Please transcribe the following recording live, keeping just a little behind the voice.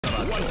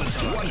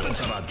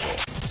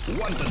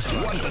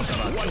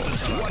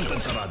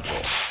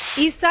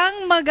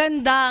Isang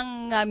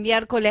magandang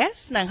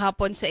Miyerkules ng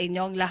hapon sa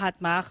inyong lahat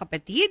mga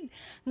kapatid.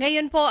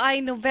 Ngayon po ay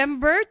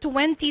November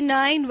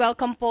 29.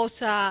 Welcome po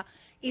sa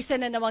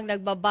isa na namang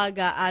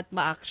nagbabaga at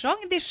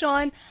maaksyong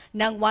edisyon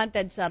ng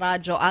Wanted sa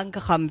Radyo, ang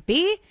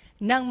kakampi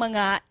ng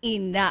mga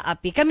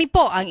inaapi. Kami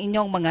po ang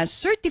inyong mga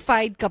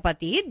certified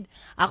kapatid.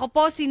 Ako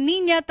po si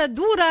Ninya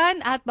Taduran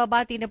at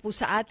babati na po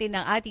sa atin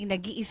ang ating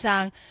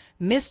nag-iisang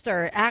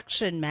Mr.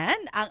 Action Man,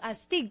 ang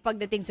astig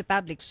pagdating sa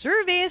public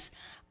service,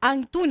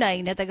 ang tunay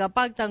na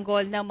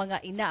tagapagtanggol ng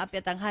mga inaapi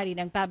at ang hari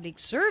ng public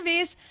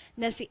service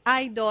na si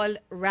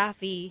Idol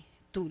Raffy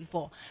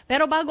Tulfo.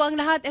 Pero bago ang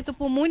lahat, ito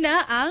po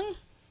muna ang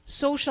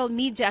social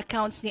media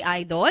accounts ni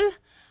Idol.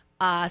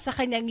 Sa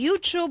kanyang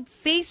YouTube,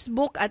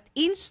 Facebook at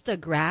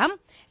Instagram.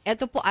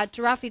 Ito po at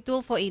Raffy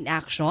Tulfo in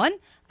Action.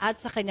 At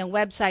sa kanyang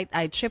website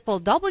ay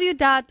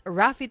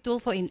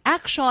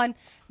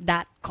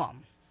www.raffytulfoinaction.com.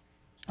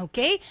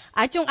 Okay?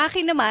 At yung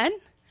akin naman,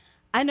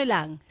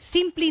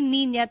 Simple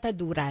Ninya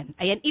Taduran.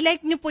 Ayan,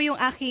 ilike nyo po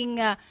yung aking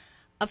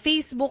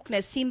Facebook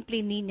na Simple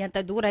Ninya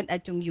Taduran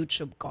at yung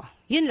YouTube ko.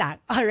 Yun lang.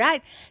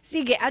 Alright.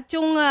 Sige, at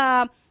yung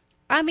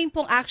aming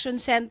pong Action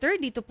Center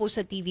dito po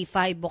sa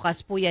TV5, bukas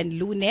po yan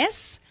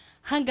Lunes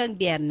hanggang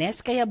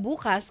Biyernes. Kaya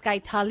bukas,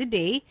 kahit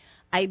holiday,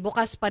 ay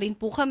bukas pa rin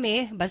po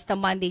kami, basta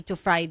Monday to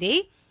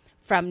Friday,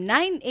 from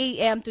 9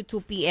 a.m. to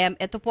 2 p.m.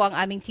 Ito po ang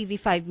aming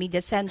TV5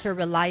 Media Center,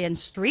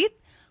 Reliance Street,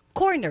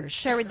 corner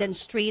Sheridan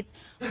Street,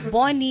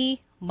 Boni,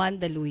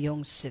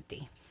 Mandaluyong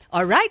City.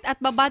 Alright, at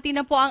babati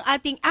na po ang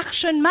ating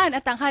action man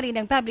at ang hari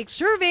ng public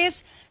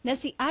service na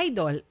si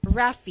Idol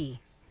Raffy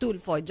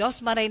Tulfo.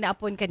 Diyos maray na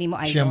apon kanimo,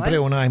 Idol. Siyempre,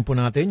 unahin po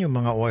natin yung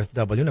mga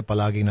OFW na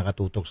palaging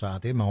nakatutok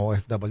sa atin. Mga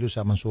OFW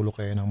sa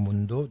mansulok kayo ng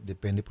mundo.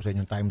 Depende po sa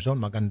inyong time zone.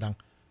 Magandang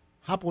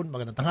hapon,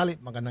 magandang tanghali,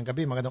 magandang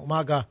gabi, magandang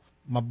umaga.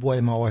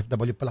 Mabuhay mga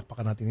OFW.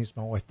 Palakpakan natin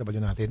mga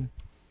OFW natin.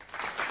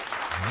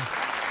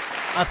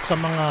 At sa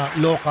mga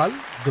local,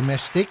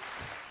 domestic,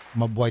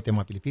 mabuhay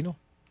tayong mga Pilipino.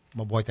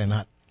 Mabuhay tayong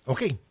lahat.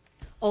 Okay.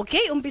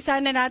 Okay,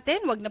 umpisa na natin.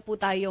 Huwag na po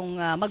tayong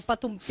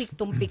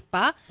magpatumpik-tumpik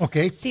pa.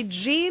 Okay. Si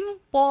Jim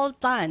Paul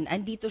Tan,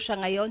 andito siya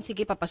ngayon.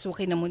 Sige,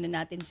 papasukin na muna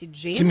natin si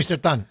Jim. Si Mr.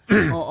 Tan.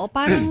 Oo,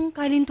 parang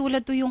kalintulad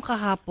to yung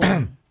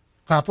kahapon.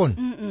 Kahapon?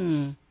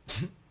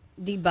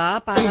 Diba?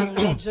 Parang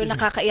medyo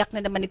nakakaiyak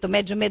na naman ito.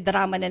 Medyo may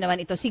drama na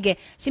naman ito.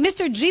 Sige, si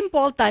Mr. Jim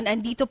Paul Tan,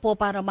 andito po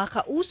para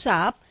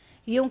makausap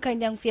yung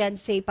kanyang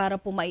fiancé para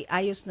po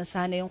maiayos na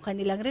sana yung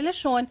kanilang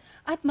relasyon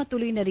at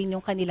matuloy na rin yung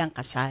kanilang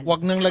kasal.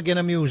 Huwag nang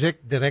lagyan ng music,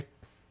 direct.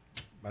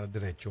 Para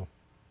diretso.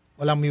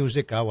 Walang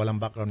music walang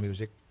background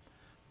music.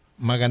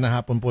 Magandang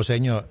hapon po sa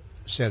inyo,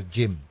 Sir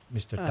Jim,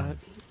 Mr. Tan.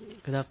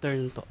 Good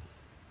afternoon po.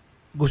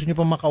 Gusto niyo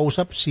po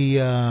makausap si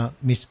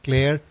Miss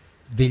Claire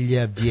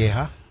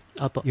Villavieja?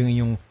 Opo. Yung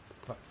inyong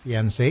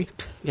fiancé?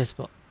 Yes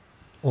po.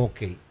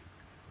 Okay.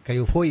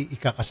 Kayo po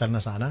ikakasal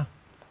na sana?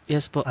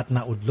 Yes po. At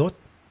naudlot?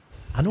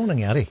 Anong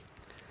nangyari?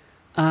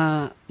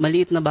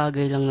 Maliit na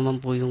bagay lang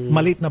naman po yung...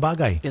 Maliit na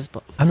bagay? Yes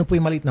po. Ano po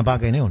yung maliit na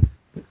bagay na yun?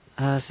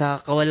 Sa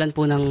kawalan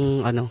po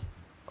ng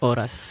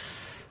oras.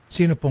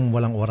 Sino pong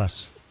walang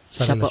oras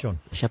sa siya relasyon?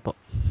 Siya po.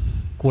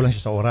 Kulang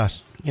siya sa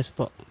oras? Yes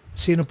po.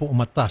 Sino po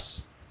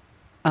umatras?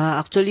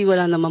 Actually,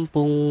 wala naman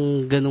pong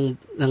ganung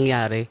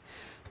nangyari.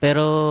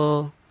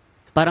 Pero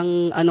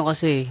parang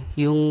kasi,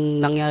 yung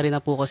nangyari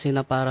na po kasi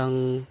na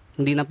parang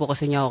hindi na po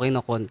kasi niya ako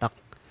kinokontak.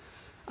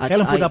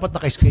 Kailan po dapat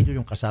naka-schedule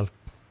yung kasal?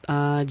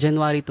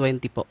 January 20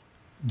 po.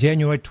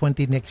 January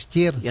 20 next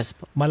year? Yes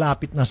po.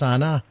 Malapit na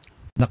sana.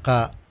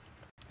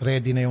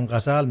 Naka-ready na yung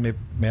kasal?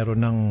 Meron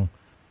ng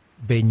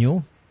venue?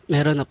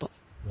 Meron na po.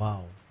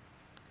 Wow.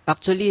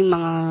 Actually,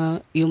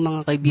 yung mga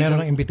kaibigan...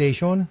 Meron ng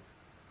invitation?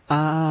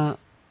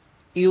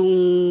 Yung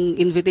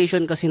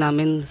invitation kasi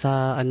namin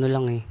sa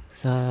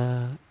sa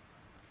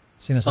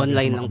sinasabi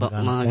online lang po.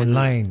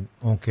 Online,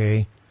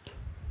 okay.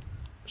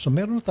 So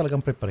meron na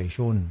talagang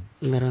preparation.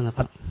 Meron na po.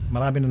 At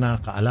marami na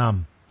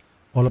nakakaalam.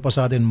 All of a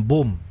sudden,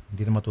 boom,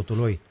 hindi na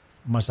matutuloy.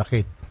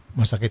 Masakit.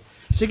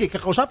 Sige,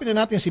 kakausapin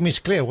na natin si Miss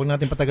Claire. Huwag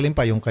natin patagalin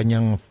pa yung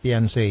kanyang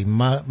fiancé.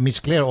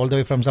 Miss Claire, all the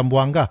way from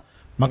Zamboanga.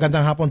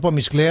 Magandang hapon po,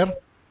 Miss Claire.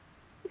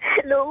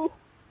 Hello.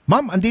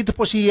 Ma'am, andito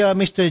po si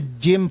Mr.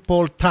 Jim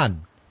Paul Tan.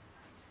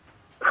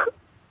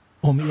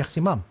 Umiyak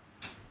si ma'am.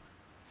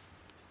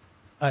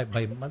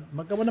 Ay,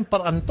 magawa ng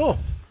paraan to.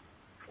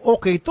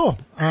 Okay to.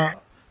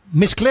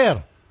 Miss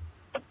Claire.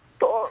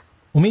 Po.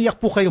 Umiyak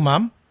po kayo,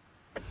 ma'am?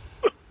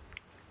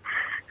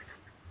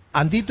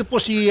 Andito po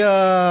si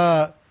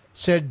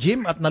Sir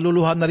Jim at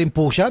naluluhan na rin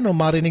po siya no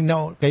marinig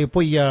na kayo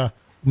po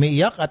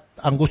umiiyak at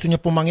ang gusto niya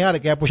pong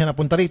mangyari kaya po siya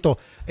napunta rito.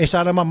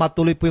 Sana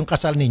matuloy po yung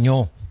kasal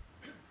ninyo.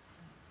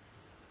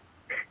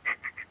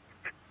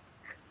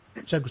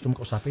 Sir, gusto mo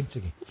kausapin?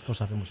 Sige,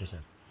 kausapin mo siya,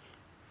 sir.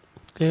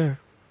 Claire.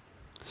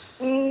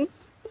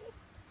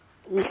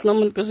 Wait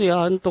naman kasi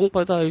hantong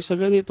pa tayo sa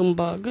ganitong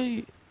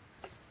bagay.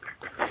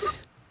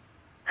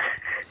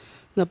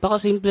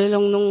 Napakasimple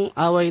lang nung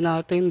away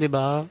natin, di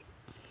ba?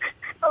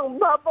 Ang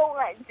babaw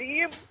nga,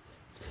 Jim.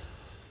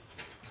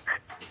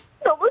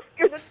 Tapos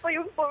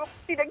yung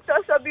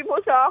pinagsasabi mo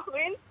sa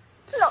akin.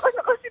 Wala ka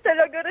na kasi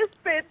talaga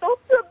respeto.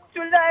 From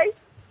July,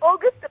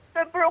 August,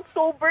 September,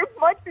 October,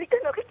 monthly ka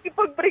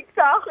nakikipag-break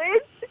sa akin.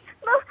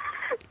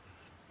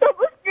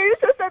 Tapos ngayon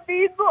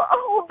sasabihin mo,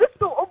 ako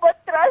gustong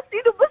umatras.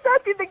 Sino ba sa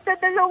atin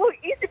nagdadalawang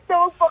isip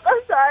na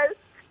magpakasal?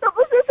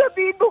 Tapos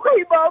sasabihin mo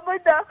kay mama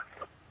na,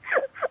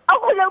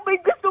 ako lang may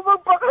gusto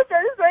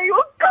magpakasal sa'yo.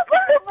 Ang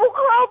kapal na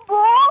mukha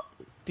mo!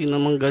 Di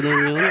naman ganun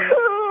yun.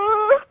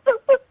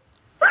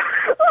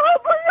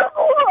 Habol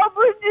ako,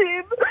 habol,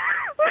 Jim.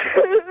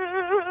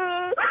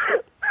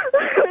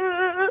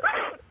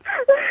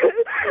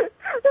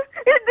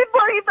 Hindi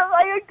pa kita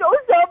kayang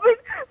kausapin.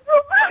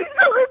 Sobrang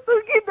sakit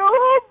ng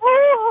ginawa mo.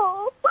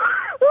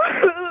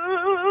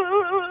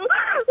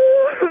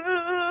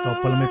 Ikaw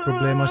pala may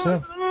problema, sir.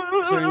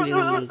 Sir, hindi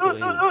naman po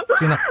eh.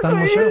 Sinaktan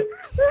mo siya.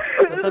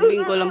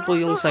 Sasabihin ko lang po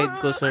yung side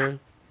ko, sir.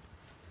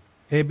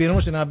 Biro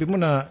mo, sinabi mo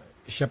na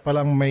siya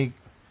palang may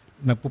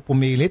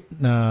nagpupumilit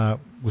na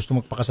gusto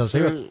magpakasal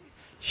sa'yo. At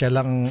siya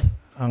lang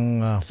ang...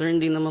 Sir,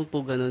 hindi naman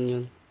po ganun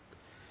yun.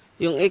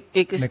 Yung May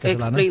kasalanan?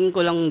 explain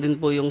ko lang din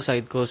po yung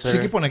side ko, sir.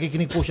 Sige po,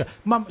 nakikinig po siya.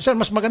 Ma'am, sir,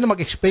 mas maganda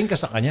mag-explain ka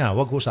sa kanya.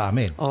 Wag ho sa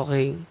amin.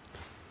 Okay.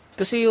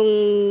 Kasi yung...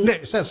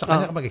 Hindi, sir, sa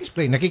kanya ka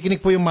mag-explain. Nakikinig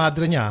po yung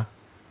madre niya.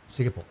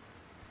 Sige po.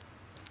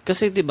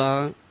 Kasi 'di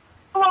ba?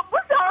 Huwag mo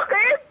sa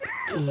akin!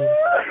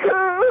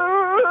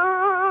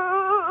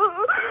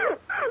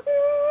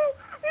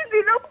 Hindi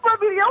lang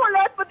pamilya ko,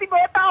 lahat pati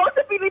mga tao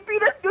sa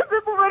Pilipinas gusto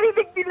mo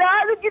marinig nila.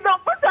 Ano ginawa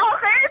mo sa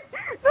akin?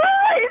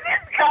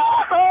 Inis ka!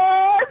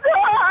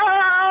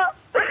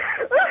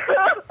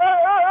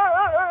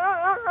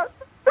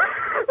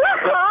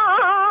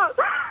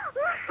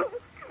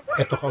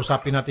 Ito,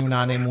 kausapin natin yung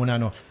nanay muna,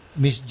 no?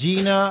 Miss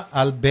Gina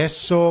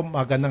Albeso,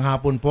 magandang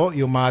hapon po,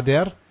 yung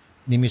mother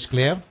ni Miss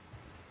Claire.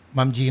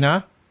 Ma'am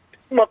Gina?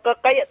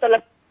 Makakaya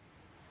talaga.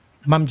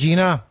 Ma'am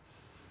Gina?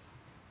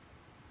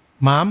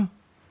 Ma'am?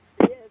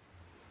 Yes.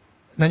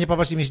 Nandiyan pa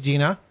ba si Miss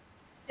Gina?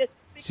 Yes.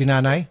 Si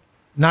nanay?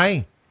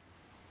 Nay?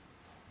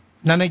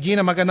 Nanay Gina,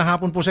 magandang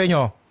hapon po sa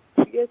inyo.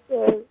 Yes,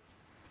 sir.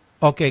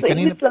 Okay,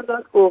 kanina Nainis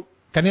lang ako.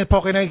 po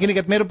kayo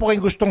nakikinig at meron po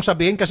kayong gustong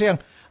sabihin kasi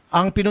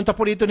ang pinunta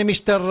po dito ni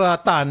Mr.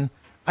 Tan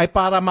ay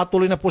para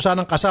matuloy na po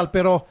sanang kasal,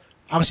 pero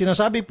ang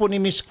sinasabi po ni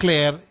Miss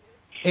Claire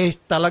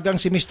talagang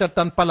si Mr.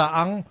 Tan pala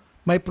ang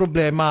may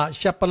problema.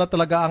 Siya pala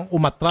talaga ang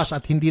umatras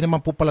at hindi naman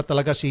po pala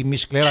talaga si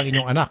Miss Claire ang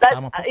inyong anak.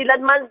 Tama po.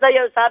 Ilan months na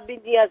yun,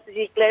 sabi niya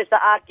si Claire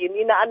sa akin,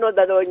 inaano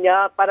na daw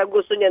niya, para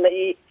gusto niya na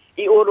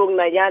iurong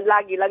na yan.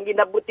 Lagi lang,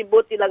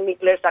 ginabuti-buti lang ni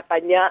Claire sa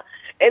kanya.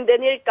 And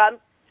then here comes,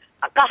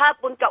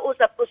 kahapon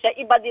kausap ko siya,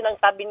 iba din ang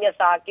sabi niya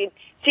sa akin.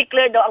 Si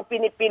Claire daw ang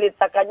pinipilit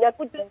sa kanya.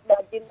 Kung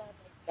lagi na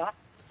ka.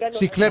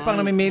 Si Claire pang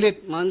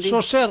namimilit. Mandi. So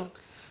sir,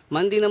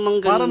 Mandi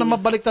naman ganun. para na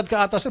mabaliktad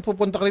ka ata, sir,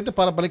 pupunta ka rito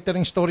para baliktad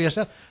yung storya,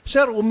 sir.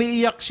 Sir,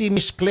 umiiyak si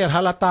Miss Claire.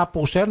 Halata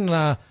po, sir,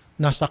 na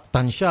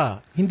nasaktan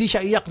siya. Hindi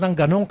siya iyak ng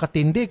ganong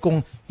katindi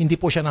kung hindi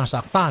po siya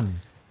nasaktan.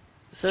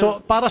 Sir,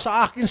 So, para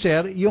sa akin,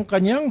 sir, yung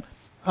kanyang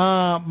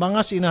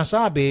mga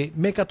sinasabi,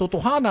 may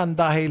katotohanan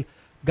dahil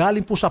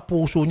galing po sa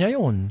puso niya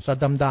yun, sa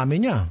damdamin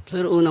niya.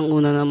 sir,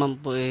 unang-una naman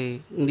po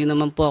hindi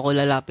naman po ako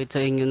lalapit sa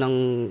inyo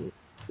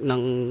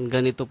ng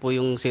ganito po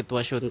yung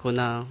sitwasyon ko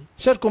na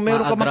Sir, kung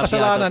meron ka mang maagrabyado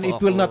kasalanan, po it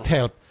will ako. not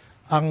help.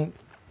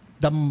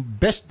 The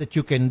best that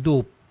you can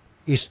do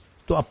is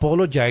to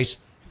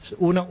apologize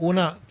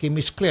unang-una kay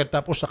Miss Claire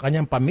tapos sa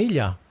kanyang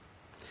pamilya.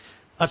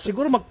 At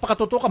siguro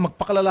magpakatotoo ka,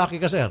 magpakalalaki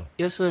ka, sir.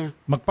 Yes, sir.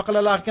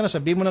 Magpakalalaki ka na,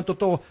 sabihin mo ng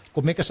totoo,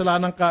 kung may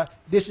kasalanan ka,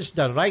 this is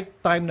the right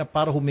time na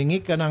para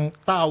humingi ka ng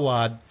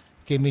tawad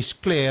kay Miss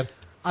Claire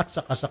at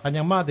saka sa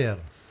kanyang mother.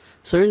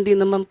 Sir, hindi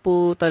naman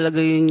po talaga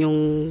yun yung...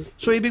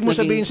 So, ibig mo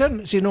sabihin, sir,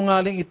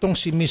 sinungaling itong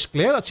si Miss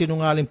Claire at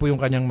sinungaling po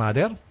yung kanyang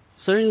mother?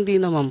 Sir, hindi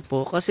naman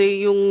po.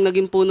 Kasi yung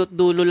naging punot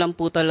dulo lang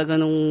po talaga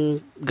nung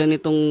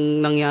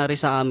ganitong nangyari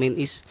sa amin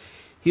is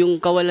yung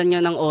kawalan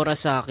niya ng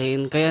oras sa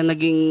akin. Kaya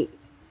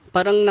naging...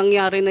 Parang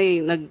nangyari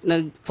na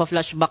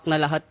nag-flashback na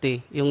lahat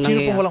Yung Sino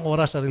nangyari. pong walang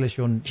oras sa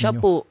relasyon ninyo? Siya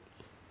po.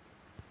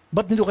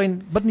 Ba't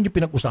ninyo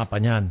pinag-usapan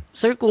yan?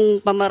 Sir,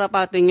 kung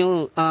pamarapatin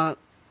nyo,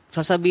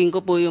 sasabihin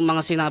ko po yung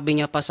mga sinabi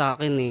niya pa sa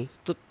akin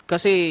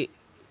Kasi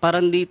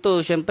parang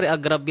dito, syempre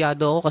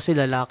agrabyado ako kasi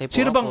lalaki po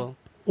Sino ako. bang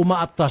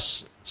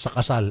umaatras sa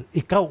kasal?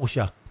 Ikaw o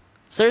siya?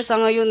 Sir,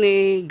 sa ngayon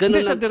ganun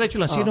Hindi, sa diretso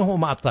lang. Sino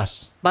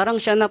umaatras? Parang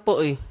siya na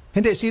po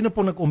Hindi, sino po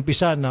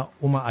nag-umpisa na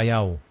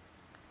umaayaw?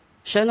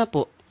 Siya na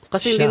po.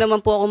 Kasi Siya. hindi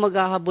naman po ako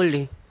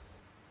maghahabol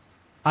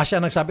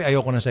Siya nagsabi,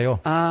 ayoko na sa'yo.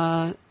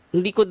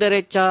 Hindi ko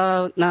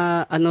diretsa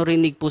na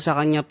rinig po sa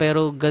kanya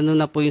pero ganun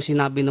na po yung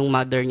sinabi ng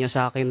mother niya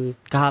sa akin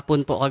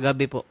kahapon po,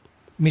 kagabi po.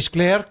 Miss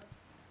Claire?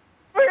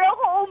 Pero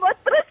ako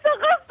umatras sa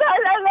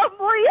kasal, alam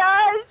mo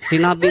yan.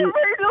 Sinabi...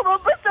 Never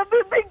lumabas sa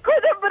bibig ko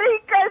na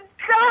breakan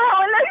ka.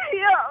 Walang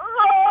hiya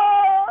ka.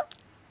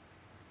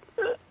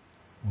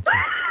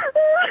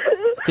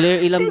 Claire,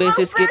 ilang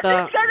beses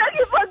kita... Ka lang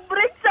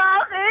ipag-break sa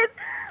akin.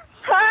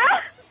 Ha?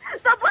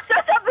 Tapos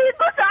sasabihin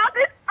mo sa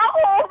akin, ako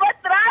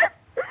umatras.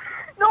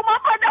 Nung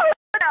mapanahon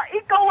na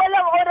ikaw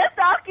walang oras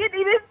sa akin,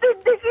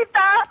 inintindi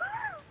kita.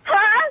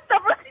 Ha?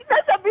 Tapos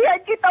sinasabihan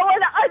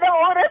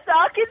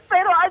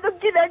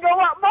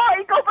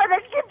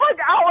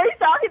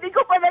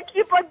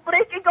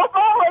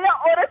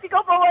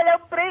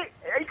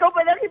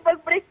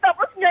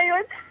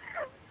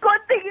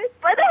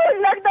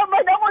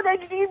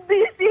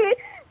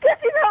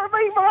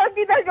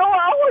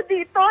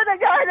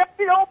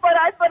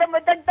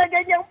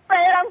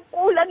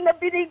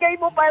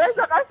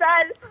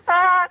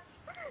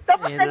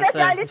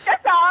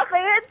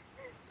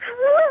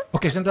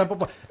Okay, sandali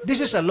po.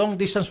 This is a long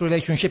distance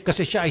relationship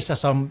kasi siya ay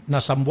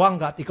na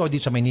Zamboanga at ikaw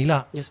dito sa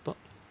Maynila. Yes po.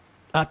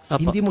 At Apo.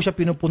 hindi mo siya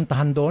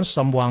pinupuntahan doon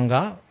sa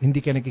Zamboanga? Hindi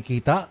kayo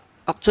nakikita?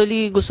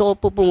 Actually, gusto ko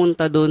po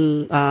pumunta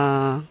doon.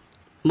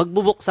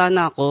 Magbubuk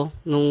sana ako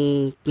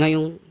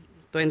ngayong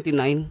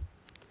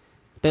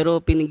 29.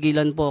 Pero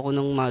pinigilan po ako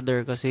ng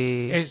mother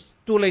kasi... It's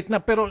too late na.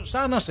 Pero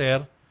sana,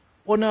 sir,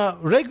 on a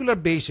regular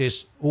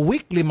basis,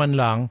 weekly man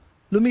lang,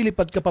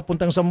 lumilipad ka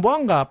papuntang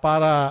Zamboanga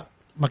para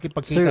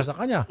makipagkita Sir, sa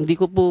kanya. Hindi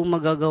ko po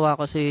magagawa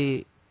kasi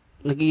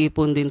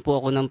nag-iipon din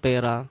po ako ng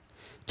pera.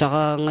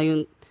 Tsaka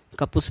ngayon,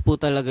 kapos po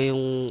talaga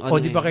yung...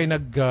 O di ba kayo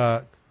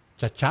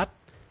nag-chat?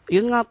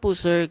 Yun nga po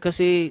sir,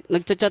 kasi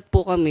nagchat-chat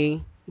po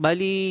kami.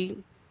 Bali,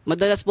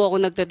 madalas po ako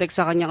nagte-text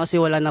sa kanya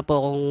kasi wala na po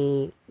akong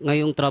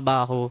ngayong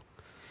trabaho.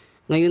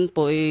 Ngayon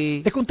po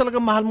Kung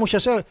talagang mahal mo siya,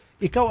 sir,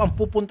 ikaw ang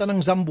pupunta ng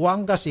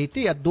Zamboanga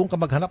City at doon ka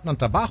maghanap ng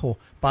trabaho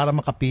para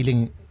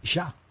makapiling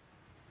siya.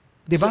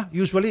 Di ba?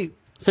 Usually,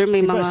 sir,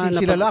 may diba,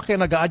 mga... si lalaki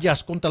ang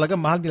nag-a-adjust kung talagang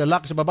mahal ni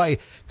lalaki sa babae.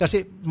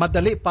 Kasi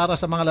madali para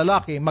sa mga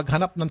lalaki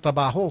maghanap ng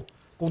trabaho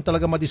kung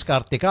talagang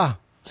madiskarte ka.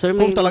 Sir,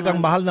 Kung talagang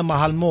mahal na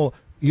mahal mo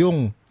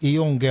yung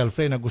iyong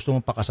girlfriend na gusto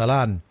mong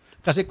pakasalan.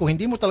 Kasi kung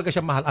hindi mo talaga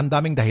siya mahal, ang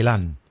daming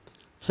dahilan.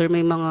 Sir,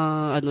 may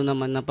mga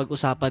naman na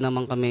pag-usapan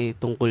naman kami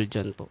tungkol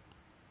dyan po.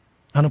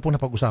 Ano po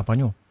na pag-usapan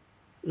nyo?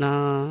 Na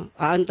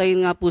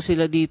aantayin nga po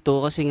sila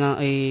dito kasi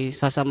nga ay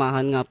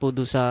sasamahan nga po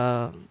doon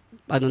sa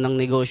ng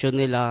negosyo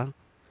nila.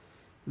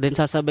 Then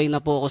sasabay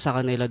na po ako sa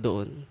kanila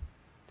doon.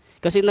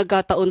 Kasi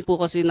nagkataon po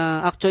kasi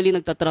na actually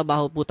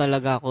nagtatrabaho po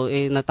talaga ako.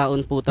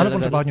 Nataon po Ano talaga.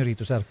 pong trabaho nyo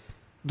rito, sir?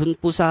 Doon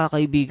po sa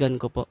kaibigan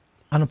ko po.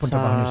 Ano pong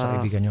trabaho nyo sa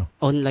kaibigan nyo?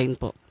 Online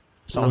po.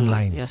 Sa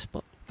online? Yes po.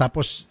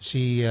 Tapos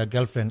si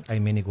girlfriend ay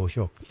may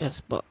negosyo.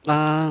 Yes po.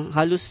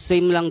 Halos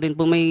same lang din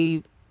po.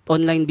 May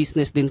online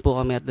business din po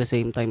kami at the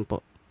same time po.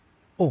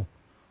 Oh,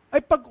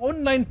 ay pag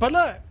online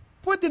pala,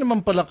 pwede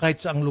naman pala kahit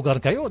saang lugar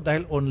kayo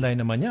dahil online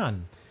naman yan.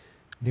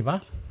 Di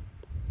ba?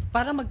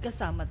 Para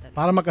magkasama talaga.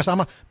 Para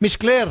magkasama. Miss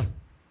Claire,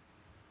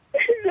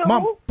 Hello?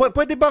 ma'am,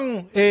 pwede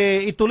bang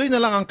ituloy na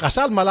lang ang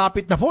kasal?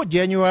 Malapit na po,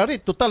 January.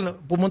 Total,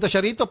 pumunta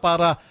siya rito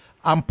para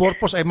ang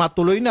purpose ay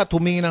matuloy na at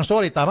humingi ng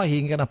sorry. Tama,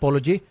 hihingi ka ng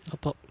apology?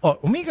 Opo. Oh,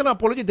 humingi ka ng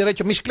apology,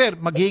 diretso. Miss Claire,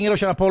 maghihingi raw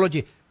siya ng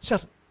apology.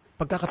 Sir,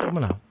 pagkakataon mo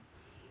na.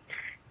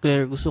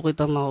 Claire, gusto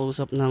kita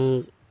makausap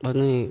ng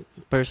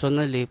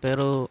personal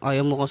pero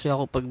ayaw mo kasi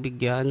ako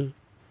pagbigyan.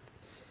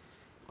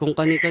 Kung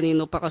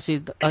kani-kanino pa kasi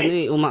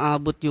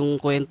umaabot yung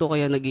kwento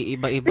kaya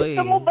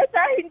nag-iiba-iba Gusto mo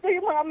basahin ko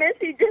yung mga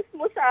messages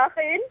mo sa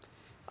akin?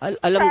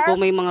 Alam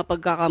ko may mga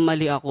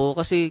pagkakamali ako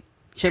kasi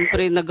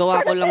syempre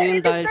nagawa ko lang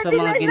yun dahil sa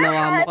mga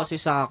ginawa mo kasi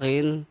sa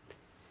akin.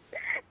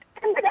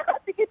 Ang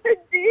kasi kita,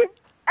 Jim.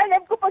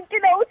 Alam ko pag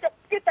kinausap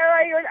kita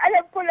ngayon,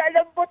 alam ko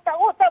lalambot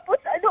ako. Tapos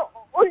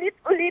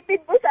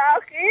ulit-ulitin mo sa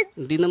akin.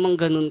 Hindi naman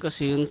ganun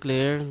kasi yun,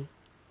 Claire.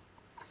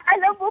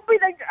 Alam mo,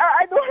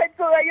 pinag-aanuhan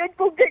ko ngayon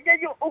kung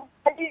ganyan yung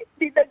ugali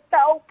ni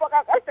nagtaong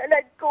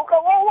pakakasalan ko.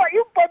 Kawawa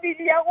yung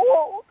pamilya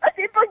ko.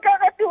 Kasi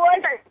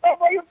pagkakatiwala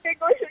pa yung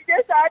negosyo niya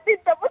sa atin.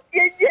 Tapos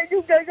ganyan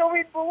yung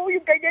gagawin mo.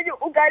 Yung ganyan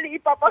yung ugali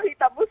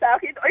ipapakita mo sa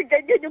akin. Or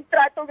ganyan yung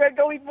trato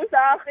gagawin mo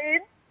sa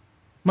akin.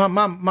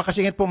 Ma'am,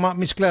 makasingit po,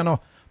 Miss Claire,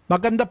 no?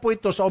 Maganda po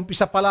ito, sa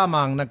umpisa pa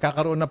lamang,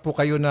 nagkakaroon na po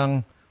kayo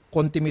ng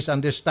konti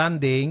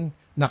misunderstanding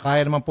na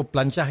kaya naman po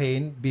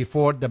plansyahin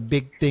before the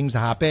big things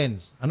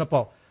happens. Ano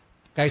po?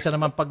 Kaysa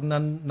naman pag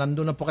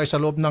nandun na po kayo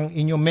sa loob ng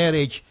inyong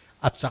marriage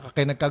at saka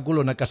kayo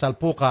nagkagulo,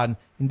 nagkasalpukan,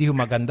 hindi ho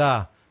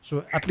maganda.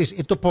 So at least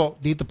ito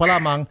po, dito pa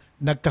lamang,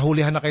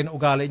 nagkahulihan na kayo ng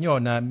ugali nyo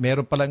na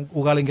meron palang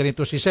ugaling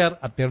ganito si sir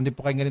at meron din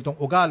po kayong ganitong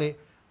ugali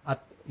at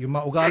yung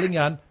mga ugaling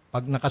yan,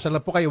 pag nakasal na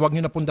po kayo, huwag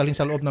nyo na pong dalhin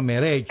sa loob ng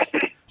marriage.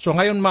 So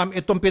ngayon ma'am,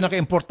 itong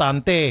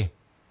pinaka-importanteng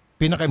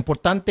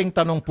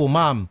tanong po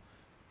ma'am,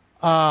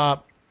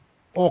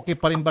 okay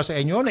pa rin ba sa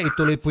inyo na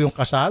ituloy po yung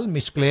kasal,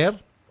 Miss Claire?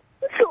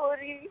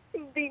 Sorry,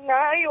 hindi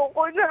na.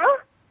 Ayoko na.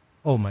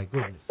 Oh my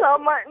goodness.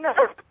 Tama na.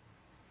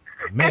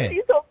 Man.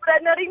 Kasi sobra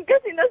na rin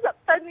kasi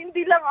nasaktan.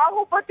 Hindi lang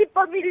ako, pati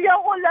pamilya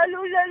ko.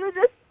 Lalo-lalo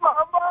na si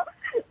mama.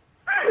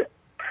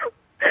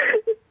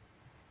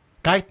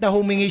 Kahit na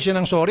humingi siya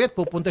ng sorry at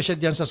pupunta siya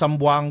diyan sa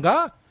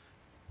Zamboanga,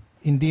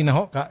 hindi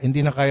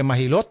na kaya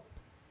mahilot?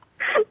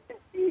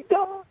 Hindi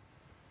na.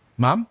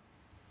 Ma'am?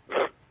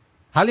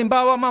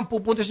 Halimbawa, ma'am,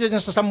 pupunta siya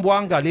diyan sa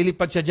Zamboanga,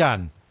 lilipad siya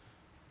diyan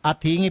at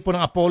hingi po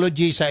ng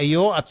apology sa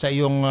iyo at sa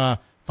iyong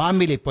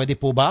family. Pwede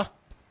po ba?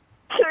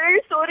 Sir,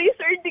 sorry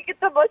sir, hindi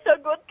kita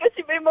masagot kasi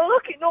may mga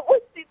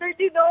kinoconsider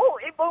din ako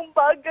ibang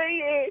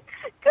bagay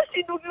Kasi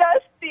nung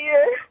last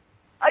year,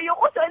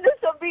 ayoko sana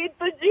sabihin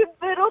to Jim,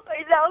 pero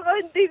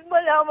kailangan din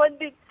malaman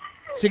din.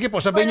 Sige po,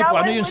 sabihin niyo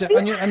po,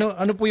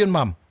 ano po yun,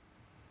 ma'am?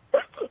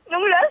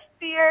 Nung last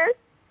year,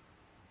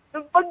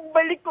 nung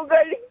pagbalik ko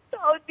galing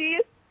Saudi,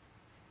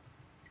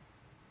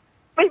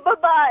 may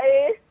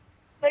babae,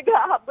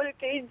 naghahabol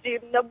kay Jim,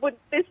 na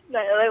buntis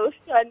na raw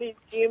siya ni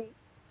Jim.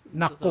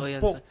 Naku Totoo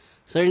yan, po.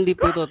 Sir, hindi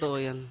po totoo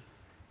yan.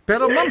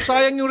 Pero ma'am,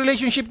 sayang yung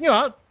relationship niyo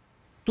ha.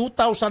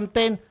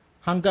 2010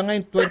 hanggang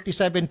ngayon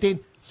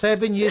 2017,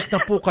 7 years na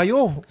po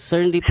kayo.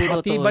 Sir, hindi po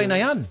totoo Matibay yan. na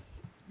yan.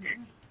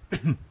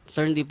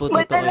 Sir, hindi po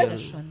totoo yun.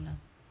 Relasyon na.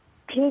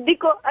 Hindi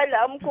ko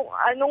alam kung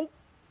anong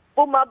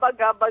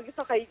bumabagabag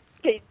sa kay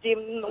Jim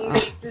nung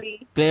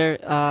lately.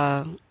 Claire,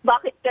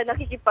 Bakit ka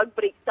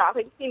nakikipag-break sa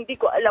akin? Hindi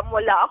ko alam.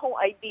 Wala akong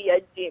idea,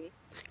 Jim.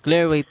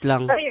 Claire, wait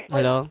lang. Ayun.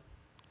 Hello?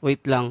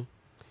 Wait lang.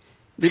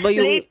 Di ba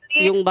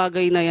yung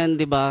bagay na yan,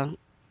 di ba,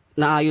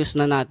 naayos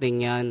na natin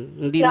yan?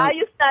 Hindi na...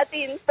 Naayos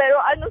natin. Pero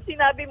ano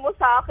sinabi mo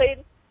sa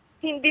akin?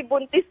 Hindi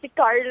buntis si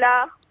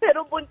Carla.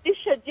 Pero buntis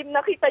siya, Jim.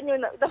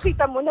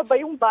 Nakita mo na ba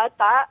yung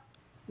bata?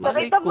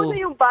 Malay Nakita mo ko. na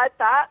yung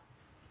bata?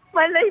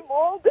 Malay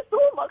mo, gusto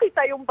mo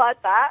makita yung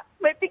bata?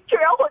 May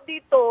picture ako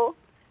dito.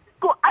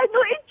 Kung ano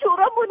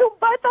itsura mo nung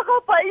bata ka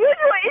pa, yun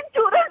yung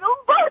itsura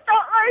nung bata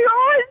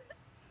ngayon.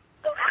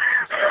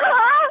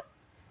 Ha?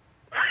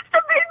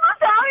 Sabihin mo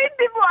sa akin,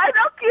 di mo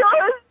anak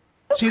yun.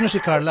 Sino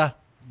si Carla,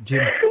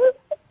 Jim?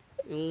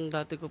 Yung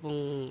dati ko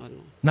pong,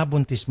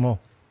 Nabuntis mo.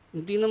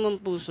 hindi naman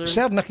po, sir.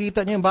 Sir,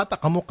 nakita niya yung bata.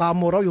 Kamukha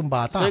mo raw yung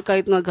bata. Sir,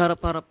 kahit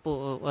magharap-harap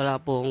po, wala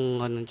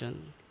pong dyan.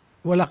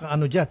 Wala kang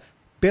ano dyan.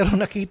 Pero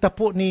nakita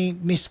po ni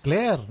Miss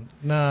Claire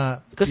na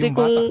Kasi yung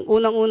kung bata.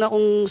 unang-una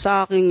kung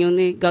sa akin yun,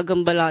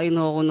 gagambalain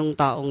ho ako ng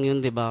taong yun,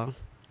 di ba?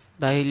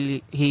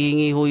 Dahil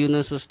hihingi ho yun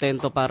ng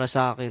sustento para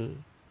sa akin.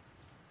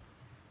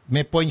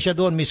 May point siya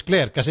doon, Miss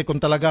Claire. Kasi kung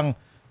talagang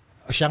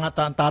siya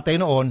nga tatay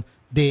noon,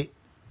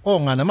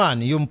 nga naman,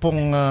 yung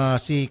pong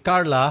si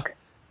Carla,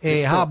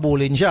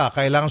 habulin siya.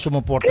 Kailangan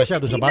sumuporta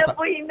siya doon sa bata.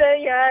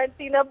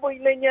 Tinaboy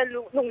na niya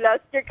nung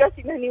last year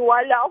kasi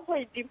naniwala ako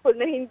kay Dimple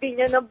na hindi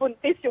niya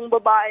nabuntis yung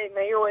babae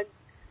na yun.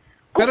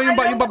 Pero yung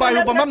babae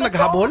ho ba, ma'am,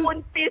 naghabol?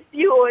 Buntis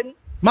yun.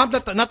 Ma'am,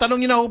 natanong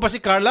niyo na ho ba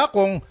si Carla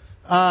kung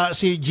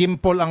si Jim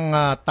Paul ang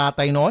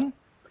tatay noon?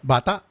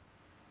 Bata?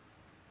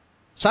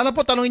 Sana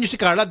po tanongin niyo si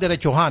Carla,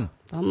 diretsuhan.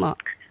 Tama.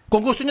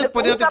 Kung gusto niyo,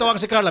 pwede natin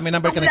tawagan si Carla. May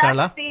number ka ni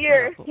Carla? Last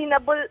year,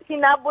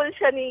 hinabol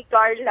siya ni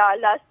Carla.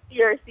 Last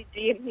year, si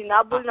Jim.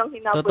 Hinabol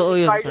Totoo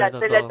ni yun, Carla. sir,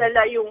 totoo.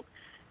 Dala-dala yung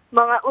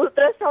mga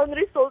ultrasound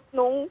result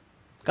nung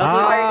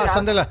Carla.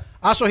 Sandala.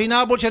 So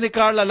hinabol siya ni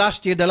Carla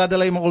last year,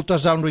 dala-dala yung mga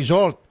ultrasound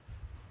result.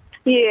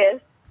 Yes.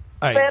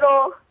 Ay.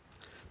 Pero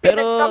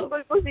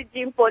pinagtanggol ko si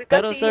Jim Paul kasi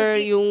Pero sir,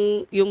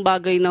 yung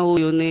bagay na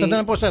ho yun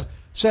Sandala po, sir.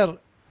 Sir,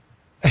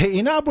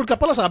 hinabol ka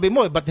pala, sabi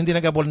mo. Ba't hindi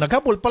naghabol?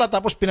 Naghabol pala,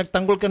 tapos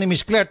pinagtanggol ka ni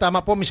Miss Claire. Tama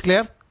po, Miss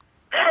Claire?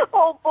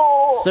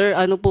 Opo. Sir,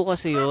 ano po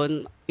kasi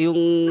yun,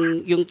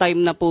 yung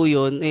time na po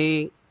yun,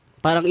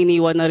 parang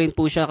iniwan na rin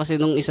po siya kasi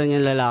nung isa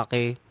niyang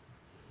lalaki.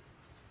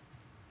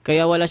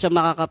 Kaya wala siya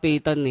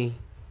makakapitan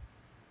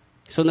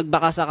So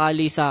nagbaka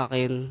sakali sa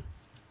akin.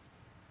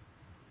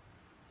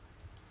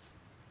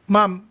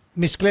 Ma'am,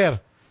 Miss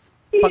Claire,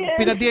 pag Yes.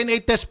 pina-DNA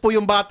test po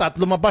yung bata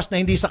at lumabas na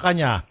hindi sa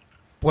kanya,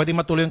 pwede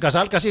matuloy yung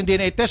kasal? Kasi yung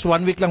DNA test,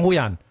 1 week lang ho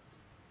yan.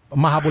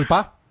 Mahabol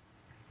pa?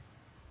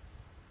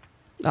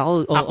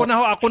 Ako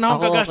na ho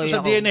gagastos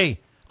sa DNA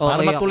para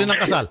Okay, matuloy ng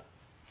kasal.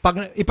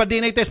 Pag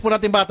ipa-DNA test po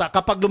natin bata,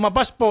 kapag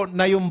lumabas po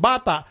na yung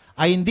bata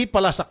ay hindi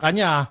pala sa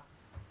kanya,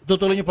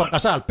 tutuloy niyo po ang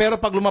kasal.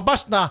 Pero pag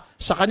lumabas na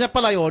sa kanya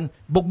pala yun,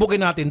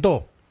 bugbugin natin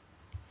to.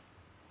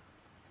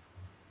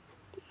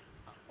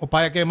 O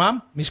payag kayo, ma'am?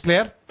 Miss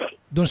Claire?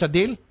 Doon sa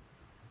deal?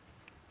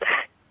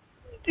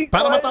 Hindi ko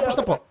Para alam. matapos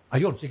na po.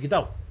 Ayun, sige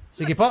daw.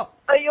 Sige po.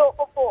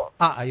 Ayoko po.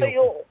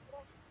 Ayoko.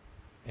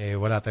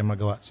 Wala tayong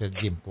magawa, Sir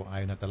Jim, kung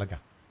ayaw na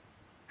talaga.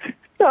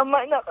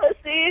 Tama na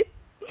kasi.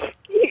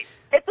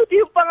 Ito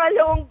yung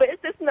pangalawang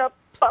beses na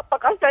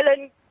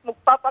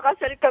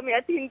magpapakasal kami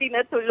at hindi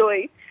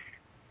natuloy.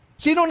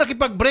 Sino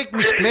nakipag-break,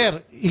 Miss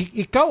Claire?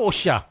 Ikaw o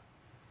siya?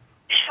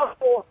 Siya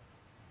po.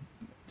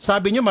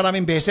 Sabi niyo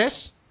maraming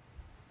beses?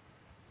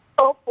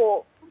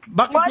 Opo.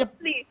 Bakit niya...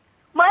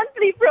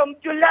 Monthly from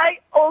July,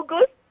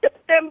 August,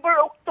 September,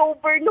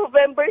 October,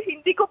 November.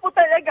 Hindi ko po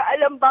talaga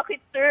alam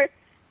bakit, sir.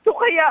 So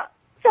kaya,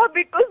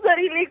 sabi ko sa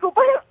sarili ko,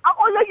 parang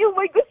ako lang yung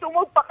may gusto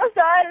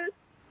magpakasal.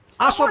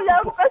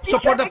 So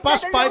for the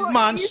past 5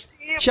 months,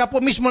 siya po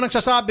mismo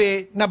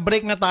nagsasabi na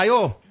break na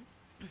tayo.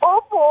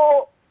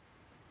 Opo.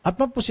 At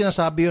man po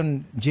sinasabi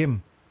yun, Jim,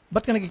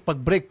 ba't ka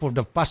nagkipag-break for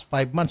the past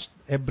 5 months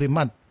every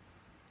month?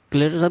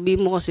 Claire,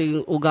 sabihin mo kasi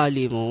yung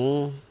ugali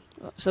mo.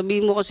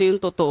 Sabihin mo kasi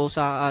yung totoo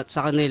sa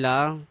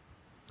kanila.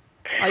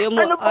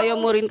 Ayaw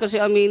mo rin kasi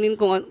aminin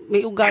kung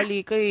may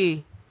ugali ka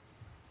eh.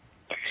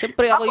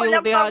 Siyempre ako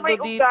yung dehado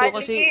dito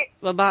kasi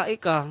babae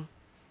ka.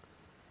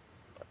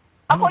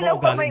 Ako Ano ba lang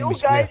ba ugali may ni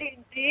Miss Claire? ugali,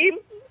 Jim?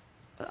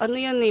 Ano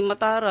yan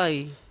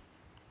mataray.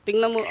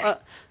 Tingnan mo,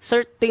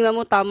 sir, tingnan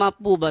mo tama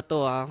po ba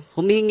to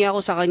Humihingi ako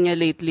sa kanya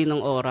lately ng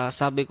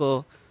oras. Sabi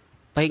ko,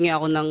 pahingi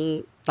ako ng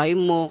time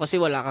mo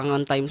kasi wala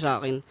kang time sa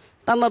akin.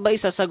 Tama ba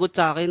isasagot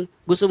sa akin?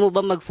 Gusto mo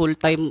ba mag-full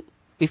time?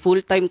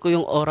 I-full time ko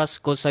yung oras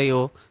ko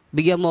sa'yo.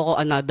 Bigyan mo ako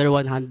another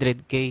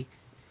 100K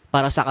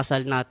para sa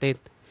kasal natin.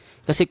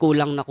 Kasi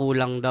kulang na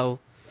kulang daw.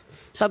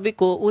 Sabi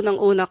ko,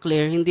 unang-una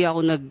Claire, hindi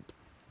ako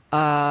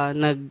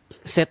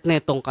nag-set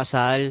netong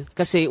kasal.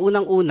 Kasi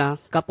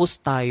unang-una, kapos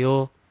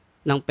tayo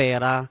ng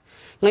pera.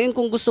 Ngayon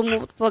kung gusto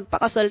mo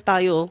pagpakasal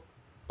tayo,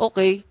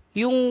 okay,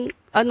 yung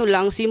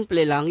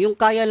simple lang, yung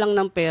kaya lang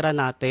ng pera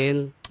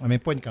natin.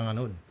 May point ka nga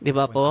nun. 'Di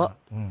ba po?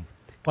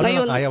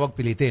 Ngayon, na kaya, wag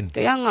pilitin.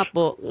 Kaya nga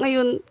po,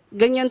 ngayon,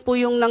 ganyan po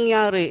yung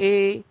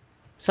nangyari.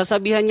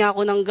 Sasabihan niya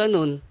ako ng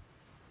ganun.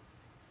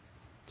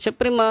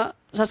 Siyempre,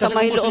 Kasi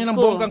sasamay kung gusto loob niya ng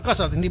ko. bonggang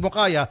kasal, hindi mo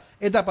kaya,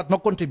 dapat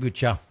mag-contribute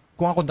siya.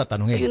 Kung akong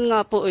tatanungin. Ayun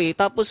nga po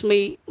Tapos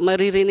may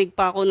maririnig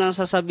pa ako na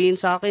sasabihin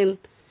sa akin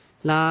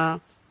na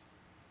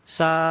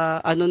sa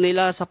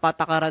sa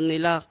patakaran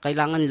nila,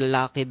 kailangan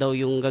lalaki daw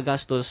yung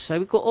gagastos.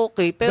 Sabi ko,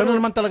 okay. Pero,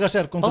 Ganun naman talaga,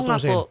 sir, kung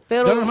tutusin.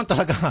 Ganun naman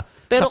talaga.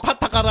 Sa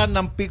patakaran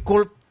ng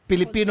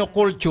Filipino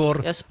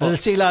culture, Yes po.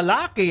 si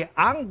lalaki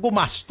ang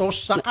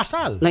gumastos sa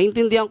kasal.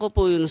 Naintindihan ko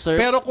po yun, sir.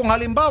 Pero kung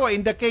halimbawa,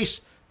 in the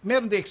case,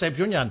 meron di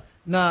exception yan,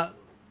 na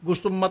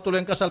gusto mo matuloy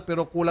ang kasal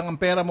pero kulang ang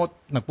pera mo,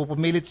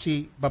 nagpupumilit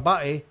si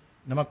babae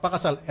na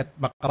magpakasal at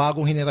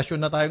makabagong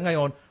henerasyon na tayo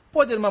ngayon,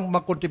 pwede naman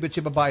mag-contribute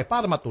si babae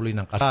para matuloy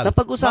ng kasal.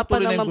 Napag-usapan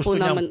matuloy naman yung gusto po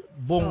niyang naman.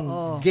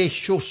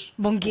 bonggesius.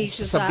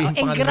 Bonggesius, Sabihin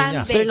pa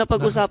kanina niya. Sir,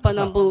 napag-usapan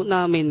na po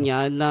namin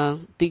yan na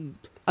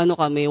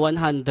kami,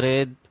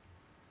 100.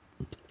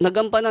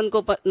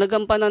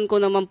 Nagampanan ko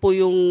naman po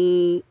yung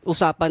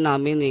usapan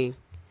namin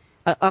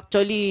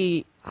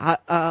Actually,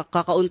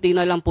 kakaunti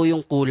na lang po yung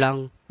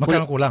kulang.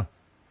 Magkano kulang?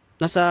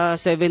 Nasa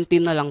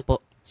 17 na lang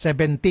po.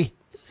 70.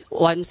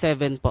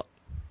 17 po.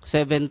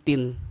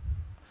 17.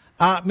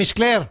 Miss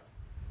Claire,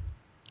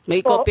 May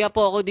kopya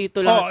po ako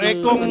dito lahat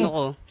ng kung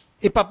ko.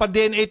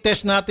 ipapa-DNA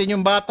test natin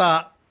yung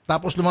bata,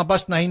 tapos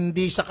lumabas na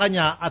hindi sa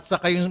kanya at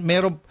saka yung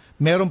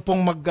meron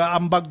pong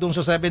mag-aambag doon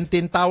sa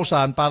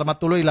 17,000 para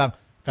matuloy lang,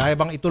 kaya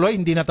bang ituloy?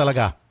 Hindi na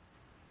talaga.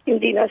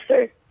 Hindi na,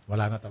 sir.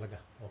 Wala na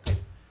talaga. Okay.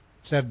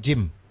 Sir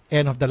Jim,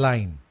 end of the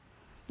line.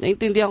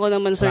 Naintindihan ko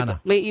naman, sir. Wala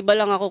na. May iba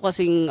lang ako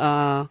kasing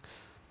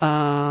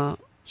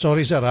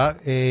Sorry sir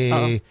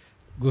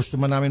gusto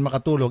man namin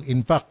makatulong. In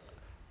fact,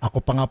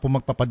 ako pa nga po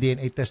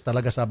magpapa-DNA test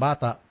talaga sa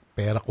bata.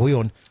 Pera ko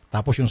yun.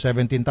 Tapos yung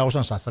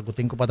 17,000,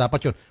 sasagutin ko pa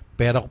dapat yun.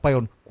 Pera ko pa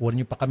yun. Kuha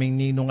niyo pa kaming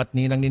ninong at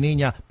ninang ni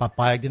Ninya.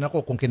 Papayag din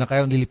ako. Kung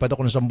kinakaya, lilipad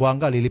ako ng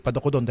Zamboanga. Lilipad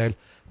ako doon dahil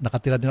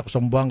nakatira din ako sa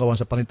Zamboanga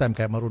once upon a time.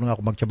 Kaya marunong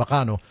ako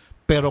magtsabakano.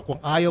 Pero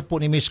kung ayaw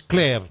po ni Miss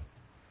Claire,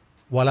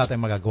 wala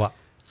tayong magagawa.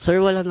 Sir,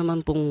 wala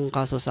naman pong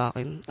kaso sa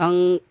akin.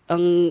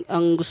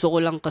 Ang gusto ko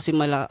lang kasi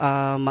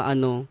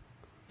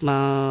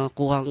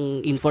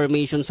makuhang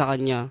information sa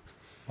kanya.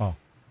 Oh.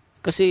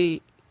 Kasi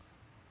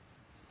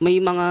may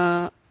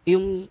mga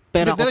yung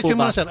pera ko po Diretso ba?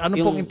 mo na sir, ano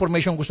pong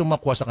information gusto mo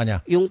makuha sa kanya?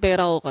 Yung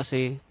pera ko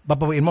kasi.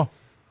 Babawiin mo?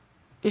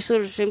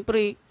 Sir,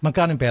 siyempre,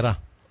 Magkano yung pera?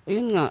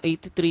 ayun nga,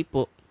 83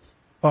 po.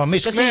 Oh,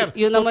 Miss Kasi Claire.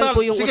 yun naman po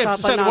yung sige,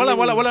 usapan sir, namin.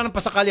 Wala nang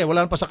pasakali.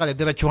 Wala nang pasakali.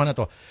 Diretsuhan na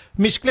to.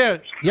 Miss Claire,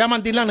 yaman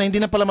din lang na hindi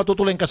na pala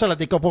matutuloy ang kasal at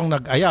ikaw pong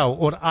nag-ayaw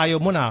or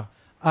ayaw mo na.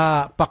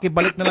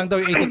 Pakibalik na lang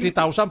daw yung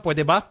 83,000.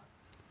 Pwede ba?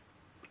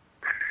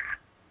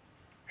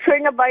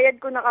 Sir, nabayad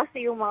ko na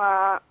kasi yung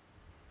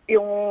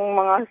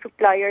mga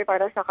supplier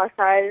para sa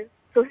kasal.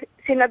 So,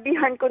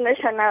 sinabihan ko na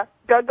siya na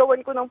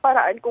gagawan ko ng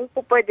paraan kung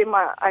po pwede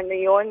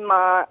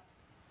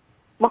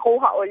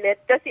makuha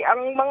ulit. Kasi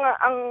ang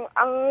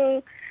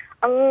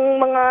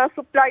mga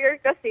supplier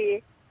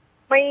kasi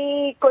may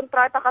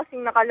kontrata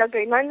kasing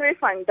nakalagay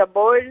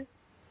non-refundable.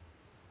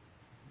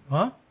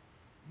 Ha?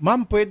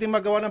 Ma'am, pwede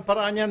magawa ng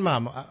paraan yan,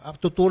 ma'am.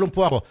 Tutulong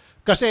po ako.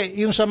 Kasi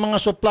yung sa mga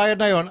supplier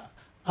na yon,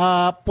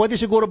 pwede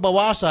siguro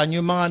bawasan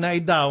yung mga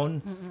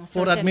na-down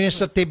for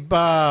administrative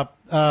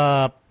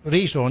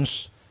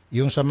reasons,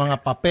 yung sa mga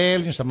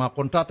papel, yung sa mga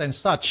kontrata and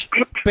such.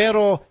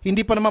 Pero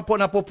hindi pa naman po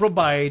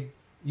na-provide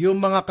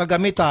yung mga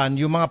kagamitan,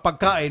 yung mga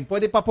pagkain.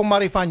 Pwede pa pong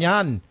ma-refund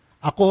yan.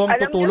 Ako ang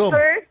tutulong.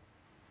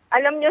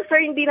 Alam niyo,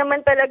 sir, hindi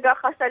naman talaga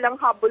kasalang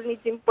habol ni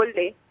Dimple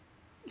eh.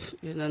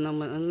 Yun na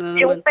naman.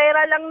 Yung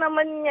pera lang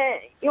naman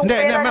niya.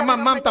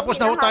 Ma'am, tapos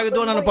na ho tayo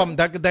doon. Ano po,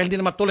 dahil hindi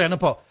na matuloy. Ano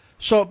po?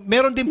 So,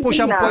 meron din po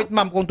siyang point,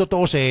 ma'am, kung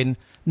tutuusin,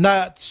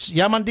 na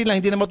yaman din lang,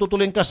 hindi na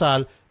matutuloy ang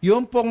kasal,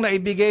 yung pong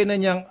naibigay na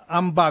niyang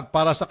ambag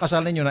para sa kasal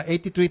ninyo na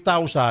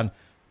 83,000,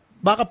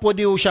 baka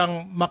pwede ho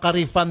siyang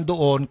makarefund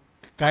doon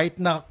kahit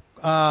na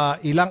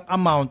ilang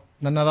amount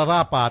na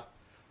nararapat,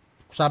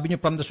 sabi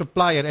niyo from the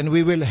supplier, and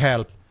we will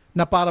help,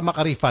 na para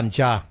makarefund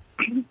siya.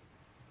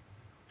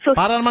 So,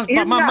 Para naman,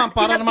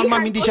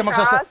 ma'am, hindi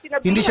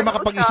siya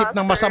makapag-isip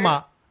ng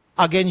masama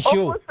against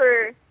you. Opo,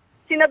 sir.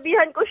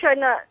 Sinabihan ko siya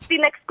na,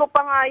 tinext ko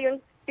pa nga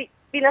yung,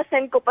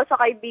 pinasend ko pa sa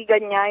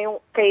kaibigan niya,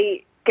 yung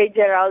kay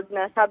Gerald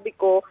na sabi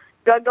ko,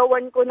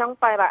 gagawan ko ng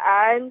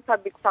paraan,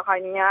 sabi ko sa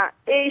kanya.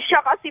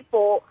 Siya kasi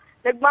po,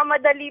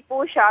 nagmamadali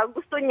po siya,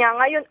 gusto niya,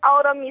 ngayon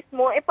aura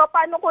mismo,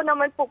 paano ko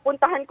naman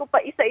pupuntahan ko pa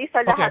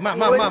isa-isa lahat? Okay,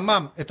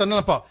 ma'am, ito na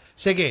lang po.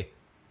 Sige,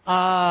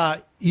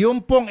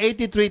 yung pong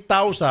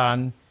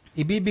 83,000,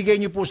 ibibigay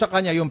niyo po sa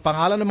kanya yung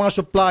pangalan ng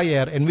mga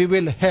supplier and we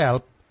will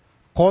help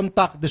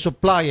contact the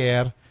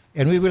supplier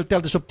and we will tell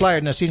the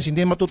supplier na since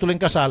hindi matutuloy ang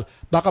kasal,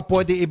 baka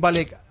pwede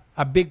ibalik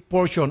a big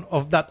portion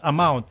of that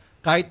amount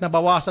kahit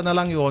nabawasan na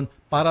lang yon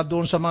para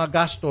doon sa mga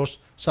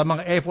gastos, sa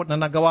mga effort na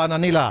nagawa na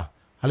nila.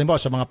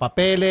 Halimbawa, sa mga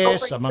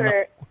papeles, Okay, sa mga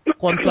sir.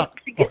 contract.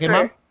 Sige, Okay, sir.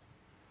 ma'am?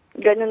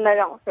 Ganun na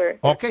lang, sir.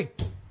 Okay.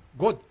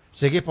 Good.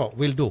 Sige po,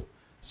 will do.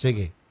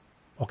 Sige.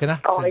 Okay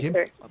na, Sir Okay, Jim?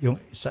 sir. Yung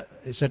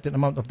certain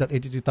amount of that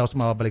 83,000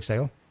 mababalik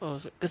sa'yo? Oh,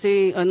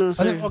 kasi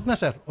sir. Huwag na,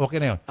 sir. Okay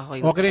na yun. Okay.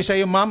 Okay na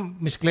sa'yo, ma'am,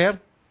 Miss Claire?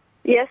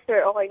 Yes, sir.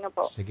 Okay na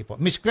po. Sige po.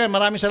 Miss Claire,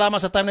 maraming salamat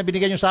sa time na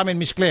binigyan nyo sa amin,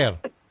 Miss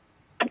Claire.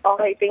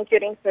 Okay, thank you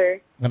rin,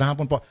 sir. Gandang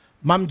hapon po.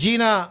 Ma'am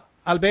Gina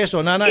Albeso,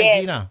 Nanay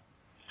Yes. Gina.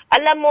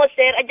 Alam mo,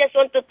 sir, I just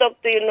want to talk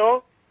to you,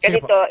 no? Sige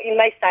Ganito, in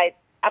my side.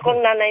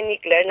 Akong nanay ni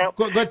Claire. Now,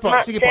 Go ahead po.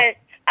 Sige po.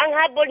 sir, ang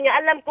habol niya,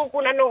 alam ko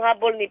kung anong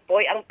habol ni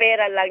Poy, ang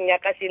pera lang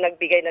niya kasi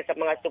nagbigay na sa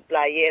mga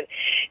supplier.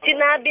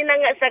 Sinabi na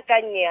nga sa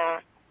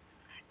kanya,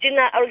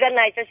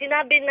 organizer,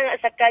 sinabi na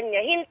nga sa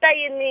kanya,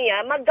 hintayin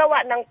niya,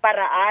 maggawa ng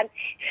paraan.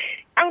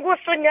 Ang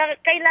gusto niya,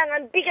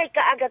 kailangan bigay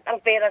kaagad ang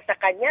pera sa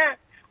kanya.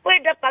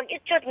 Where the pag,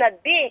 it should not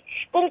be.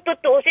 Kung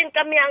tutuusin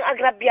kami ang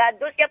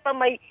agrabyado, siya pa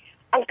may,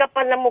 ang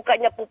kapal na mukha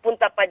niya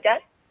pupunta pa dyan.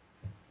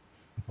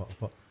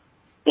 Opo.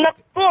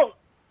 Naku,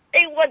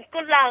 ewan ko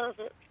lang.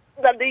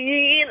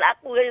 Nanihihil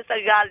ako ngayon sa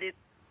galit.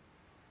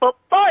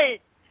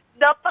 Popoy,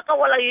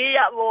 napakawalang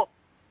hiya mo.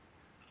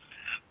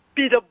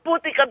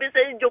 Pinabuti kami sa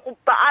inyo kung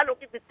paano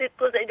kititit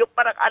ko sa inyo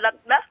parang anak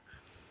na.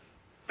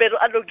 Pero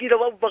ano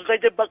ginawa mo ba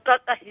ganyan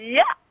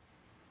magkakahiya?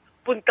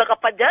 Punta ka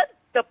pa dyan,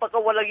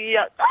 napakawalang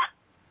hiya ka.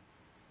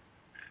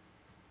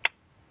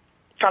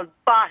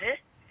 Salbahe,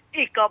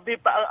 ikaw may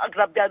pa ang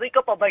agrabyado,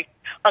 ikaw pa may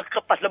ang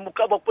kapal na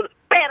mukha mo.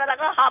 Pera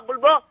lang ang habol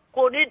mo,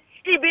 kunin,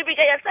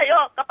 ibibigay yan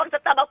sa'yo kapag sa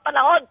tamang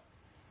panahon.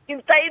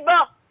 Hintayin mo,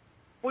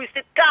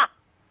 buisit ka.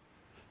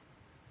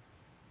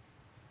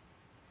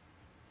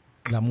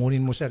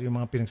 Lamunin mo, sir, yung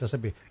mga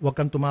pinagsasabi. Huwag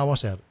kang tumawa,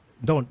 sir.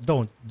 Don't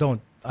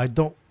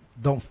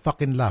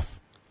fucking laugh.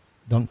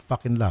 Don't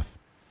fucking laugh.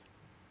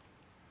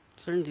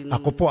 Sir, hindi naman.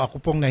 Ako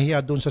pong nahiya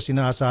doon sa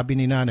sinasabi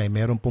ni nanay.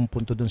 Meron pong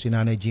punto doon si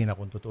Nanay Gina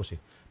kung tutusin.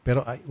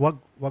 Pero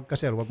wag ka,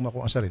 sir. Wag mo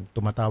akong asarin.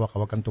 Tumatawa ka,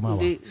 wag kang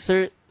tumawa. Hindi,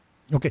 sir.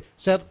 Okay,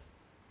 sir.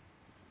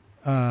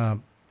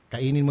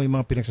 Kainin mo yung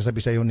mga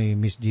pinagsasabi sa iyo ni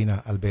Miss Gina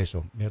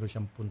Albeso. Meron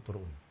siyang punto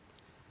roon.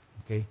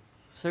 Okay?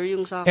 Sir,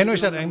 yung sa akin Anyway,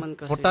 sir, lang ang naman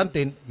kasi. importante,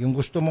 yung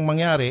gusto mong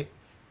mangyari,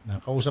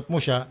 nakausap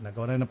mo siya,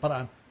 nagawa na ng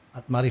paraan,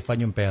 at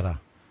ma-refund yung pera.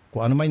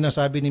 Kung ano may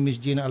nasabi ni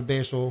Miss Gina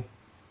Albeso,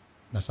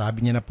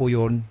 nasabi niya na po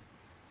yun,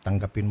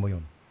 tanggapin mo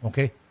yun.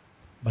 Okay?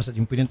 Basta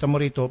yung pininta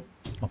mo rito,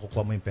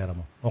 makukuha mo yung pera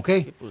mo.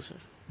 Okay? Okay po, sir.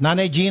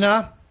 Nanay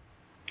Gina,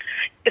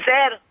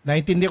 Sir,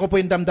 naintindi ko po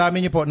yung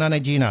damdamin niyo po,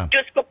 Nanay Gina.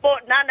 Diyos ko po,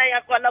 nanay,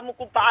 ako alam mo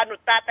kung paano,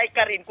 tatay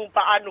ka rin, kung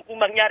paano, kung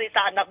mangyari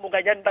sa anak mo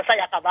ganyan,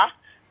 masaya ka ba?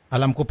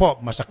 Alam ko po,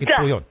 masakit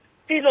po yun.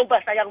 Sino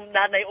ba sayang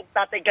nanay o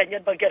tatay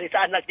ganyan mangyari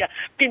sa anak niya?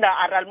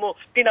 Pinaaral mo,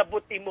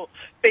 pinabuti mo,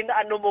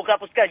 pinaano mo,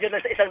 kapos ganyan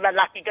na sa isang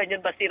lalaki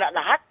ganyan masira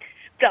lahat?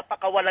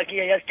 Napakawalang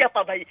hiyaya siya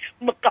pa may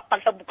magkapal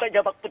sa mukha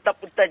niya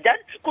magpunta-punta dyan?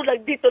 Kung lang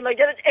dito lang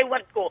yan,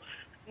 ewan ko.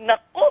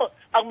 Nako,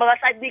 ang mga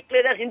side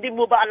declarer, hindi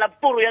mo ba alam,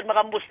 puro yan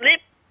mga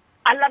Muslim?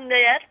 Alam niya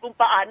yan kung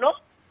paano?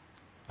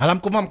 Alam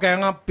ko, ma'am, kaya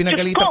nga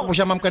pinagalitan ko po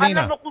siya, ma'am,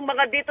 kanina. Alam mo kung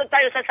mga dito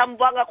tayo sa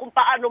Sambuanga kung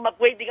paano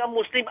mag-wedding ang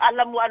Muslim,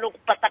 alam mo anong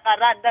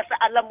patakaran, nasa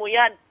alam mo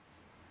yan.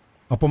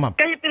 Opo, ma'am.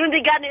 Kasi pero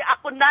hindi gani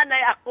ako,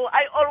 nanay ako,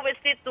 I always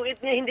see to it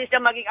na hindi siya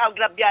maging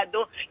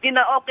agrabyado,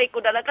 gina-okay ko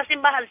na lang kasi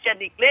mahal siya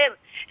ni Claire.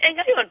 Eh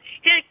ngayon,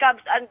 here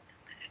comes, and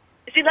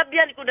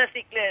sinabihan ko na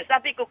si Claire,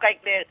 sabi ko kay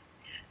Claire,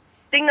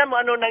 tingnan mo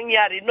ano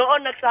nangyari.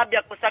 Noon nagsabi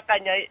ako sa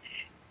kanya,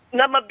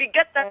 na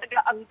mabigat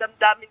talaga ang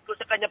damdamin ko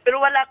sa kanya, pero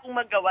wala akong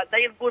magawa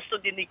dahil gusto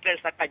din ni Claire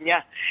sa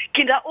kanya.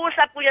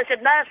 Kinausap ko yan siya,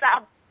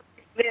 nasa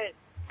Claire.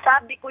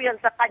 Sabi ko yan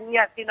sa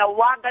kanya,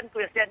 tinawagan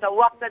ko yan siya na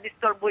huwag na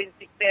disturbuhin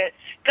si Claire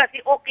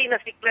kasi okay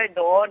na si Claire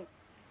doon.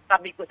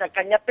 Sabi ko sa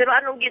kanya, pero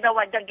anong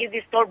ginawa niya?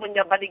 Gidisturbo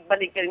niya,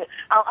 balik-balik. Ngayon,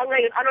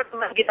 ano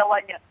naman ginawa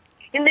niya?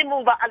 Hindi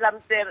mo ba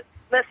alam, sir,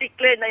 na si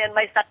Claire na yan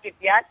may sakit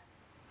yan?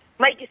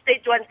 May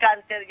stage 1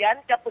 cancer yan?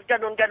 Tapos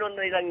ganun-ganun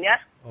na lang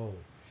niya? Oh,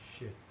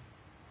 shit.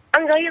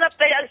 Ang hirap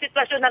kaya ang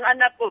sitwasyon ng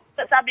anak ko.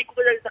 Sabi ko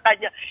lang sa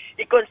kanya,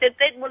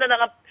 i-concentrate mo na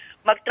lang,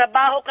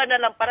 magtrabaho ka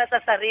na lang para sa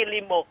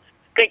sarili mo.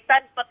 Kay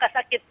tan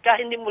pagkasakit ka,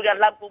 hindi mo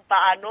alam kung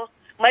paano.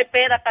 May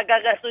pera ka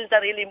gagastuin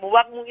sa sarili mo.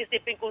 Huwag mong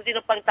isipin kung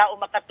sino pang tao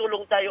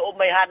makatulong tayo o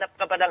may hanap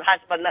ka ba ng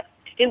husband na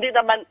hindi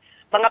naman,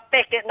 mga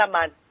peke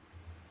naman.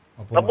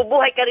 Opo,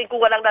 Mabubuhay ka rin kung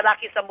walang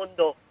lalaki sa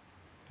mundo.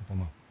 Opo,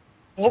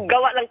 ma'am.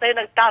 Gawa lang tayo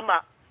ng tama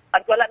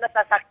at wala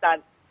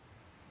nasasaktan.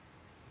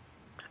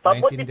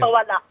 Mabuti pa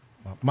wala.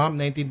 Ma'am,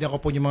 naintindihan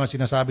ko po yung mga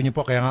sinasabi niyo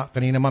po. Kaya nga,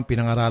 kanina ma'am,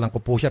 pinangaralan ko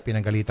po siya,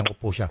 pinanggalitan ko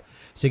po siya.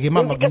 Sige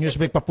ma'am, mag-news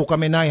break pa po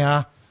kami, Nay,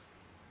 ha?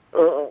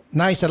 Oo.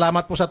 Nay,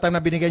 salamat po sa time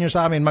na binigyan niyo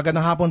sa amin.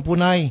 Magandang hapon po,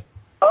 Nay.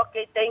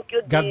 Okay, thank you,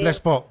 God dear. bless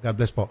po. God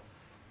bless po.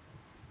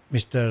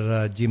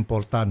 Mr. Jim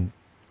Poltan,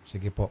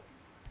 sige po.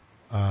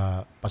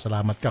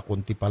 Pasalamat ka.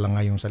 Kunti pa lang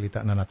nga yung salita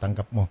na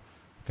natanggap mo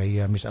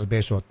kay Miss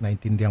Albeso at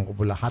naintindihan ko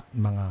po lahat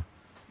mga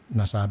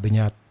nasabi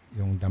niya,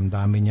 yung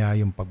damdamin niya,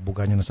 yung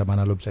pagbuga niya na sa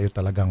manalob sa iyo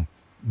talagang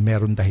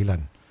meron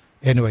dahilan.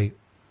 Anyway,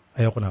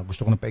 ayoko na.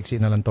 Gusto ko na paiksi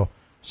na lang to.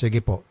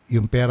 Sige po.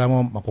 Yung pera mo,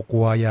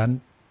 makukuha yan.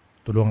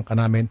 Tulungan ka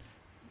namin.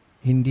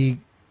 Hindi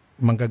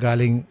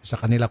manggagaling sa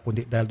kanila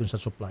kundi dahil dun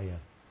sa supplier.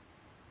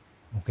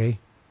 Okay?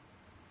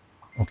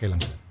 Okay lang.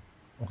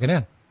 Okay na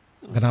yan.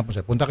 Ganun po,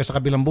 sir. Punta kayo sa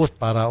kabilang booth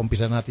para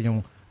umpisa natin yung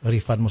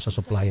refund mo sa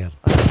supplier.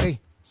 Okay?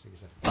 Sige,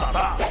 sir.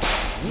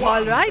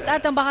 Alright,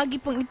 at ang bahagi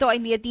pong ito ay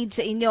niatid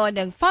sa inyo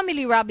ng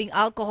Family Rubbing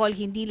Alcohol,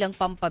 hindi lang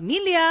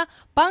pampamilya,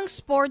 pang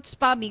sports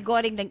pa,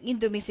 migoring ng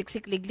Indomie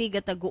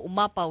Siksik-Liglig at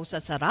nag-uumapaw sa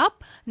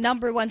sarap.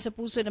 Number 1 sa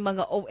puso ng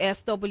mga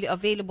OFW,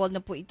 available na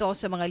po ito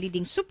sa mga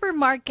leading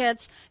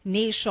supermarkets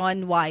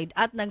nationwide.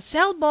 At ng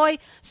Cellboy,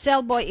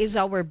 Cellboy is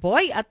our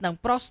boy. At ng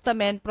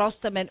Prostamen,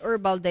 Prostamen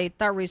Herbal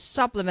Dietary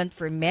Supplement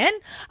for Men.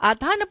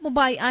 At hanap mo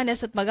ba ay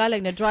honest at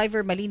magalang na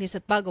driver, malinis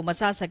at bago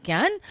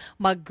masasakyan?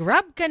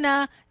 Mag-grab ka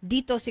na,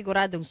 dito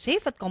siguradong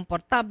safe at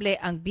komportable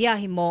ang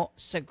biyahe mo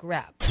sa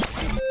Grab.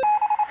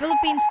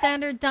 Philippine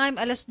Standard Time,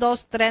 alas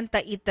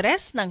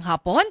 2:33 ng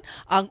hapon.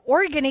 Ang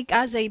Organic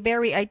Acai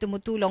Berry ay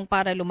tumutulong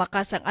para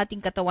lumakas ang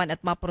ating katawan at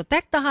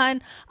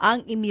maprotektahan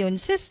ang immune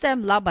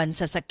system laban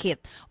sa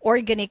sakit.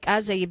 Organic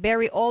Acai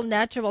Berry,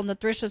 all-natural,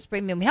 nutritious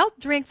premium health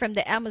drink from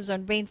the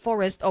Amazon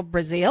rainforest of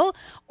Brazil.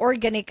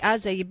 Organic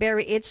Acai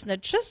Berry, it's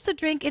not just a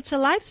drink, it's a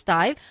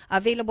lifestyle.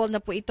 Available na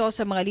po ito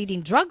sa mga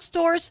leading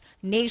drugstores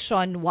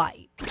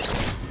nationwide.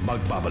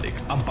 Magbabalik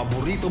ang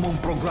paborito mong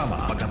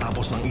programa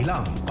pagkatapos ng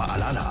ilang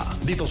paalala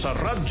dito sa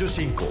Radyo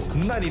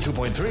 5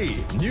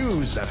 92.3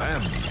 News FM.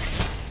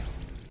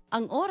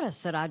 Ang oras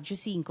sa Radyo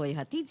 5 ay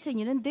hatid sa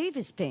inyo ng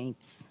Davis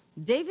Paints.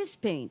 Davis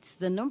Paints,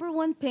 the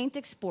 #1 paint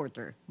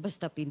exporter.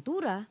 Basta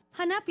pintura,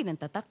 hanapin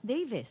ang tatak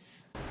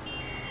Davis.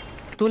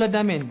 Tulad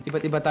namin,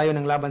 iba't iba tayo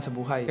ng laban sa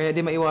buhay, kaya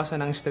di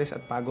maiwasan ang stress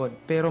at pagod.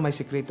 Pero may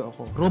sikreto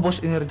ako. Robust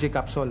Energy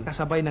Capsule,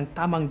 kasabay ng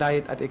tamang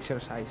diet at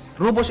exercise.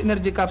 Robust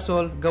Energy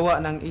Capsule, gawa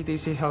ng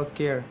ETC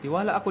Healthcare.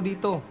 Tiwala ako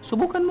dito.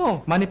 Subukan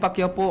mo. Manny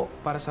Pacquiao po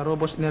para sa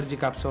Robust Energy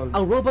Capsule.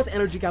 Ang Robust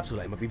Energy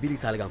Capsule ay mabibili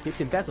sa halagang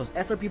 15 pesos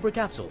SRP per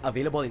capsule.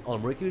 Available in all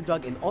Mercury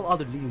Drug and all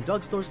other leading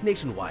drugstores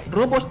nationwide.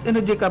 Robust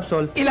Energy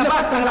Capsule,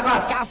 ilabas ng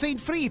lakas!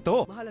 Caffeine-free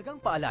ito! Mahalagang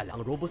paalala,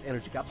 ang Robust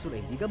Energy Capsule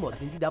ay hindi gamot at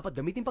hindi dapat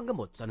gamitin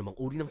panggamot sa anumang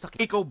uri ng sakit.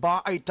 Ikaw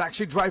ba ay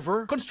taxi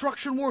driver,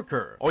 construction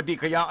worker, o di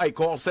kaya ay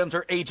call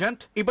center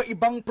agent?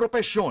 Iba-ibang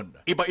propesyon,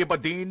 iba-iba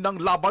din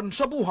ng laban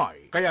sa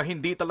buhay. Kaya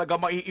hindi talaga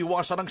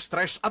maiiwasan ang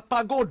stress at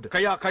pagod.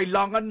 Kaya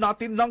kailangan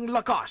natin ng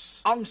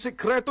lakas. Ang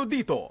sikreto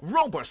dito,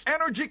 Robust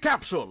Energy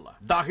Capsule.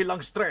 Dahil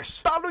ang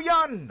stress, talo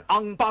yan!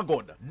 Ang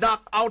pagod,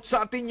 knockout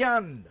sa atin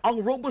yan! Ang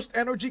Robust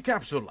Energy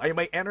Capsule ay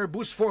may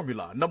Enerboost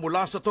formula na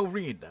mula sa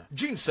taurine,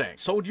 ginseng,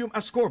 sodium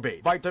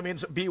ascorbate,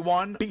 vitamins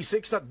B1,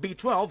 B6 at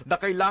B12 na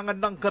kailangan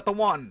ng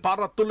katawan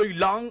para tuloy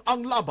lang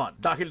ang laban.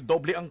 Dahil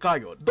doble ang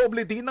kayod,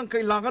 doble din ang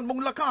kailangan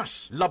mong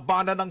lakas.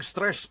 Labanan ng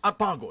stress at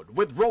pagod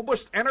with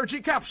Robust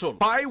Energy Capsule.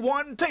 Buy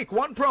one, take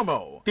one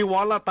promo.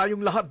 Tiwala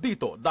tayong lahat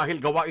dito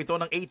dahil gawa ito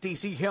ng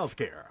ATC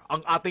Healthcare,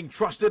 ang ating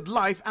trusted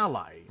life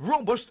ally.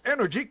 Robust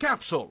Energy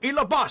Capsule.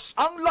 Ilabas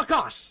ang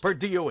lakas. Per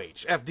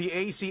DOH,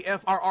 FDA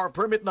CFRR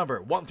Permit Number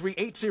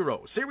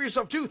 1380, Series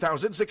of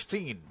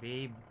 2016.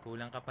 Babe,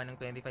 kulang ka pa ng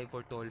 25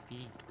 for toll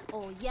fee.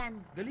 Oh, yan.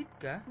 Galit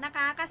ka?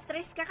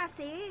 Nakaka-stress ka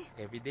kasi.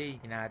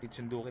 Everyday, hinahatid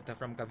sundo kita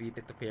from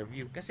Cavite to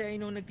Fairview. Kasi I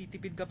know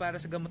nagtitipid ka para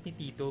sa gamot ni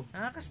Tito.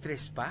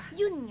 Nakaka-stress pa?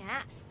 Yun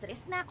nga,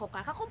 stress na ako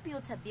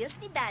kakakompute sa bills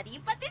ni Daddy.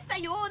 Pati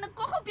sa'yo,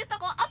 nagko-compute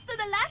ako up to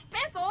the last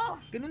peso.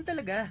 Ganun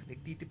talaga.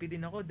 Nagtitipid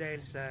din ako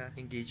dahil sa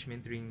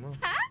engagement ring mo.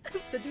 Ha?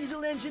 Sa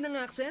diesel engine ng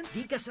Accent,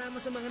 di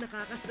kasama sa mga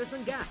nakaka-stress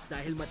ang gas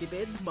dahil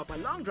matipid,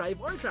 mapa-long drive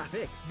or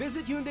traffic.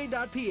 Visit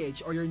Hyundai.ph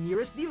or your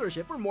nearest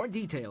dealership for more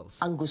details.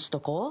 Ang gusto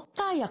ko,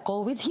 kaya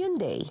ko with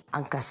Hyundai.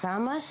 Ang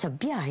kasama sa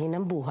biyahe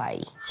ng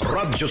buhay.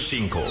 Radyo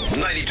 5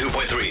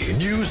 92.3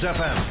 News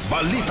FM.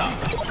 Balita,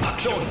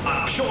 aksyon,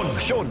 aksyon,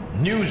 aksyon.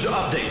 News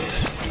update.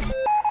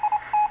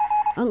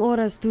 Ang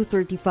oras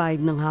 2:35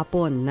 ng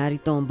hapon,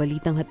 narito ang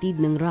balitang hatid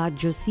ng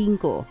Radyo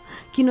 5.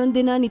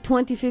 Kinondena ni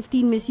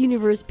 2015 Miss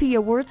Universe Pia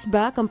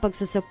Wurtzbach ang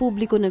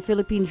pagsasapubliko ng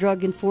Philippine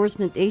Drug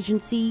Enforcement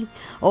Agency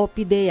o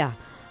PDEA.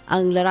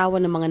 Ang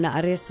larawan ng mga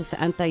naaresto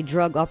sa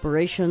anti-drug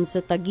operations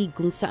sa Taguig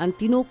kung saan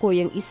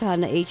tinukoy ang isa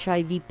na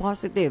HIV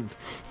positive.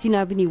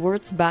 Sinabi ni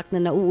Wurtzbach na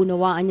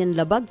nauunawaan niyang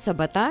labag sa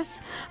batas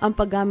ang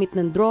paggamit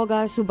ng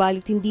droga,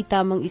 subalit hindi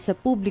tamang isa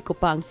publiko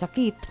pa ang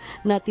sakit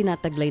na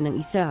tinataglay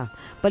ng isa.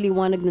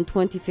 Paliwanag ng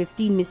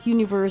 2015 Miss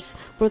Universe,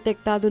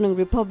 protektado ng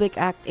Republic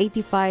Act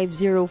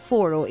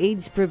 8504 o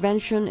AIDS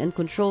Prevention and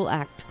Control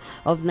Act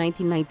of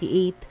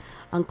 1998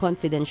 ang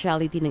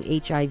confidentiality ng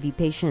HIV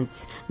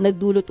patients.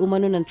 Nagdulot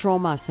umano ng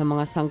trauma sa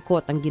mga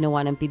sangkot ang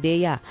ginawa ng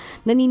PDEA.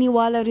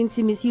 Naniniwala rin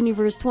si Miss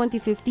Universe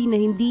 2015 na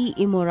hindi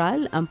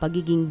immoral ang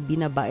pagiging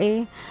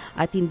binabae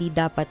at hindi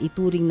dapat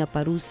ituring na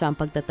parusa ang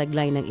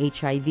pagtataglay ng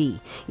HIV.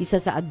 Isa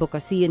sa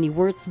advokasya ni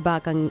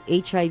Wurtzbach ang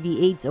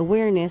HIV/AIDS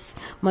awareness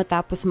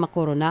matapos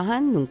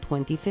makoronahan noong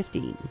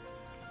 2015.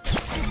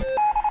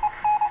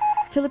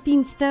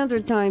 Philippine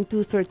Standard Time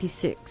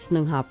 2:36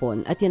 ng hapon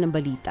at yan ang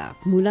balita.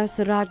 Mula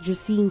sa Radyo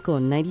 5,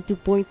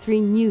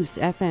 92.3 News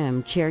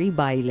FM, Cherry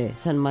Baile,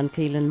 San man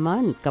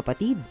kailanman,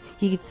 kapatid,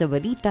 higit sa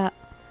balita,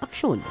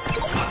 aksyon.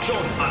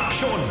 Aksyon,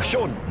 aksyon,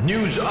 aksyon.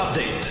 News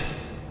update.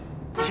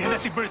 Yan na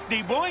si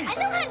birthday boy.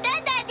 Anong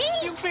handa,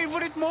 Daddy? Yung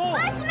favorite mo.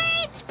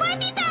 Classmates,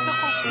 party time!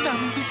 Naku,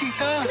 daming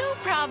bisita. No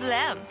problem.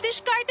 Glam.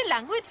 Diskarte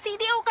lang with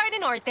CDO Carne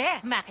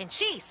Norte. Mac and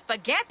cheese,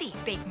 spaghetti,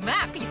 Big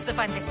Mac, pizza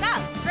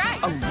pandesal, fries.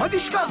 Ang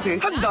madiskarte,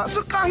 handa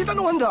sa kahit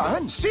anong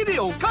handaan.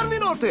 CDO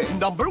Carne Norte,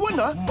 number 1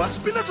 na, mas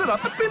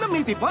pinasarap at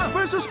pinamiti pa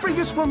versus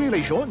previous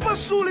formulation. Mas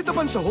sulit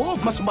naman sahog,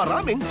 mas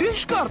maraming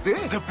diskarte.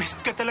 The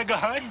best ka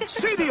talaga, Han.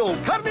 CDO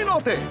Carne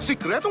Norte,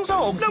 sikretong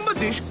sahog ng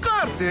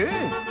madiskarte.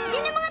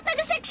 Yan ang mga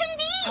taga-section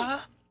D!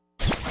 Ha?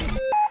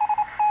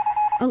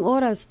 Ang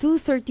oras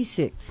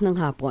 2:36 ng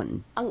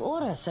hapon. Ang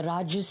oras sa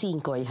Radyo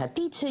 5 ay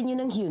hatid sa inyo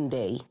ng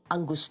Hyundai.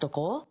 Ang gusto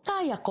ko,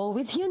 kaya ko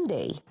with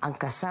Hyundai. Ang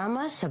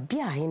kasama sa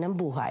biyahe ng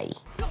buhay.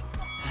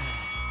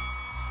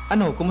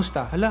 Ano,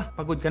 kumusta? Hala,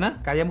 pagod ka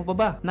na? Kaya mo pa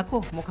ba?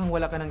 Nako, mukhang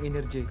wala ka ng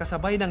energy.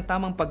 Kasabay ng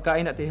tamang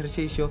pagkain at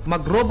ehersisyo,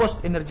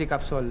 mag-Robust Energy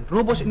Capsule.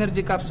 Robust Energy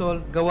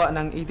Capsule, gawa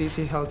ng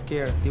ETC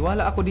Healthcare.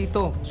 Tiwala ako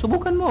dito.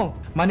 Subukan mo.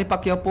 Manny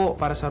Pacquiao po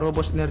para sa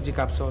Robust Energy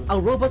Capsule.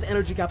 Ang Robust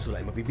Energy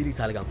Capsule ay mabibili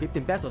sa halagang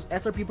 15 pesos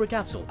SRP per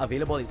capsule.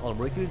 Available in all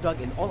Mercury Drug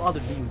and all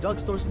other leading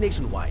drugstores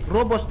nationwide.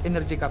 Robust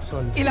Energy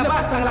Capsule.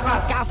 Ilabas ng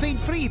lakas!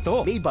 Caffeine-free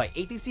ito! Made by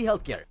ATC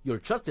Healthcare,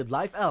 your trusted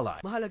life ally.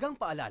 Mahalagang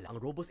paalala,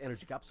 ang Robust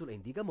Energy Capsule ay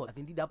hindi gamot at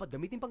hindi dapat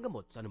gamitin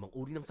panggamot sa anumang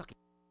uri ng sakit.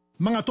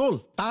 Mga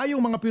tol,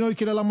 tayong mga Pinoy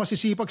kilalang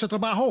masisipag sa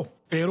trabaho.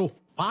 Pero,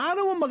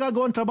 paano mo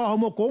magagawa ang trabaho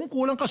mo kung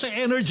kulang ka sa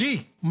energy?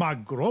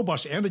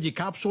 Mag-Robust Energy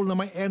Capsule na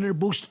may Ener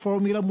Boost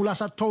formula mula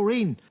sa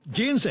taurine,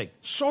 ginseng,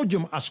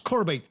 sodium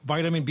ascorbate,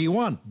 vitamin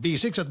B1,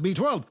 B6 at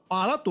B12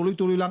 para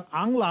tuloy-tuloy lang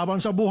ang laban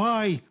sa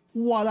buhay.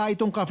 Wala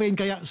itong caffeine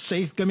kaya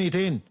safe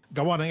gamitin.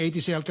 Gawa ng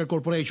ATC Healthcare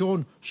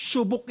Corporation,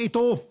 subok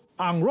ito.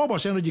 Ang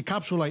Robust Energy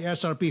Capsule ay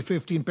SRP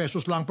 15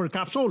 pesos lang per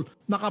capsule.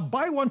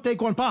 Naka-buy one, take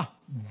one pa.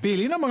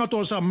 Bili na mga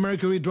tol sa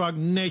Mercury Drug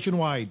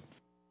nationwide.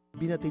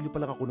 Binatilyo pa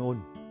lang ako noon.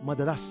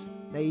 Madalas,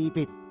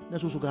 naiipit,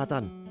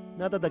 nasusugatan,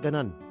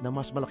 nadadaganan na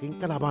mas malaking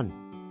kalaban.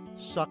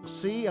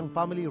 Saksi ang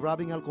family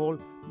rubbing alcohol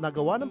na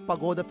gawa ng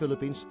Pagoda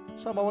Philippines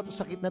sa bawat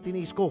sakit na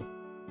tiniis ko.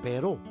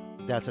 Pero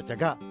dahil sa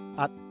tiyaga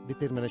at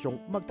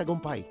determinasyong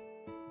magtagumpay,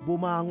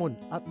 bumangon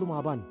at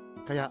lumaban.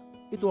 Kaya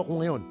ito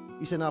ako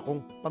ngayon, isa na akong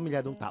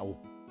pamilyadong tao.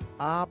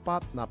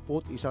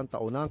 41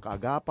 taon na ang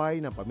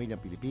kaagapay ng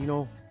pamilyang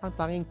Pilipino, ang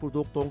tanging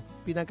produktong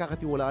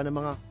pinagkakatiwalaan ng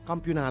mga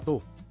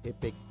kampyonato.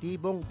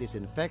 Epektibong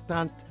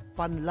disinfectant,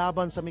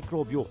 panlaban sa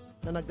mikrobyo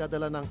na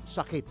nagdadala ng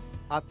sakit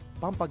at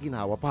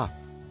pampaginawa pa.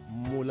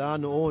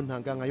 Mula noon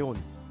hanggang ngayon,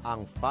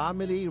 ang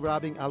family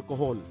rubbing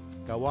alcohol,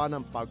 gawa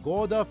ng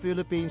Pagoda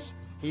Philippines,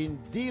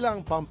 hindi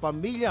lang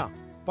pampamilya,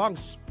 pang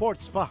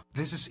sports pa.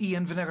 This is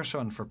Ian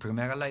Veneracion for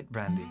Primera Light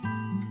Brandy.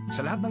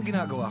 Sa lahat ng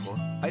ginagawa ko,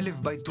 I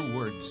live by 2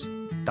 words.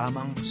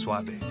 Tamang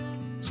swabe.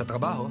 Sa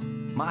trabaho,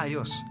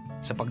 maayos.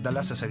 Sa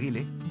pagdala sa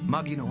sarili,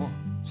 maginoo.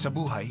 Sa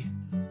buhay,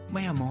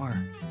 may amor.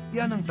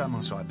 Yan ang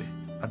tamang swabe.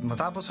 At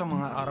matapos ang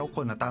mga araw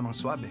ko na tamang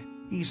swabe,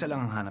 iisa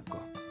lang ang hanap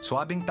ko.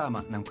 Swabing tama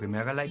ng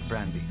Primera Light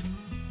Brandy.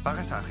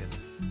 Para sa akin,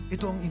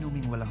 ito ang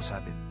inuming walang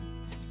sabit.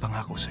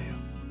 Pangako sa'yo.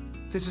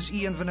 This is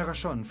Ian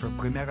Veneracion for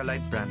Primera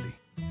Light Brandy.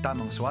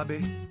 Tamang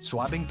swabe,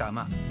 swabing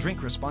tama.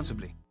 Drink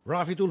responsibly.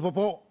 Raffy Tulfo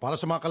po, para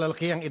sa mga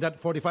kalalakihang edad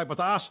 45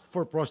 pataas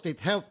for prostate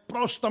health,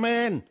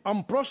 Prostamen!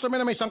 Ang Prostamen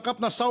na may sangkap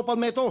na saw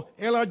palmetto,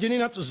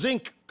 L-arginine at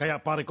zinc. Kaya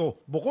pare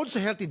ko, bukod sa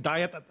healthy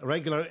diet at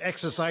regular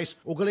exercise,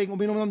 ugaling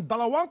uminom ng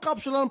 2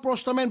 kapsula ng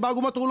Prostamen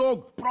bago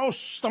matulog.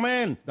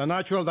 Prostamen! The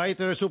natural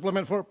dietary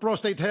supplement for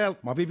prostate health.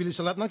 Mabibili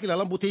sa lahat ng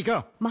kilalang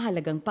butika.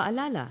 Mahalagang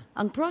paalala,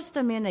 ang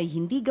Prostamen ay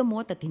hindi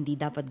gamot at hindi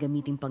dapat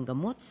gamitin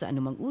panggamot sa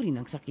anumang uri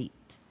ng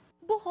sakit.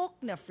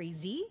 Buhok na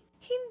frizzy,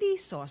 hindi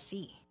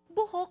saucy.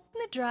 Buhok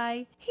na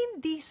dry,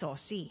 hindi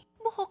saucy.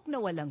 Buhok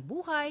na walang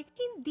buhay,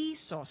 hindi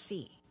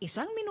saucy.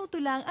 1 minuto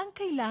lang ang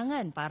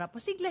kailangan para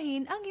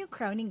pasiglahin ang iyong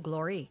crowning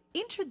glory.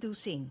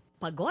 Introducing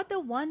Pagoda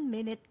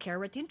 1-Minute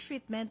Keratin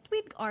Treatment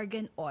with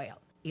Argan Oil.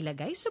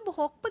 Ilagay sa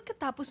buhok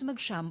pagkatapos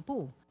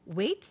mag-shampoo.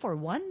 Wait for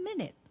 1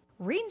 minute.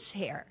 Rinse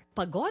hair.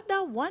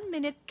 Pagoda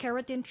 1-Minute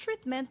Keratin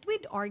Treatment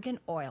with Argan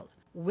Oil.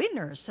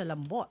 Winner sa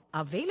lambot.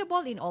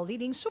 Available in all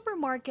leading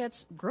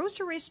supermarkets,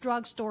 groceries,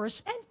 drugstores,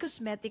 and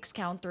cosmetics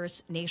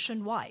counters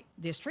nationwide.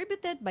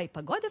 Distributed by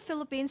Pagoda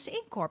Philippines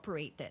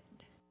Incorporated.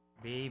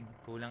 Babe,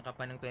 kulang ka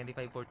pa ng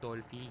 25 for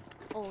toll fee.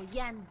 Oh,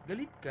 yan.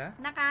 Galit ka?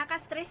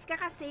 Nakaka-stress ka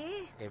kasi.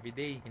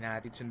 Everyday,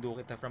 hinahatid sundo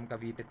kita from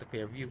Cavite to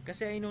Fairview.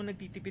 Kasi I know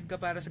nagtitipid ka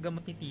para sa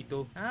gamot ni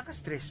Tito.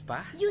 Nakaka-stress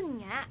pa?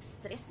 Yun nga,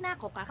 stress na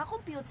ako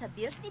kakakompute sa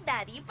bills ni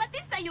Daddy.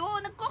 Pati sa'yo,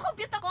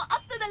 nagko-compute ako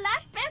up to the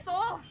last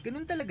peso.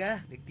 Ganun talaga.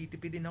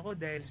 Nagtitipid din ako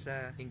dahil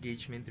sa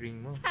engagement ring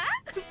mo.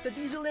 Ha? Sa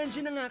diesel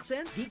engine ng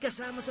Accent, di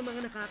kasama sa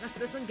mga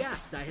nakaka-stress ang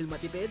gas dahil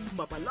matipid,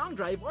 mapa-long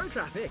drive or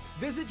traffic.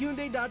 Visit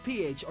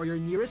Hyundai.ph or your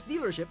nearest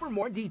dealership for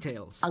more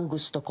details. Ang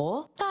gusto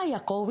ko, kaya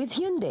ko with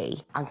Hyundai.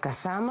 Ang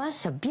kasama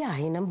sa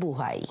biyahe ng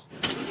buhay.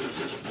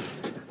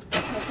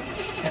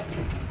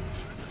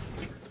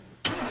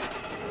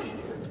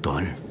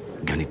 Tol,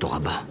 ganito ka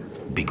ba?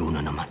 Bigo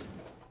na naman.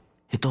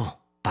 Ito,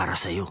 para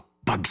sa'yo.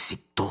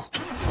 Bagsik to.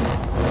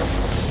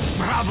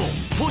 Bravo!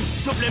 Food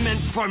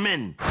supplement for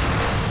men!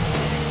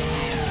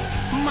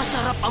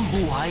 Masarap ang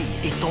buhay.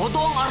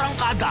 Itodo ang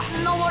arangkada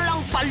na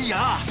walang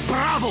palya.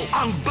 Bravo!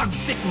 Ang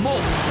bagsik mo!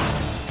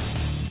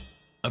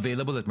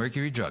 Available at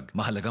Mercury Drug.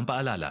 Mahalagang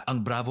paalala,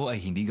 ang Bravo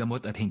ay hindi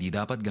gamot at hindi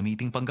dapat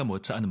gamiting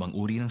panggamot sa anumang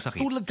uri ng sakit.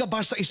 Tulad ka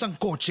ba sa isang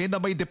kotse na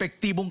may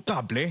depektibong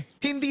kable?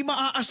 Hindi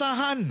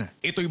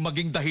maaasahan. Ito'y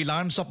maging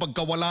dahilan sa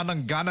pagkawala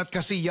ng gana't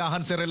kasiyahan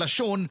sa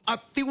relasyon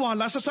at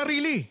tiwala sa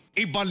sarili.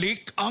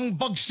 Ibalik ang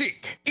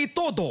bagsik.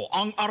 Itodo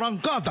ang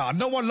arangkada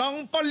na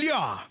walang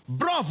palya.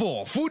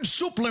 Bravo Food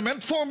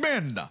Supplement for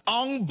Men.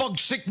 Ang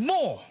bagsik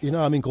mo.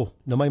 Inaamin ko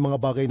na may mga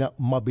bagay na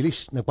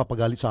mabilis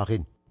nagpapagalit sa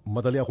akin.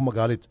 Madali ako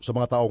magalit sa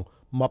mga taong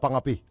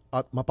mapangapi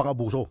at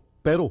mapangabuso.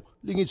 Pero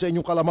lingid sa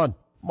inyong kalaman,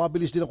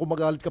 mabilis din ako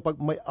magalit kapag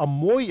may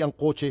amoy ang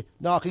kotse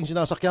na aking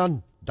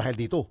sinasakyan. Dahil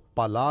dito,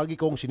 palagi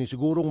kong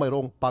sinisigurong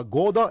mayroong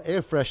Pagoda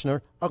Air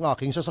Freshener ang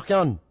aking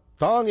sasakyan.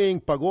 Tanging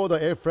Pagoda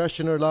Air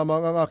Freshener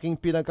lamang ang aking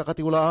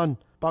pinagkakatiwalaan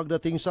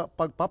pagdating sa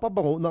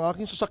pagpapabango ng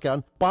aking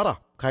sasakyan para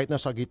kahit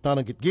nasa gitna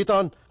ng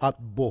gitgitan at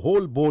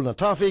bohol-bohol na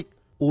traffic,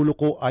 ulo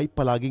ko ay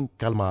palaging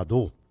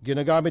kalmado.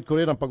 Ginagamit ko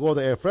rin ang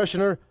Pagoda Air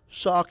Freshener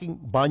sa aking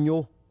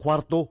banyo,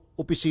 kwarto,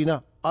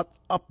 opisina at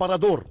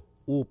aparador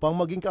upang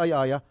maging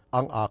kaaya-aya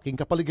ang aking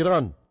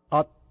kapaligiran.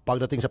 At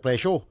pagdating sa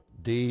presyo,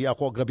 di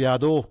ako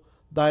agrabyado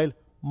dahil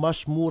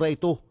mas mura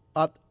ito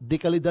at di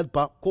kalidad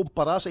pa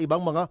kumpara sa ibang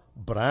mga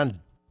brand.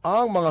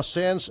 Ang mga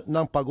scents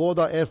ng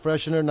Pagoda Air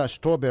Freshener na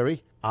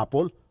strawberry,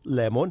 apple,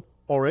 lemon,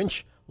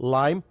 orange,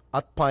 lime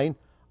at pine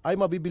ay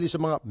mabibili sa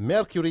mga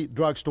Mercury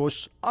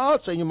drugstores at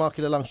sa inyong mga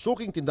kilalang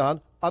suking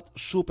tindahan at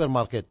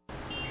supermarket.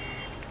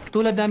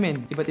 Tulad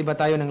namin, iba't iba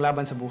tayo ng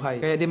laban sa buhay,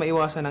 kaya di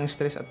maiwasan ang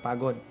stress at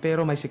pagod.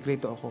 Pero may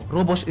sikreto ako.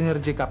 Robust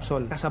Energy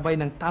Capsule, kasabay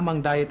ng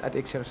tamang diet at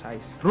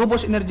exercise.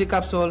 Robust Energy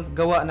Capsule,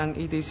 gawa ng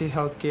ETC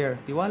Healthcare.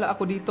 Tiwala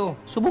ako dito.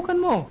 Subukan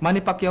mo.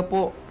 Manny Pacquiao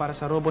po para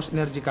sa Robust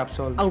Energy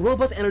Capsule. Ang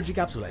Robust Energy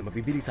Capsule ay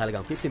mabibili sa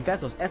halagang 15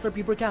 pesos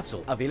SRP per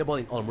capsule. Available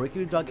in all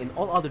Mercury Drug and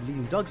all other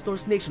leading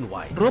drugstores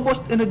nationwide. Robust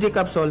Energy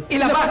Capsule,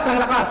 ilabas ng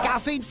lakas!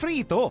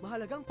 Caffeine-free ito!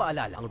 Mahalagang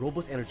paalala, ang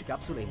Robust Energy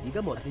Capsule ay hindi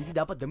gamot at hindi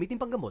dapat gamitin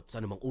panggamot sa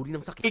anumang uri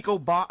ng sakit. Ikaw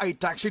ba ay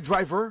taxi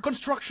driver,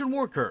 construction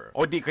worker,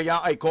 o di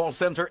kaya ay call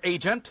center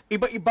agent?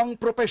 Iba-ibang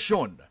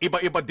propesyon,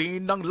 iba-iba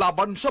din ng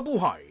laban sa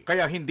buhay.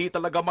 Kaya hindi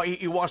talaga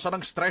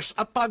maiiwasan ng stress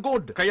at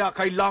pagod. Kaya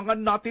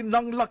kailangan natin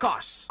ng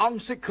lakas.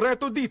 Ang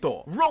sikreto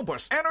dito,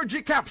 Robust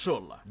Energy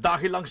Capsule.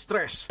 Dahil ang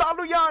stress,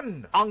 talo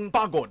yan! Ang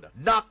pagod,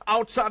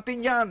 knockout sa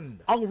atin yan!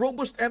 Ang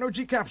Robust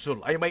Energy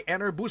Capsule ay may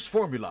Enerboost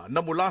formula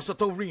na mula sa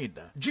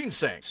taurine,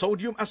 ginseng,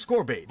 sodium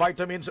ascorbate,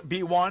 vitamins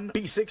B1,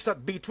 B6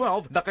 at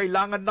B12 na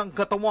kailangan ng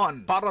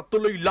katawan para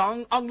tuloy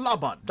lang ang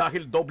laban.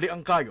 Dahil doble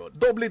ang kayod,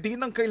 doble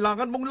din ang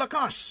kailangan mong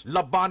lakas.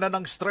 Labanan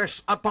ng stress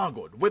at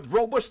pagod with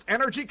Robust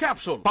Energy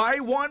Capsule. Buy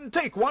one,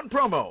 take one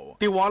promo.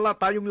 Tiwala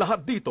tayong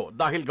lahat dito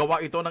dahil gawa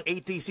ito ng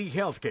ATC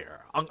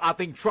Healthcare, ang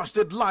ating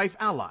trusted life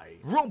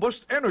ally.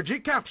 Robust Energy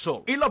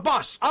Capsule.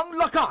 Ilabas ang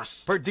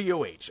lakas. Per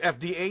DOH,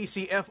 FDA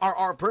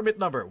CFRR Permit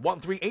Number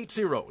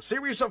 1380,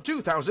 Series of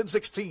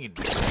 2016.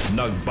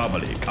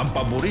 Nagbabalik ang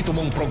paborito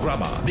mong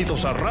programa dito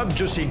sa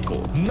Radyo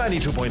 5,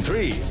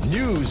 92.3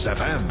 News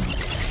FM.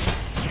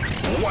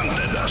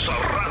 Wanted sa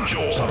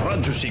Radyo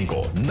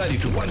 5,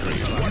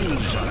 92.3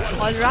 News FM.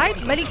 Alright,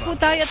 balik po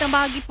tayo at ang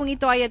bahagi pong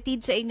ito ay atid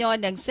sa inyo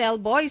ng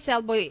Cellboy.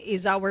 Cellboy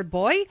is our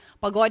boy.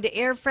 Pagoda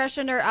Air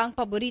Freshener, ang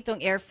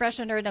paboritong air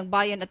freshener ng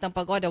bayan at ng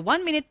Pagoda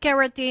 1-minute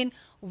keratin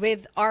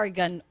with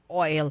argan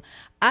oil.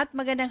 At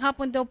magandang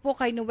hapon daw po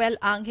kay Noel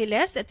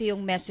Angeles. Ito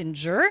yung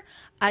messenger.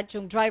 At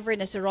yung driver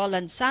na si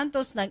Roland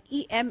Santos ng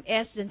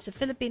EMS din sa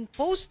Philippine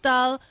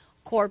Postal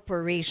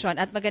Corporation.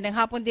 At magandang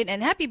hapon din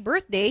and happy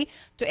birthday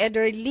to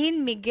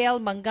Ederlyn Miguel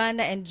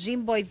Mangana and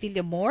Jimboy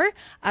Villamor.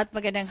 At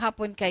magandang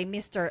hapon kay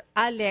Mr.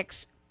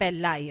 Alex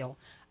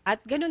Pelayo. At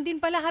ganun din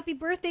pala, happy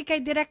birthday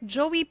kay Direk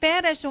Joey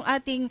Perez, yung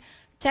ating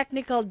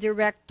technical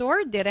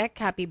director. Direk,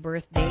 happy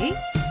birthday.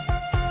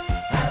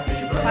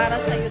 Para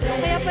sa iyo to.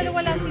 Kaya pala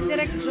wala si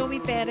Direk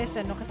Joey Perez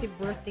kasi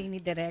birthday ni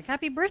Direk.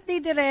 Happy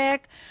birthday,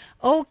 Direk!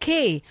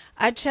 Okay.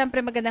 At syempre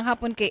magandang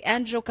hapon kay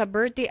Andrew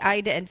Caberti,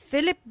 Aida and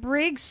Philip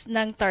Briggs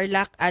ng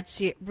Tarlac at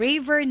si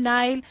Raver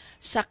Nile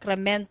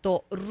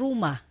Sacramento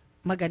Ruma.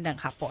 Magandang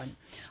hapon.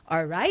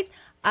 Alright.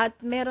 At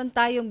meron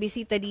tayong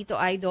bisita dito,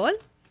 Idol.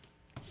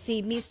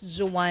 Si Miss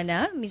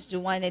Joanna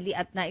Lee,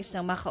 at nais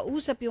nang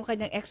makausap yung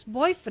kanyang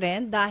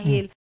ex-boyfriend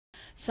dahil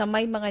sa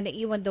may mga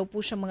naiwan daw po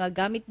siya mga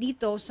gamit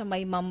dito sa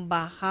may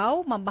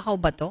Mambahaw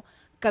ba to?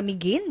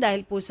 Camiguin,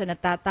 dahil po sa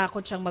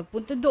natatakot siyang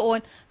magpunta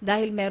doon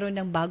dahil meron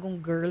ng bagong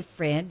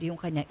girlfriend yung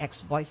kanyang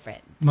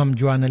ex-boyfriend. Ma'am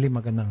Joanna Lee,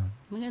 magandang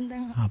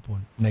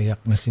hapon.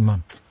 Naiyak na si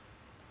ma'am.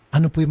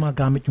 Ano po yung mga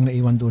gamit yung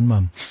naiwan doon,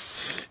 ma'am?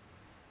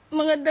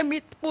 Mga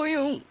damit po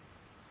yung...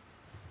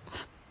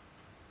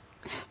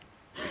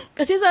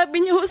 Kasi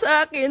sabi niyo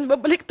sa akin,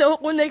 babalik daw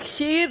ako next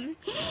year.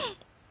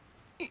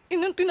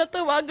 Inong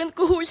tinatawagan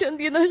ko siya,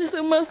 hindi na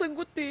siya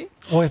sumasagot eh.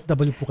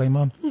 OFW po kayo,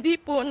 ma'am? Hindi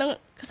po,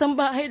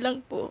 kasambahay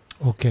lang po.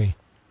 Okay.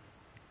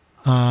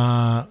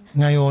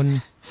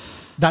 Ngayon,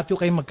 dati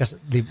kayo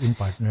magka-live-in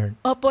partner?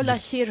 Opo,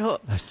 last year ho.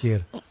 Last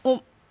year.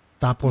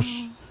 Tapos,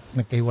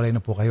 nagkahiwalay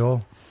na po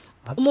kayo?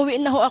 Umuwi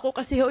na ho ako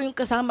kasi ho yung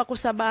kasama ko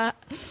sa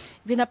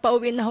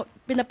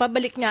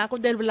pinapabalik niya ako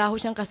dahil wala ho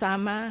siyang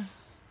kasama.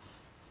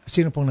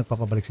 Sino pong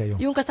nagpapabalik sa iyo?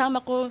 Yung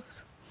kasama ko.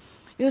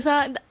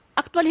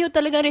 Actually,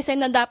 talaga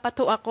resign na dapat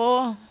ho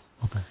ako.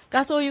 Okay.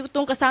 Kaso yung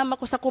itong kasama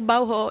ko sa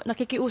Cubao ho,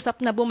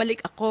 nakikiusap na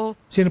bumalik ako.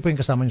 Sino po yung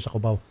kasama niyo sa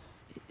Cubao?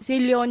 Si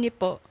Leonie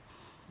po.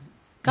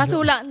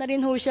 Kaso wala na rin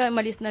ho siya,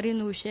 malis na rin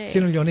ho siya.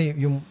 Sino Leonie?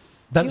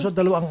 So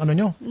dalawang ano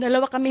nyo?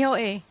 Dalawa kami ho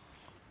eh.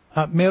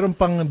 Meron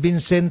pang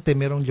Vincente,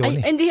 merong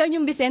Leonie. Ay, hindi ho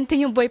yung Vicente,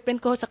 yung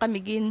boyfriend ko sa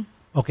Camiguin.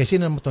 Okay,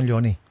 sino mo itong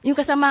Leonie? Yung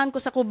kasamahan ko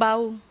sa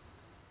Cubao.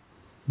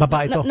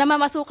 Babae ito?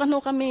 Namamasukan ho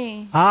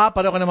kami.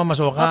 Pareho ka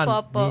namamasukan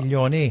Opo. ni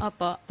Leonie.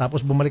 Opo.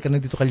 Tapos bumalik ka na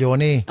dito kay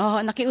Leonie.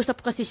 Oo,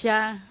 nakiusap kasi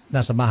siya.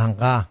 Nasamahan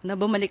ka. Na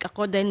bumalik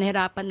ako dahil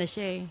nahirapan na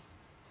siya eh.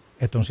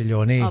 Etong si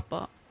Leonie.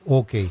 Opo.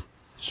 Okay.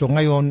 So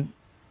ngayon,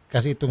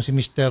 kasi itong si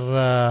Mr.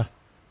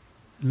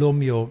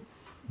 Lomio,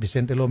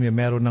 Vicente Lomio,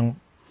 meron ng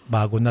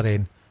bago na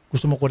rin.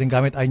 Gusto mo ko rin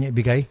gamit, ay niya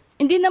ibigay?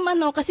 Hindi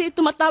naman ho, kasi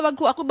tumatawag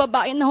ko ako,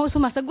 babae na ho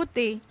sumasagot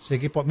eh.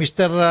 Sige po.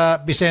 Mr.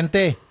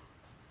 Vicente.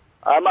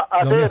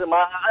 Sir,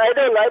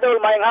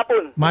 idol, mayang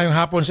hapon. Mayang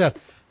hapon, sir.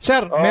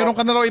 Sir, meron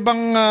ka na raw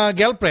ibang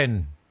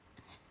girlfriend.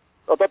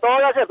 Totoo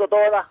na, sir.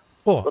 Totoo na.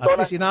 At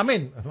least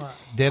inamin.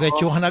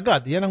 Diretsuhan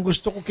agad. Yan ang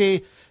gusto ko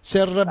kay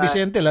Sir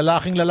Vicente.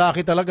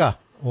 Lalaking-lalaki talaga.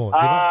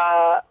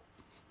 Diba?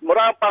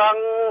 Murang parang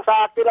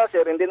sa akin lang,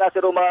 sir. Hindi na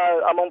sir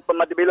among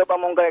madibilop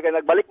among kaya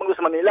nagbalik mo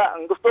sa Manila.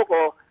 Ang gusto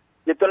ko,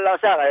 dito lang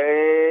siya.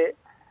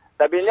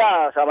 Sabi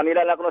niya, sa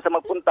Manila lang ako na sa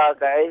magpunta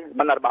kay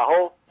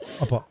manarbaho.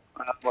 Opo.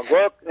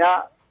 Mag-work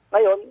niya.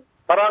 Ngayon,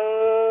 parang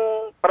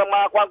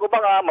makakuha ko ba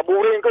nga,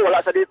 maburing ko,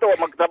 wala sa dito.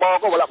 Magtrabaho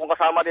ko, wala akong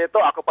kasama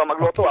dito. Ako pa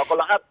magluto, ako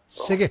lahat.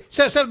 Sige.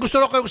 Sir, gusto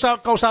ko kayo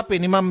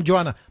kausapin ni Ma'am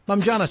Joanna. Ma'am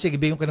Joanna, sige,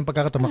 bigyan ko ng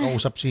pagkakataon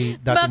makausap si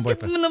dating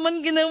boyfriend. Bakit mo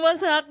naman ginawa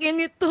sa akin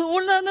ito?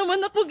 Wala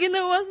naman ako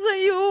ginawa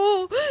sa'yo.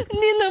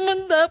 Hindi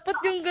naman dapat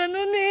yung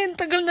ganun eh.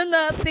 Tagal na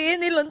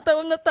natin, ilang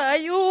taon na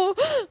tayo.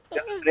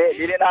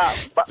 Hindi na.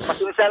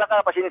 Pasensya na ka,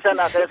 pasensya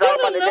na.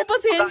 Ganun na,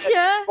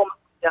 pasensya.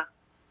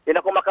 Hindi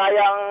na kumakaya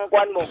ang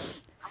kuhan mo.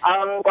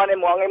 Ang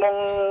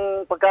imong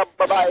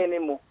pagkababae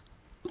mo.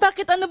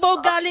 Bakit ano ba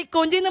ugali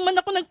ko? Hindi naman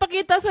ako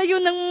nagpakita sa iyo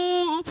ng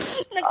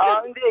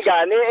hindi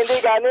gani.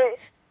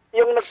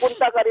 Yung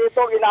nagpunta ka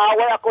dito,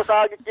 inaaway ako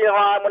sa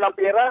kinuha mo ng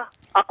pera.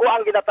 Ako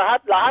ang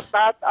ginatahat,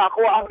 lahat.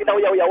 Ako ang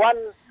ginahuyaw-yawan.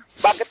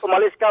 Bakit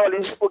umalis ka? Wala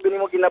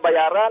mo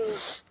ginabayaran.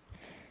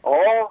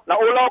 Oo,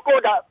 naulaw ko,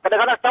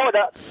 kadang-kadang tao,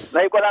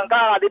 nahi ko lang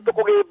ka, dito ko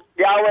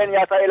giawin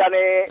niya sa ilan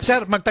ni...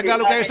 Sir,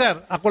 magtagalog kayo, sir.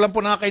 Ako lang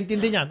po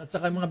nakakaintindi niyan, at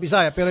saka yung mga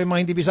Bisaya, pero yung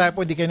mga hindi Bisaya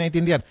po, hindi kayo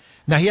naintindihan.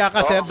 Nahiya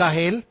ka, sir,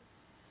 dahil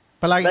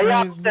palagi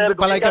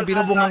kang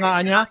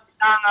binubungangaan niya?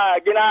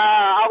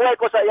 Ginaaway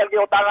ko sa iyang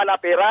giutangan na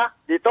pera,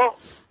 dito.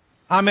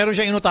 Meron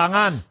siyang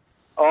inutangan?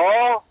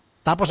 Oo.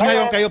 Tapos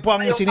ngayon, kayo po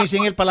ang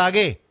sinisingil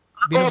palagi?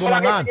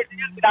 Binubungangaan?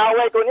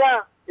 Ginaaway ko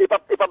niya.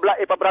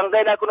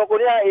 Ipabarangay na kuno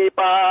niya,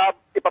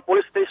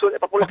 ipa-police station,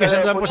 Okay,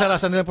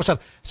 sandali po, sir.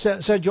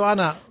 Sir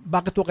Joanna,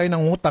 bakit po kayo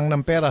nangutang ng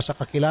pera sa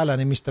kakilala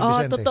ni Mr.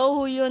 Vicente? Totoo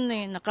ho yun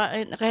eh.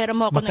 Nakahiram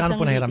mo ako Magkano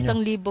po nahiram niyo?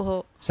 1,000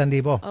 ho.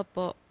 1,000?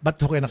 Opo. Ba't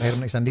po kayo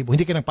nakahiram ng 1,000?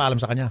 Hindi kayo nagpaalam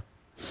sa kanya?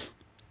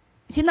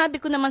 Sinabi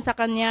ko naman sa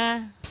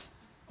kanya.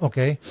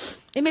 Okay.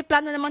 May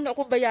plano naman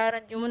ako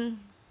bayaran yun.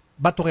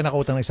 Ba't po kayo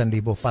nakautang ng 1,000?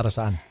 Para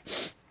saan?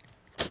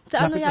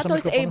 Sa ano yata,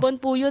 sa Avon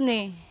po yun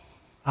eh.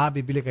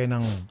 Bibili kayo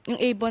ng... Yung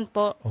Avon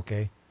po.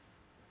 Okay.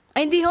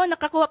 Ay, hindi ho.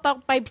 Nakakuha pa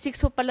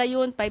 5,600 ho pala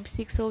yun.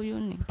 5,600 ho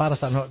yun eh. Para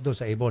sa ano, doon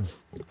sa Avon?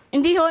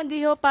 Hindi ho.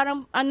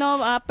 Parang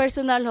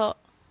personal ho.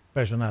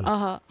 Personal?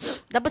 Oho.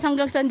 Tapos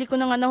hanggang sa hindi ko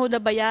na nga na ho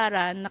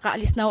bayaran,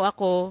 nakaalis na ho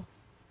ako.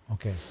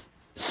 Okay.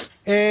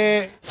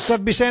 Sir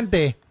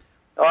Vicente,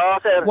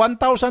 sir.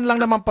 1,000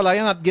 lang naman pala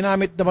yan at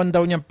ginamit naman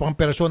daw niya pang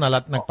personal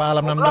at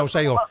nagpaalam naman daw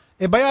sa'yo.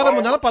 Bayaran mo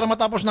na lang para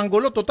matapos ng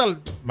gulo. Total,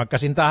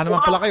 magkasintahan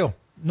naman pala kayo.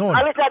 Noon.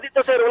 Alis na dito,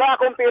 sir. Wala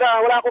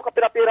akong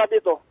kapira-pira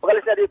dito.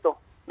 Pag-alis na dito.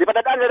 Di ba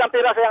dadaan na ng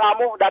pira sa yung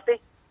amo dati?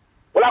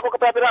 Wala akong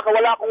kapira-pira,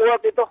 wala akong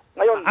work dito.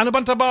 Ngayon. Ano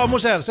bang trabaho mo,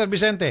 Sir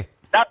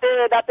Vicente? Dati,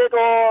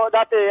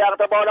 ang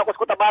trabaho na ako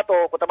sa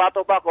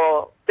Cotabato pa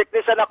ako.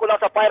 Technician ako lang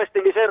sa fire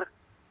extinguisher.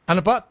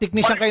 Ano pa?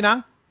 Technician kayo ng?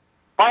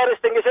 Fire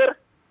extinguisher.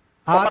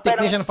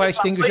 Technician fire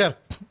extinguisher.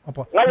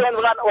 Opo. Ngayon,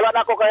 wala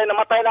na ako kaya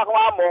namatay na akong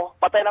amo.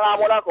 Patay na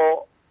amo na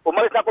ako.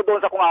 Umalis na ako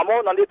doon sa akong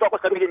amo. Nandito ako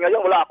sa Camiguin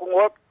ngayon. Wala akong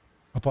work.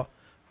 Opo.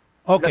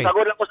 Okay.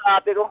 Nasagod lang ko sa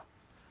ate ko.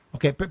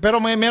 Okay. Pero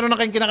meron na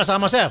kayong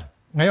kinakasama, sir?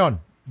 Ngayon?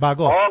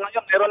 Bago? Oo,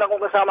 ngayon. Meron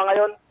akong kasama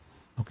ngayon.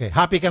 Okay.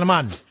 Happy ka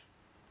naman?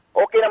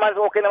 Okay naman,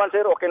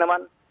 sir. Okay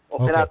naman.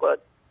 Okay na ako.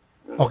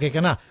 Okay ka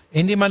na.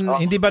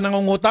 Hindi ba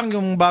nangungutang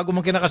yung bago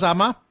mong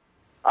kinakasama?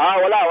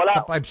 Wala.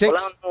 Sa 5-6?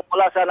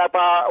 Wala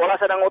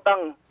siya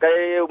nangutang.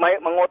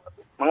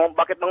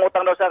 Bakit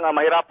mangutang daw siya nga?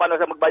 Mahirapan daw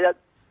siya magbayad.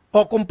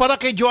 O kumpara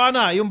kay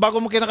Joanna, yung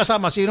bago mong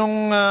kinakasama,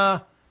 sinong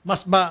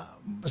mas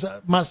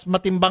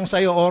matimbang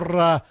sa'yo or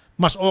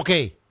mas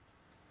okay?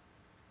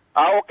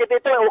 Okay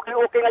dito.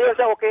 Okay ngayon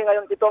siya. Okay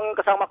ngayon. Dito ang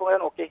kasama ko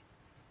ngayon. Okay.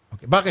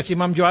 Bakit? Si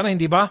Ma'am Joanna,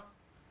 hindi ba?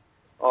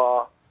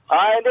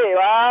 Hindi.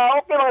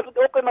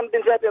 Okay man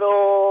din siya. Pero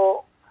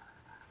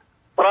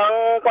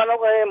parang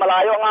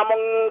malayo ang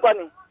among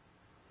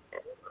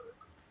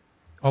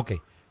Okay.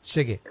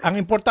 Sige. Ang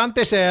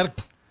importante, sir,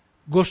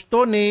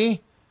 gusto ni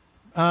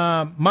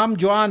Ma'am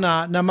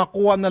Joanna na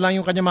makuha na lang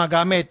yung kanyang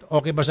mga gamit.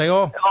 Okay ba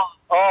sa'yo?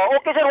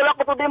 Okay sir, wala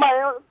ko problema.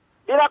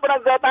 Di na ako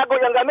nagtatago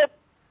yung gamit.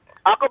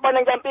 Ako pa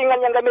nang jumpingan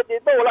yung gamit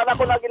dito. Wala na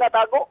ako na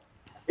ginatago.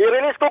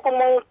 I-release ko kung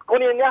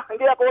kunin niya.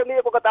 Hindi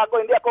ako katago.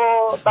 Hindi ako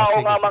tao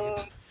nga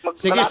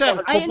Sige sir.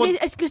 Ay,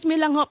 excuse me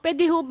lang ho.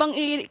 Pwede ho bang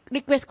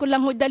i-request ko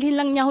lang ho, dalhin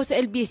lang niya ho sa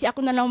LBC.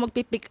 Ako na lang ho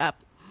magpipick up.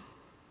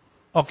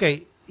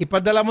 Okay.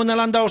 Ipadala mo na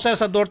lang daw sir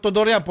sa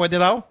door-to-door yan. Pwede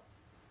raw?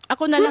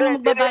 Ako na lang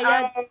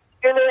magbabayad.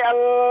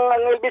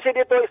 Ang LBC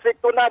dito,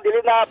 stricto na.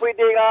 Dili na pwede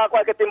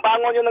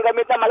katimbangon yun ng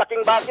gamit na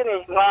malaking bagin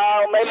eh.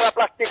 May mga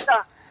plastic na.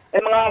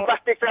 May mga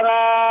plastic na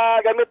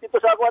gamit dito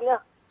sa akuan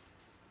niya.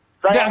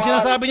 Hindi, ang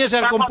sinasabi niya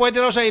sir, kung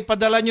pwede raw sa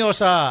ipadala nyo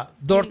sa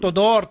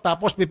door-to-door,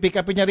 tapos pipick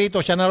upin niya rito,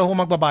 siya na raw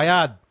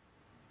magbabayad.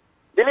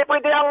 Dili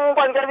pwede ang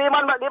kuan kay di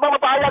ba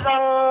mapahayag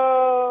ang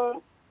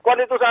kuan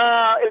dito sa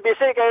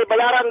LBC kay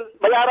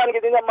bayaran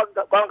gid niya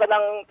magkuan ka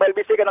ng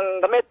LBC ka ng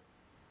gamit.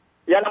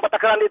 Yan ang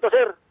patakaran dito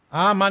sir.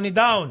 Money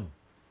down.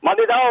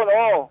 Money down,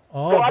 oo.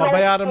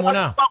 Babayaran mo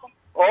na.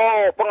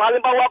 Kung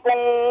halimbawa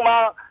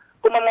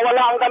kung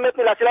mawala ang gamit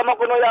nila, sila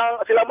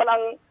man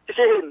ang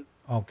sisihin.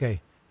 Okay.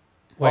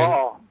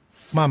 Well,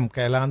 ma'am,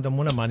 kailangan daw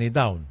muna money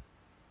down.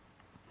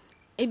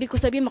 Ibig ko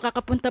sabihin,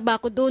 makakapunta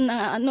ba ako doon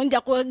na hindi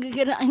ako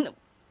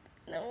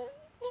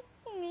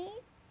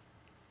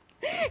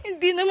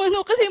hindi naman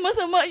ho kasi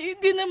masama,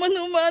 hindi naman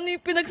ho money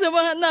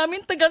pinagsamahan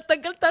namin,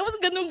 tagal-tagal, tapos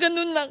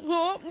ganun-ganun lang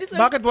ho.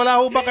 Bakit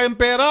wala ho ba kayong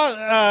pera,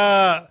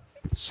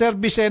 Sir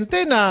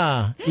Vicente,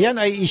 na yan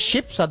ay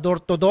i-ship sa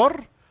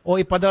door-to-door o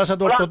ipadala sa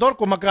door-to-door?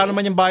 Kung magkano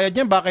man yung bayad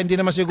niyan, baka hindi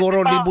naman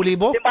siguro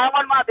libo-libo?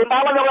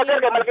 Timbangan yung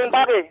sir, kay malaking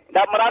bagay.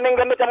 Maraming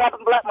gamit yung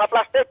mga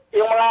plastic,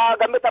 yung mga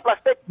gamit na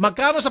plastic.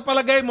 Magkano sa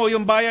palagay mo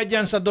yung bayad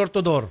yan sa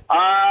door-to-door?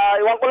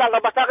 Iwan ko lang,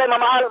 basta kayo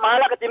mahal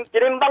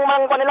tinimbang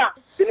man ko nila.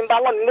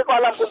 Tinimbangon, hindi ko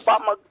alam kung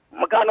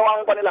magkano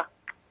ang ko nila.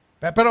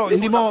 Pero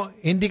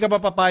hindi ka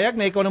ba papayag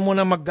na ikaw na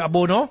muna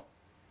mag-abono?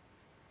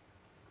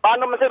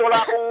 Paano man sir, wala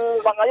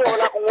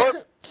akong work.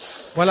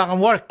 Wala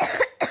kang work?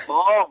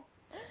 Oo.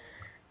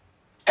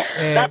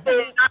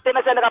 Dati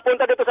na siya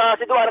nakapunta dito sa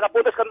Sidua,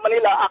 nakapunta sa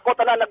Manila. Ako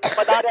talaga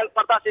nagpadari ang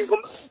patasin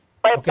kung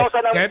 5,000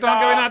 ang... Kaya ito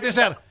ang gawin natin,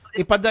 sir.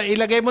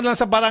 Ilagay mo na lang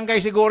sa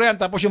barangay siguro yan.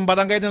 Tapos yung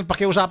barangay na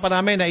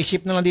pakiusapan namin na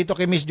i-ship na lang dito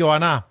kay Miss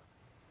Joanna.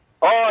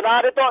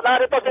 Narito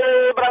si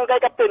barangay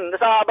captain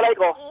sa balay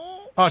ko.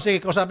 Sige,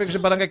 kausapin ko si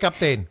barangay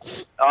captain.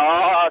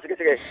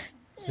 Sige.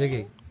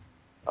 Sige.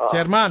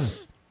 Chairman.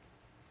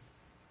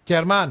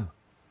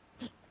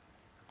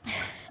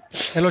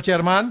 Hello,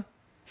 Chairman?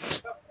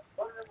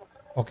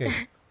 Okay.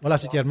 Wala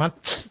si Chairman?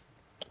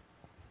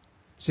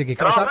 Sige,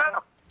 kausap.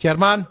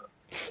 Chairman?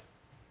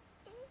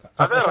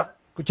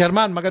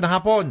 Chairman, magandang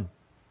hapon.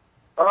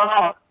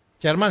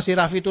 Chairman, si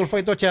Raffy Tulfo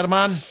ito,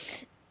 Chairman.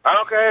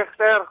 Okay,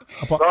 sir.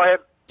 Go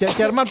ahead.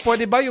 Chairman,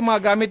 pwede ba yung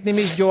mga gamit ni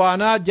Miss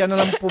Joanna, dyan na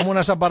lang po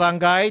muna sa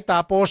barangay,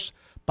 tapos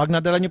pag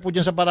nadala niyo po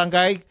dyan sa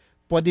barangay,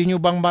 pwede niyo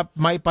bang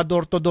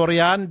maipa-door-to-door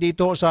yan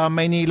dito sa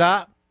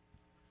Maynila?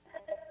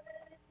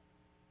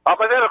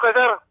 Okay,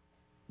 sir.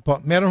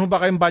 Meron ho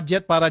ba kayong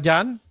budget para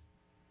dyan?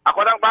 Ako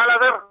nang bahala,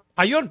 sir.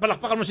 Ayun,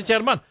 palakpakan mo si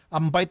Chairman.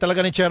 Ang bait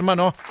talaga ni Chairman,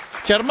 oh.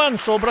 Chairman,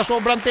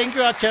 sobrang thank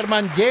you, ha.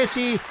 Chairman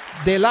Jesse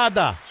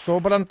Delada.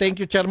 Sobrang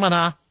thank you, Chairman,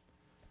 ha.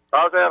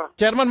 Sir.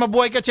 Chairman,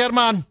 mabuhay ka,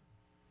 Chairman.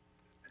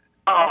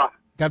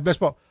 God bless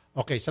po.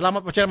 Okay,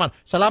 salamat po, Chairman.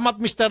 Salamat,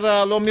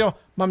 Mr. Lomio.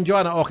 Ma'am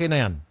Joanna, okay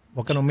na yan.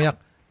 Huwag ka nang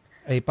umiyak.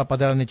 Ay,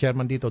 papadala ni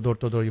Chairman dito,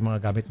 door-to-door yung mga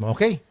gamit mo.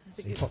 Okay?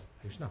 Sige po.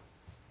 Ayos na.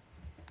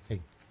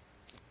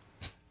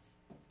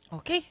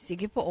 Okay,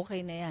 sige po,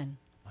 okay na yan.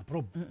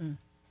 Approve.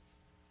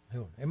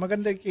 Ayun.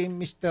 Maganda kay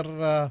Mr.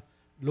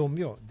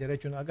 Lomio,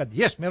 diretso na agad.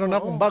 Yes, meron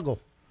na akong bago.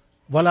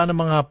 Wala na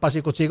mga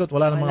pasikot-sikot,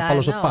 wala na mga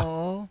palusot pa.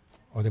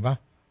 O, di ba?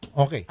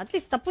 Okay. At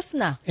least tapos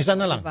na. Isa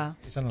na lang. Diba?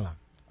 Isa na lang.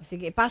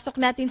 Sige, pasok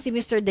natin si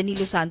Mr.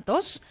 Danilo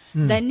Santos.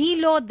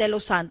 Danilo de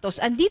los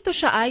Santos. Andito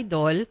siya,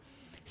 idol.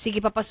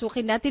 Sige,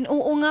 papasukin natin.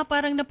 Oo nga,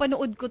 parang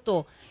napanood ko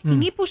to.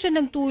 Hindi po siya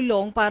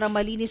nagtulong para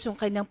malinis yung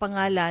kanyang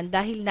pangalan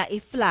dahil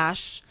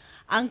na-flash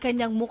ang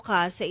kanyang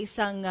mukha sa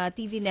isang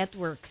TV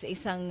network, sa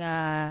isang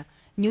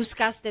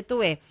newscast ito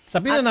eh.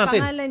 Sabihin na natin.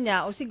 At pangalan niya,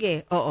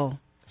 sige, oo.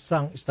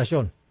 Isang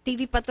istasyon.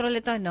 TV Patrol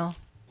ito, no?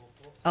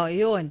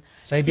 Yun.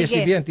 Sa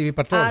ABS-CBN, TV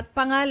Patrol. At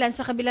pangalan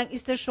sa kabilang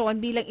istasyon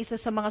bilang isa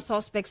sa mga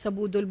suspect sa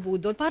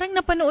budol-budol. Parang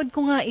napanood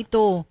ko nga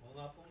ito.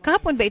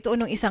 Kahapon ba ito o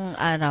nung isang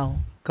araw?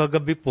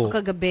 Kagabi po.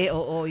 Kagabi,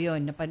 oo,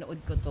 yun. Napanood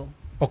ko to.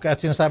 Okay, at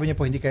sinasabi niyo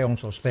po hindi kayong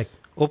suspect?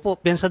 Opo,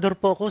 piyansador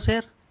po ako,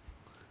 sir.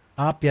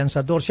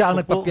 Piyansador. Siya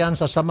ang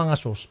nagpapiyansa sa mga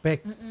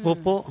suspect.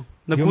 Opo.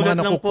 Yung mga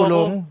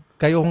nakukulong,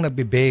 kayong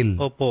nagbe-bail.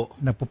 Opo.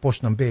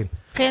 Nagpo-post ng bail.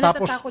 Kaya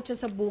natatakot siya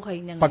sa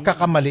buhay niya ngayon.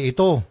 Pagkakamali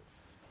ito.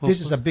 This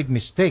is a big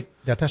mistake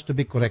that has to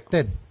be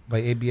corrected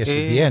by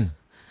ABS-CBN.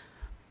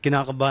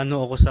 Kinakabahan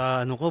ako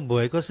sa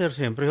buhay ko, sir.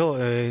 Siyempre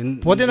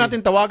pwede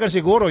natin tawagan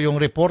siguro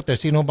yung reporter.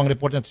 Sino bang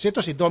reporter?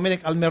 Ito si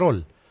Dominic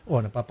Almerol.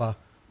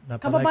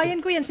 Kababayan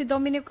ko yan, si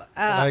Dominic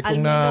Almerol.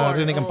 Kung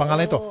narinig ang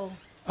pangalan ito.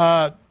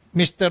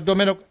 Mr.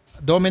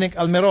 Dominic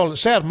Almerol.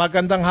 Sir,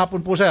 magandang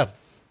hapon po, sir.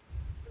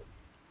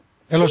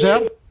 Hello,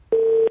 sir?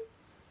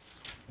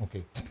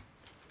 Okay.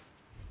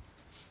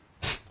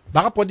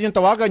 Baka pwede yung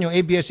tawagan yung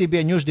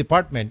ABS-CBN News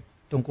Department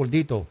tungkol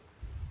dito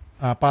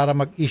para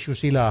mag-issue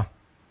sila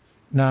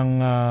ng,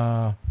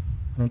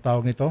 anong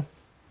tawag nito?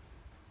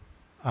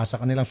 Sa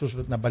kanilang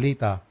susunod na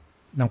balita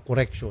ng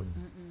correction.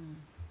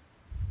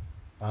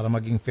 Para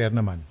maging fair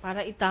naman.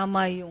 Para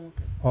itama yung...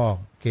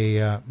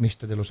 Kay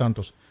Mr. De Los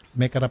Santos.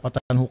 May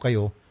karapatan ho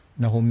kayo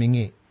na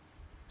humingi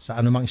sa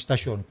anumang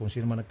istasyon, kung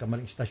sino man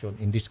nagkamaling istasyon,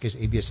 in this case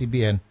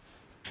ABS-CBN,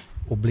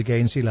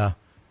 obligayin sila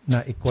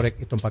na i-correct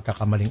itong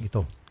pagkakamaling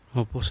ito.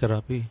 Opo, Sir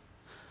Raffy.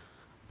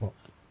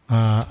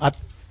 At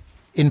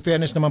in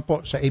fairness naman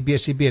po sa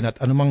ABS-CBN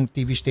at anumang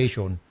TV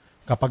station,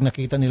 kapag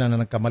nakita nila na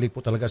nagkamali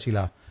po talaga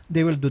sila,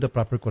 they will do the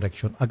proper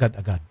correction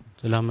agad-agad.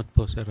 Salamat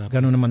po, Sir Raffy.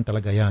 Ganun naman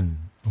talaga yan.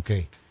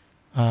 Okay.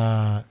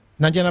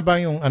 Nandiyan na ba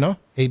yung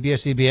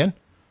ABS-CBN?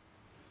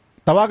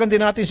 Tawagan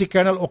din natin si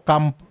Colonel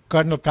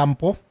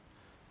Campo.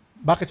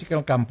 Bakit si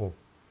Colonel Campo?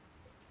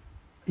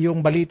 Yung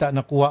balita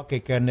nakuha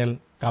kay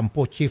Colonel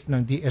Campo, Chief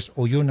ng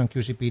DSOU ng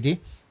QCPD.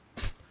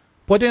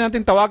 Pwede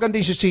natin tawagan din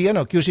si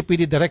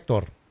QCPD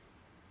Director.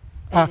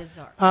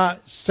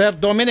 Sir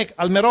Dominic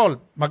Almerol,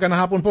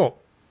 magandang hapon po.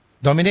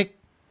 Dominic?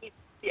 Si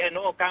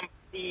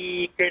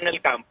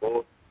Colonel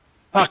Campo.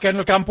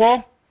 Colonel Campo?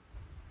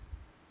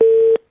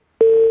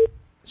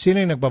 Sino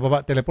yung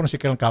nagbababa telepono?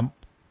 Si Colonel Campo?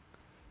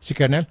 Si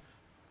Colonel?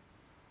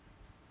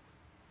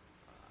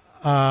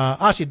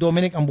 Si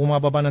Dominic ang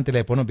bumababa ng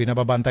telepono.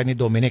 Binababantay ni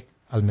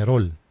Dominic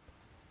Almerol.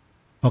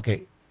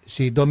 Okay.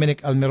 Si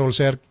Dominic Almerol,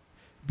 sir,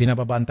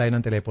 binababantay ng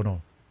telepono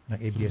ng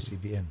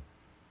ABS-CBN.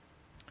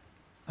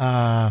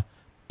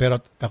 Pero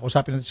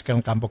kakausapin natin si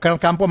Colonel Campo. Colonel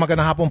Campo,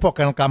 magandang hapon po,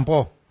 Colonel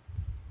Campo.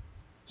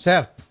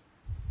 Sir.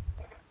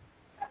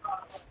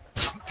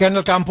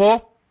 Colonel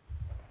Campo?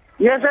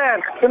 Yes, sir.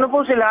 Sino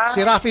po sila?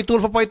 Si Raffy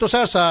Tulfo po ito,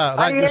 sir, sa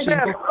Radio 5.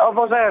 Sir.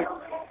 Opo, sir.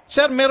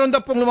 Sir, meron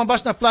daw pong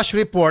lumabas na flash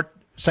report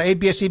sa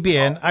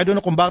ABS-CBN. I don't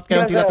know kung bakit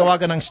kayong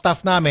tinatawagan ng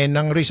staff namin,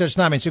 ng research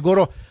namin.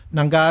 Siguro,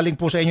 nanggaling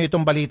po sa inyo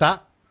itong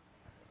balita?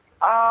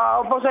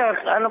 Opo, sir.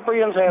 Ano po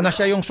yun, sir? Na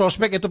siya yung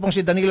suspect. Ito pong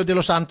si Danilo de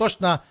los Santos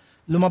na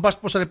lumabas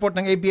po sa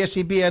report ng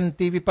ABS-CBN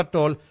TV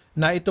Patrol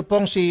na ito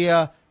pong si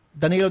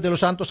Danilo de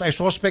los Santos ay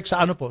suspect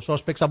sa ano po?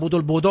 Suspect sa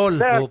budol-budol.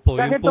 Sir, Opo,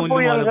 yung po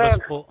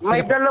lumalabas po.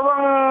 May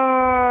dalawang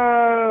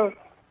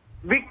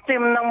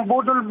victim ng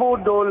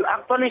budol-budol.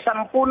 Actually,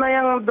 10 na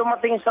yung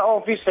dumating sa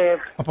office, sir.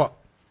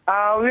 Opo.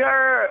 We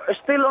are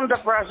still on the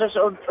process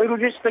of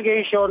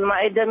investigation,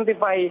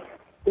 ma-identify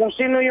kung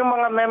sino yung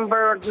mga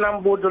member ng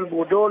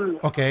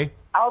budol-budol. Okay.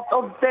 Out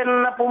of 10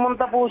 na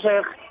pumunta po, sir,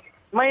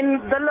 may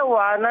 2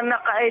 na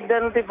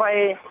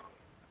naka-identify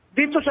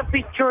dito sa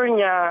picture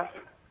niya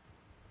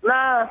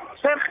na,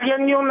 sir,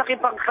 yan yung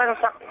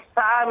nakipag-transact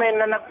sa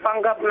amin na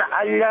nagpanggap na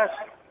alias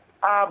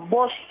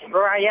Boss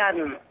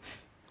Ryan.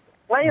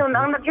 Ngayon,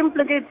 ang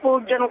nag-implicate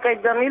po dyan kay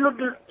Danilo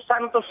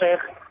Santos,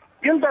 sir,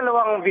 yung 2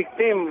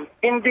 victim.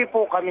 Hindi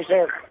po kami,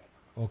 sir.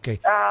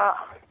 Okay.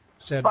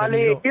 Sir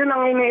Bali, Danilo, yun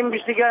ang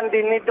iniimbestigahan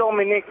din ni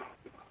Dominic.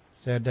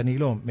 Sir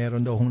Danilo,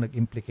 meron daw hong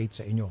nag-implicate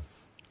sa inyo.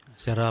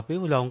 Sir Raffy,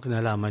 wala akong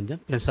kinalaman dyan.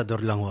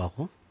 Pensador lang ho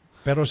ako.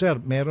 Pero sir,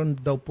 meron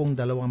daw pong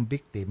 2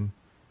 victim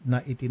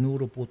na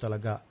itinuro po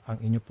talaga ang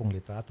inyo pong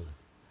litrato.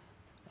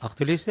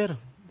 Actually, sir,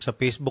 sa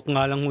Facebook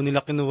nga lang ho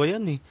nila kinuha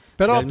yan eh.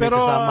 Pero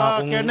kasama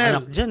akong Colonel,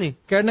 anak dyan eh.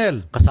 Colonel.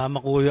 Kasama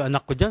ko yung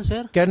anak ko dyan,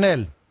 sir.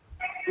 Colonel.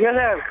 Yes,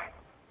 sir.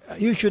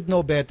 You should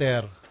know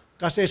better.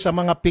 Kasi sa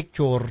mga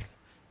picture,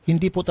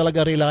 hindi po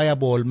talaga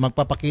reliable.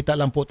 Magpapakita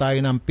lang po tayo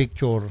ng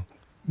picture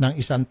ng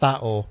isang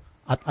tao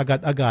at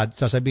agad-agad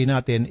sasabihin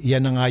natin,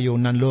 yan na nga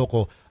yung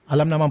nanloko.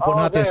 Alam naman po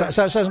natin,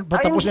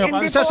 patapos niyo.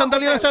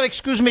 Sandali lang, sir,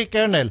 excuse me,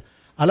 Colonel.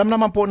 Alam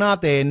naman po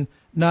natin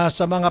na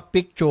sa mga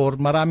picture,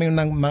 maraming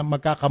nang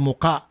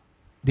magkakamuka.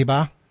 Di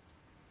ba?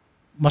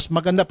 Mas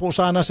maganda po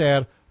sana,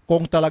 sir,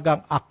 kung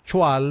talagang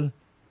actual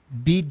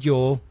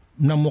video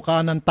ng mukha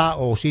ng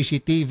tao,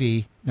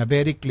 CCTV, na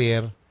very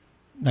clear,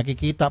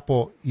 nakikita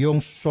po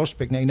yung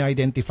suspect na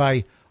ina-identify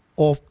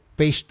of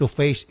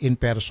face-to-face in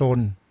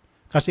person.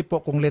 Kasi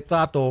po kung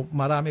litrato,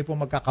 marami po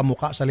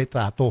magkakamuka sa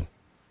litrato.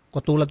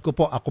 Katulad ko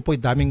po, ako po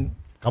daming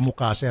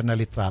kamuka, sir, na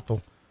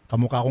litrato.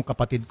 Kamukha akong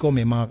kapatid ko,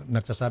 may mga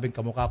nagsasabing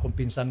kamukha akong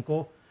pinsan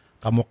ko,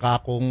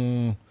 kamukha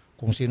akong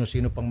kung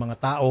sino-sino pang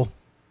mga tao.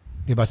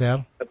 Di ba, sir?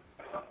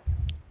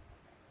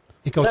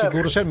 Ikaw sir,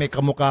 siguro, sir, may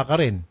kamukha ka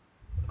rin.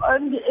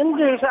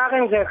 Hindi sa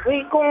akin, sir.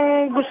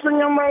 Kung gusto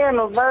niya may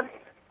but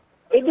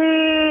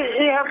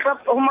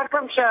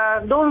humatap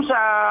siya doon sa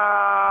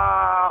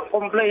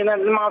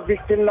complainant ng mga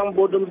victim ng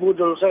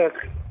budol-budol, sir.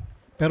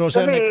 Pero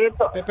sir,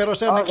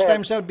 next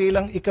time, sir,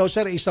 bilang ikaw,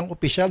 sir, isang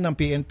opisyal ng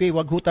PNP,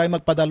 wag ho tayo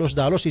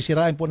magpadalos-dalos.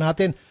 Sisirain po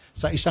natin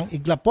sa isang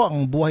iglap po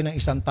ang buhay ng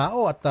isang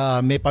tao at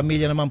may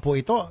pamilya naman po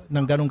ito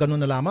ng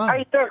ganun-ganun na lamang.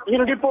 Ay, sir,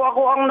 hindi po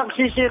ako ang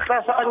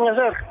nagsisita sa kanya,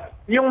 sir.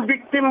 Yung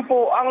victim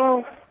po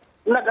ang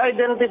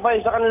nag-identify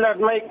sa kanila.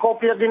 May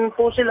kopya din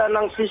po sila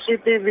ng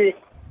CCTV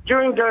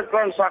during their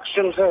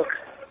transaction, sir.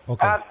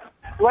 Okay. At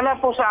wala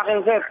po sa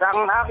akin, sir.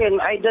 Ang akin,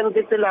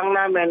 identity lang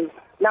namin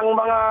ng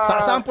mga...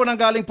 Saan po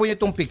nanggaling po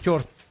itong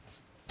picture?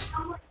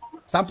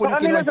 Saan po Sa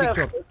yung kinuha kanila, yung sir.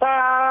 picture? Sa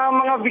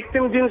mga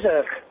victim din,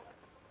 sir.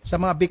 Sa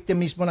mga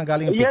victim mismo nang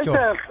galing ang Yes, picture?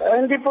 sir.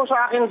 Hindi po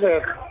sa akin, sir.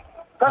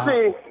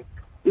 Kasi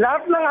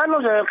lahat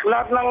ng sir,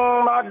 lahat ng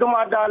mga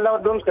dumadalaw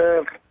doon,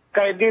 sir,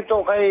 kay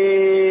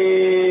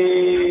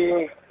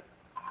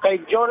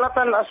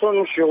Jonathan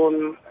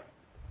Asuncion,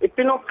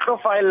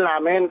 ipinoprofile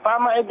namin para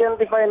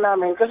ma-identify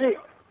namin. Kasi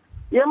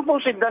yan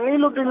po si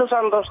Danilo de los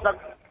Santos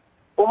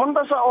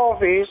pumunta sa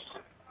office,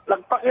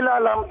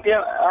 nagpakilala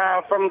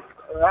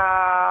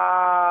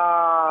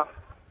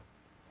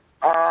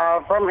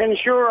from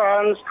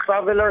insurance,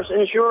 traveler's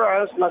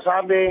insurance,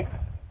 nasabi,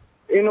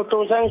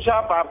 inutusan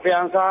siya,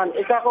 papiyansahan.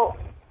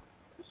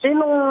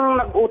 Sinong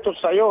nag-utos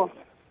sa'yo?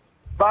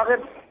 Bakit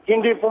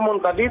hindi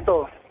pumunta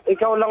dito?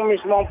 Ikaw lang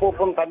mismo ang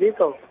pupunta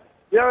dito.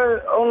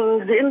 You're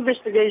on the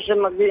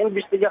investigation,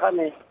 mag-iimbestiga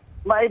kami,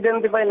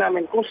 ma-identify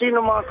namin kung sino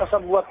mga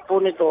kasabwat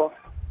po nito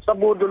sa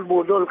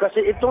budol-budol.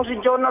 Kasi itong si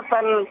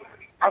Jonathan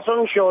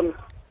Asuncion,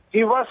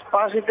 he was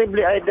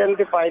positively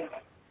identified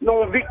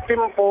nung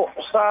victim po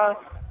sa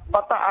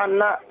Bataan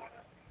na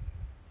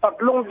 3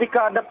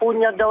 dekada po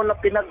niya daw na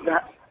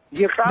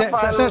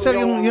pinaghirapan. Sir,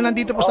 yung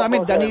nandito po sa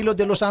amin, Danilo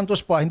de los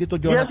Santos po, hindi to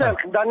Jonathan. Yes,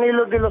 sir.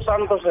 Danilo de los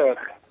Santos, sir.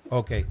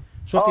 Okay.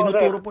 So,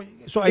 tinuturo po.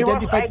 So, He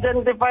was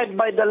identified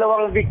by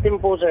 2 victim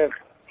po, sir.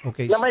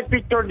 Okay. Na may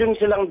picture din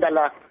silang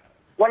dala.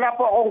 Wala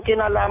po akong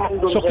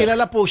kinalaman doon, So, sir.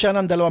 kilala po siya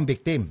ng 2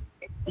 victim?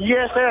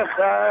 Yes, sir.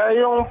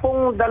 Yung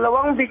pong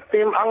 2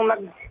 victim ang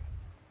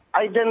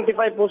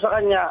nag-identify po sa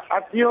kanya.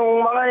 At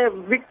yung mga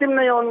victim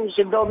na yon,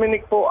 si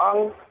Dominic po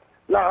ang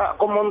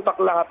nakakumontak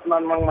lahat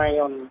ng mga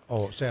yon.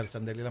 Oh, sir,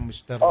 sandali lang,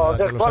 Mr. Sir,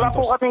 de los wala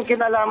Santos. po kaming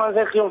kinalaman,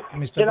 sir. Yung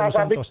Mr. de los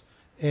Santos.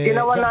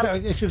 ginawa Sir,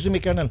 excuse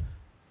me, Colonel.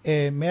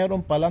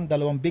 Meron palang 2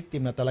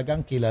 victim na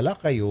talagang kilala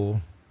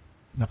kayo,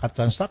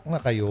 nakatransact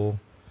na kayo,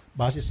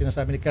 base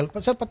sinasabi ni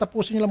Colonel. Sir,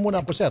 patapusin niyo lang muna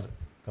ako, sir.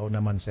 Kau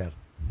naman, sir.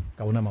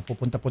 Kau naman.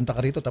 Pupunta-punta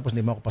ka rito tapos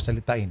hindi mo ako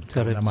pasalitain.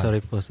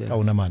 Sorry po, sir.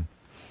 Kau naman.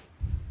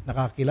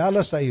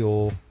 Nakakilala sa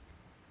iyo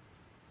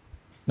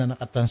na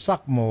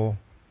nakatransact mo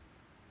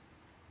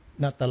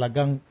na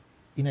talagang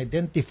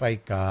in-identify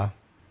ka,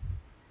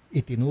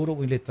 itinuro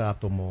mo yung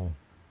litrato mo.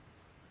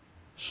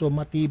 So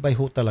matibay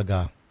ho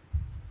talaga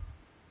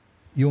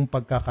yung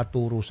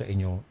pagkakaturo sa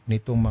inyo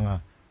nitong mga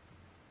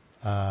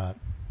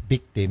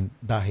victim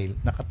dahil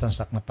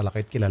nakatransact na pala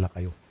kayo at kilala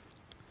kayo.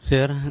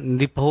 Sir,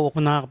 hindi pa ho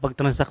ako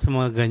nakakapag-transact sa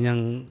mga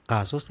ganyang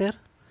kaso, sir.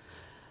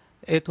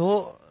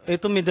 Ito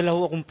may dala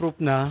ho akong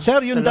proof na...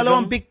 Sir, yung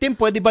 2 victim,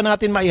 pwede ba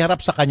natin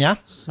maiharap sa kanya?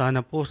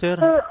 Sana po,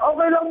 sir.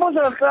 Okay lang po,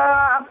 sir.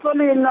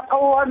 Actually,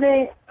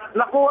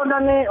 nakuha na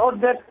ni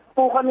Odette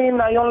po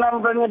kanina yung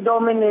number ni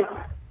Dominic.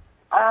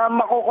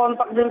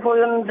 Makukontak din po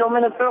yung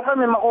Dominic. Pero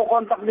kami,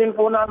 makukontak din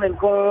po namin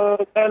kung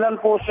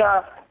kailan po siya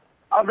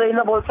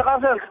available.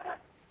 Saka, sir...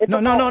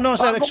 No,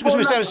 sir.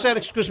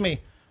 Excuse me.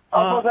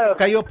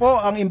 Kayo po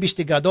ang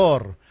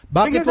investigador.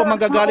 Bakit po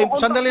manggagaling...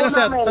 Sandali lang,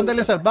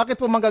 sir. Bakit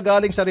po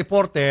manggagaling sa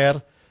reporter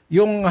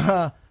yung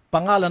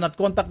pangalan at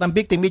contact ng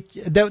victim?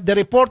 The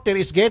reporter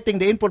is getting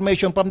the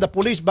information from the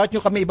police. Bakit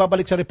nyo kami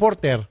ibabalik sa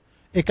reporter?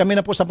 Kami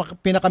na po sa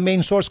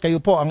pinaka-main source,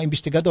 kayo po ang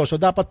investigador. So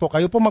dapat po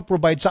kayo po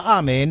mag-provide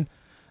sa amin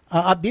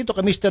at dito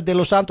kay Mr. De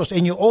Los Santos,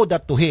 and you owe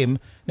that to him,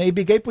 na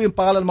ibigay po yung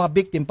pangalan ng mga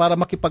victim para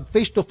makipag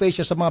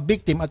face-to-face siya sa mga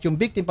victim, at yung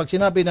victim pag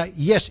sinabi na,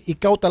 yes,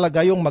 ikaw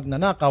talaga yung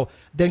magnanakaw,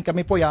 then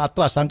kami po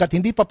i-atras. Hanggat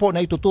hindi pa po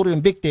naituturo yung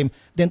victim,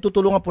 then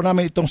tutulungan po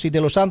namin itong si De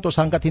Los Santos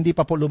hanggat hindi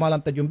pa po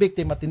lumalantad yung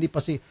victim at hindi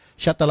pa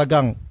siya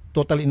talagang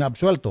totally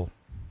inaabsuelto.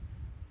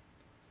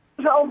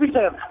 Sa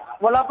officer,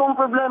 wala pong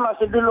problema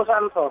si De Los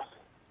Santos.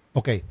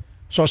 Okay.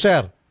 So,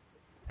 sir,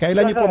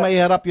 kailan niyo po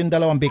maiharap yung 2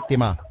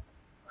 biktima?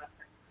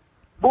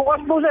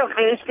 Bukas po, sir.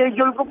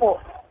 I-schedule ko po.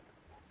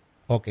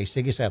 Okay,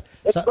 sige, sir.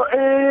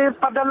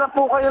 Padala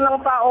po kayo ng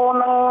tao,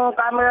 ng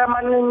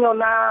cameraman ninyo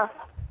na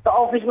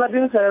sa office na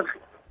din, sir.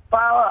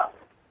 Para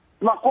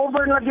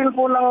ma-cover na din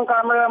po ng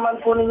cameraman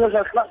po ninyo,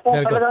 sir.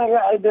 Talagang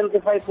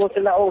i-identify po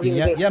sila o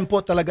hindi. Yan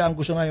po talaga ang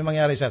gusto namin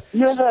mangyari, sir.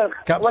 Yes, sir.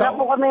 Wala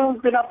po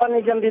kaming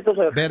pinapanigan dito,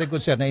 sir. Very good,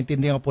 sir.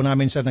 Naintindihan po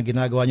namin, sir, na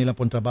ginagawa nyo lang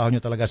po ang trabaho nyo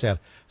talaga, sir.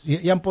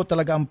 Yan po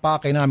talaga ang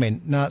pakay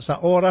namin na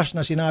sa oras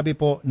na sinabi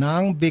po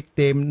ng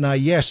victim na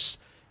yes,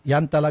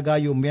 yan talaga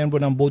yung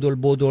miyembro ng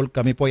budol-budol,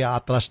 kami po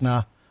i-atras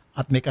na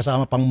at may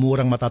kasama pang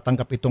murang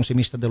matatanggap itong si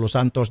Mr. De Los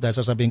Santos dahil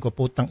sasabihin ko,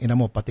 putang ina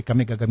mo, pati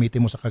kami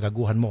gagamitin mo sa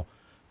kagaguhan mo.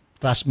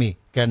 Trust me,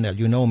 Colonel,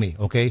 you know me,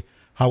 okay?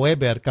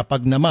 However,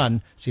 kapag naman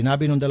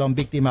sinabi ng 2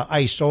 biktima,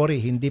 ay sorry,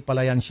 hindi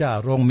pala yan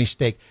siya, wrong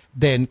mistake,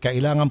 then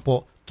kailangan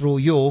po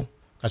through you,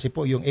 kasi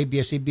po yung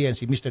ABS-CBN,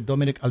 si Mr.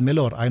 Dominic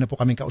Almelor, ayaw na po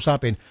kaming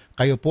kausapin,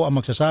 kayo po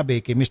ang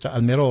magsasabi kay Mr.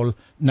 Almerol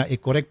na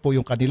i-correct po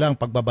yung kanilang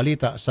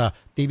pagbabalita sa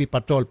TV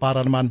Patrol para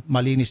naman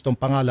malinis tong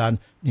pangalan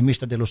ni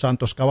Mr. De Los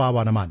Santos.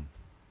 Kawawa naman.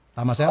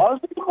 Tama, sir?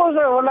 Sige po,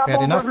 sir. Wala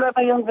pong problema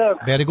yun, sir.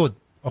 Very good.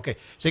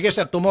 Okay. Sige,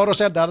 sir. Tomorrow,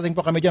 sir, darating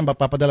po kami dyan.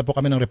 Papadala po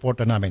kami ng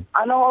reporter namin.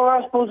 Anong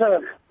oras po, sir?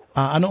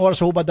 Anong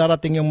oras po ba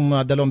darating yung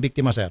 2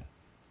 biktima, sir?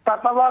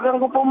 Tatawagan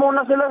ko po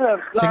muna sila, sir.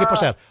 Sige po,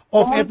 sir.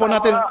 Off-air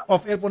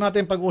po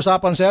natin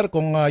pag-uusapan, sir,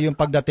 kung yung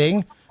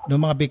pagdating. ng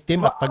mga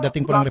victim at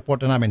pagdating po ng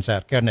reporter namin,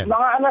 sir. Colonel.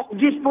 Mga alas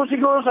 10 po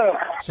siguro, sir.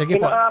 Sige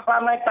po.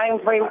 May time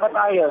frame pa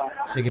tayo.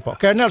 Sige po.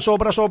 Colonel,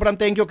 sobrang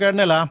thank you,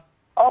 Colonel, ha?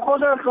 Opo,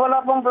 sir.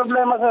 Wala pong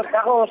problema, sir.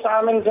 Ako, sa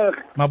amin, sir.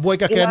 Mabuhay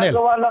ka, Colonel.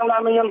 Ginagawa lang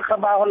namin yung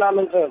trabaho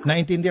namin, sir.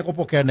 Naintindihan ko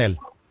po, Colonel.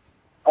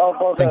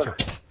 Opo, sir. Thank you.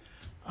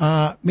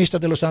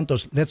 Mr. De Los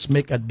Santos, let's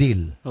make a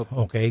deal.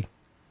 Okay?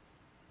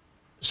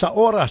 Sa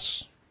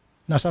oras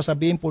na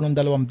sasabihin po ng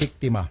dalawang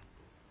biktima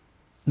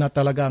na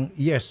talagang,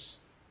 yes,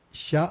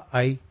 siya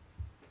ay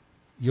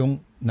yung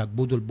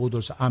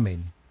nagbudol-budol sa amin,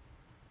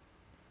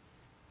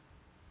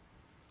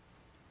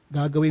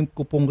 gagawin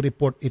ko pong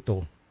report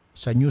ito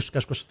sa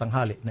newscast ko sa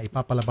tanghali na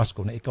ipapalabas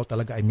ko na ikaw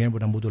talaga ay miyembro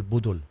ng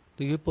budol-budol.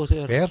 Sige po,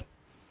 sir. Fair?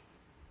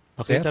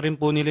 Pakita rin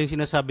po nila yung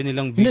sinasabi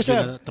nilang video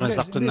na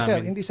transaction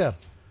namin. Hindi, sir.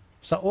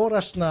 Sa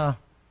oras na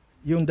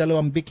yung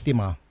dalawang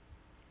biktima,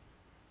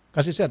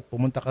 kasi sir,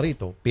 pumunta ka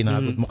rito,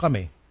 pinagod mo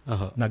kami,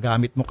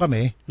 nagamit mo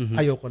kami,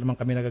 ayoko naman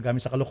kami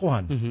nagagamit sa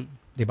kalokohan.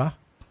 Di ba?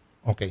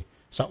 Okay.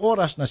 Sa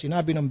oras na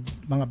sinabi ng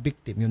mga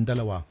victim, yung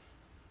dalawa,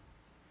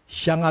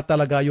 siya nga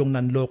talaga yung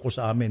nanloko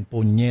sa amin,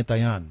 punyeta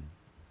yan.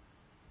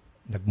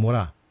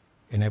 Nagmura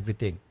and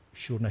everything.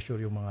 Sure na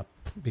sure yung mga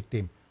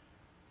victim.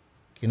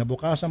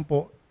 Kinabukasan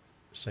po,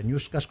 sa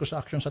newscast ko sa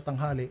Action sa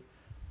Tanghali,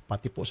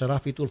 pati po sa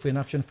Raffy Tulfo in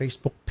Action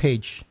Facebook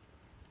page,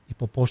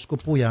 ipopost ko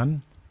po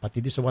yan, pati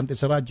di sa Wanted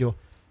sa radyo,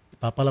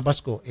 ipapalabas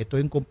ko, ito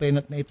yung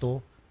complainant na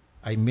ito,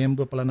 ay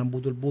member pala ng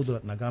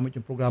budol-budol at nagamit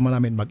yung programa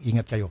namin,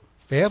 mag-ingat kayo.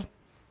 Fair?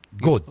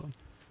 Good.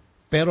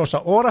 Pero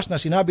sa oras na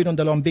sinabi ng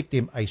dalawang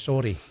victim, ay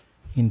sorry,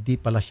 hindi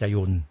pala siya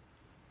yun.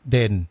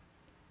 Then,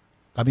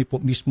 kami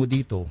po mismo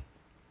dito,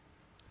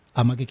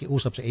 ang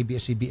magkikiusap sa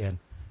ABS-CBN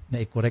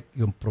na i-correct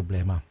yung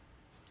problema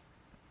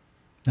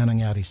na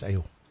nangyari sa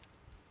iyo.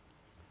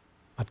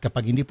 At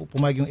kapag hindi po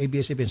pumayag yung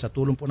ABS-CBN, sa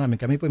tulong po namin,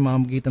 kami po yung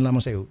mamamagitan lamang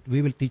sa iyo,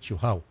 we will teach you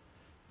how.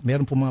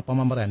 Meron po mga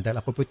pamamaraan,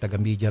 dahil ako po yung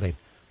taga-media rin,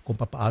 kung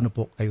paano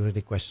po kayo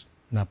request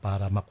na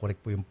para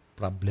makorek po yung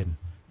problem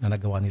na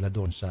nagawa nila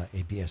doon sa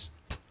ABS.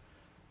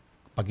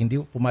 Pag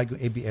hindi pumayag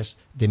yung ABS,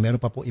 then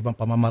meron pa po ibang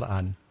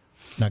pamamaraan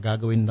na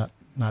gagawin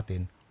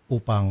natin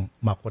upang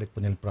makorek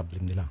po nila yung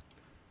problem nila.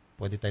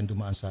 Pwede tayong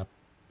dumaan sa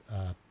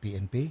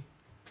PNP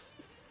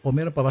o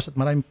meron pa basta't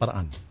maraming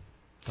paraan.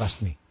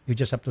 Trust me. You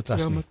just have to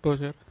trust me. Salamat po,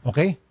 sir.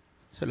 Okay?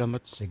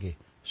 Salamat. Sige.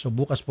 So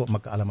bukas po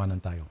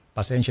magkaalamanan tayo.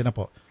 Pasensya na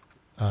po.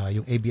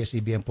 Yung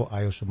ABS-CBN po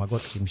ayaw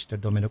sumagot. Si Mr.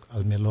 Dominic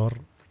Almelor,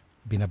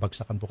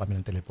 binabagsakan po kami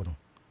ng telepono.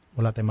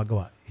 Wala tayong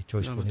magawa.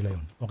 I-choice po nila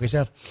yun. Okay,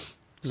 sir?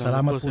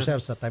 Salamat po, sir,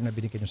 sa time na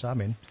binigyan nyo sa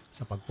amin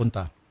sa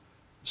pagpunta.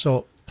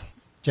 So,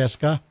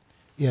 Cheska,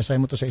 i-assign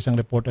mo to sa isang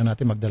reporter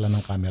natin magdala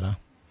ng camera.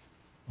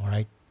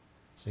 Alright?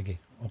 Sige.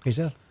 Okay,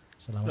 sir?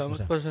 Salamat po,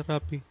 sir. Sir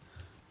Raffy.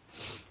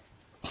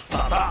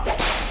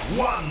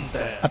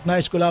 At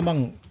nais ko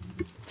lamang,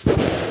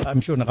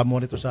 I'm sure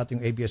nakamonitor sa ating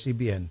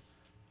ABS-CBN,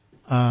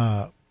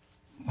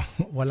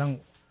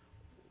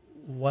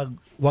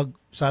 wag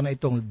sana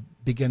itong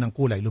bigyan ng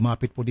kulay.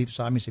 Lumapit po dito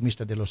sa amin si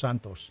Mr. De Los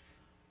Santos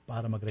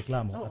para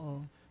magreklamo. At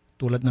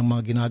tulad ng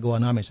mga ginagawa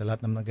namin sa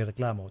lahat ng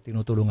nagreklamo,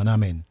 tinutulungan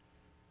namin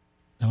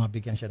na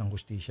mabigyan siya ng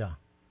hustisya.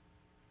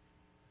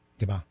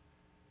 Diba?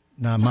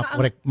 Na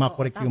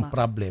makorek yung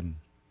problem.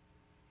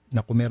 Na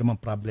kung meron mang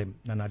problem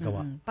na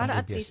nagawa. Para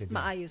at least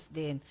maayos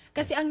din.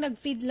 Kasi ang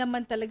nag-feed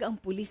naman talaga ang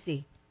pulis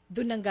eh.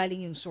 Doon nang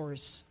galing yung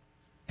source.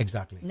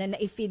 Exactly. Na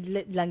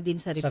na-feed lang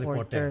din sa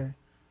reporter.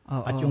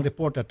 At yung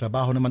reporter,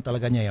 trabaho naman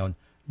talaga niya yon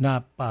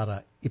na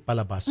para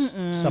ipalabas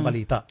sa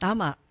balita.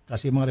 Tama.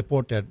 Kasi yung mga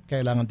reporter,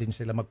 kailangan din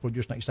sila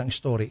mag-produce ng isang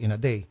story in a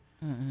day.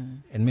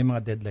 And may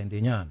mga deadline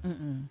din yan.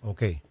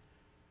 Okay.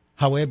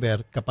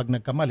 However, kapag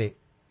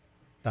nagkamali,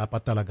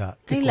 dapat talaga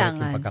i-correct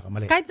yung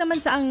pagkakamali. Kahit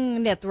naman sa ang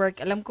network,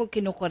 alam ko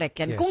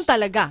kinukorek yan. Yes. Kung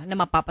talaga na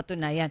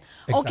mapapatunayan.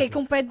 Exactly. Okay,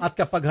 kung pwede. At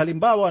kapag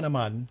halimbawa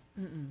naman,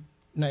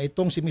 na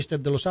itong si Mr.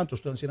 De Los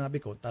Santos, doon sinabi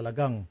ko,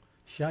 talagang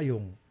siya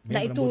yung na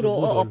ituro,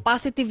 oo,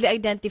 positively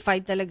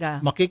identified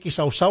talaga.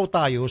 Makikisawsaw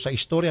tayo sa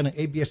istorya ng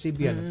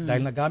ABS-CBN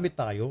dahil nagamit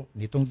tayo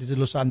nitong De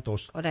Los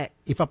Santos. Correct.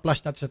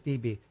 Ipa-flash natin sa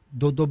TV,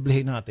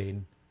 dodoblehin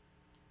natin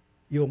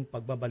yung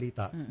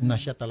pagbabalita na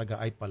siya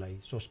talaga ay palay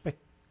suspect.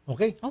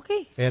 Okay?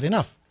 Okay. Fair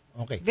enough.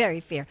 Okay.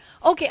 Very fair.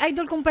 Okay,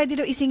 Idol, kung pwede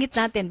daw isingit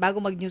natin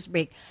bago mag-news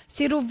break.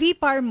 Si Ruvi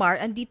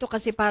Parmar, andito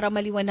kasi para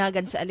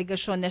maliwanagan sa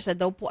alegasyon na siya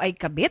daw po ay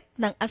kabit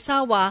ng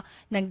asawa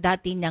ng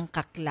dati niyang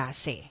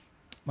kaklase.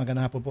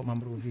 Magandang hapon po, Ma'am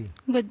Ruvi.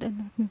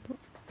 Magandang hapon po.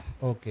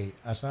 Okay,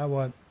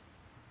 asawa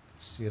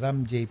si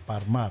Ram J.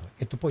 Parmar.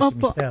 Ito po si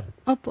Mr.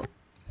 Opo.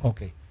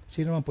 Okay.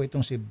 Sino naman po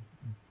itong si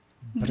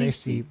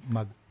Bresi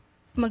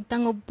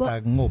Magtangob po.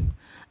 Tangob.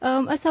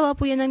 Asawa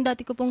po yan ng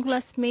dati ko pong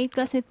classmate.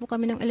 Classmate po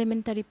kami ng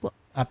elementary po.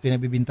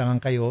 Pinabibintangan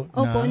kayo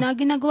Opo, na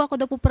ginagawa ko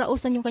daw po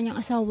parausan yung kanyang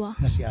asawa.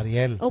 Na si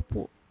Ariel?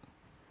 Opo.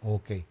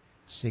 Okay.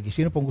 Sige,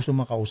 sino pong gusto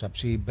makausap?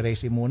 Si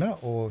Bresi muna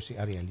o si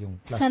Ariel? Yung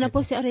classmate? Sana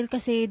po si Ariel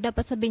kasi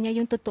dapat sabihin niya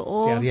yung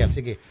totoo. Si Ariel,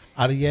 sige.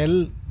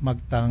 Ariel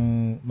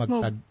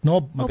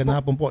Magtagnob.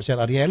 Magandang hapon po,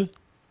 Sir Ariel.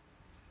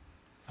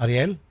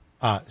 Ariel?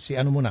 Si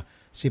ano muna?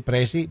 Si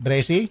Bresi?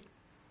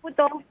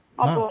 Ito.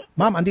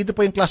 Ma'am, andito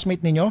po yung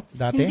classmate ninyo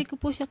dati? Hindi ko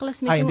po siya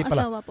classmate, hindi yung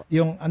pala. asawa po.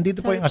 Andito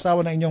po Sorry yung asawa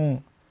na inyong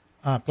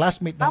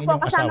classmate ng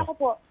inyong kasama asawa. ko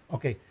po.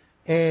 Okay.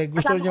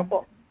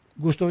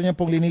 Gusto niyo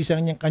pong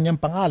linisan yung kanyang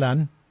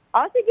pangalan.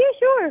 Sige,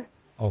 sure.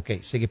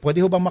 Okay. Sige, pwede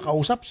ho bang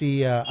makausap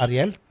si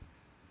Ariel?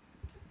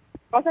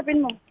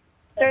 Kausapin mo.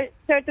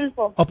 Sir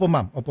Tulfo. Opo,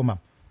 ma'am.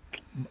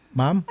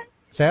 Ma'am?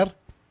 Sir?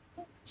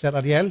 Sir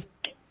Ariel?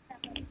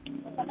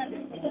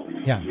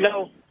 Yan.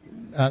 Hello.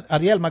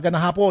 Ariel,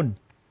 magandang hapon.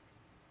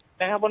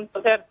 Magandang hapon po,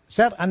 sir.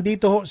 Sir,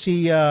 andito ho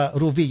si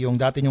Ruby, yung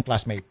dati niyong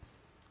classmate.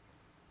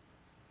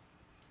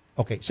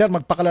 Okay. Sir,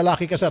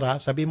 magpakalalaki ka, sir, ha?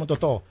 Sabi mo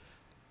totoo.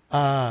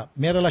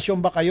 May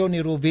relasyon ba kayo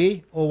ni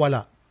Ruby o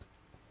wala?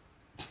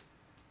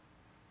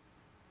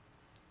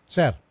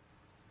 Sir?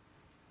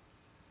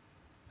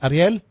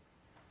 Ariel?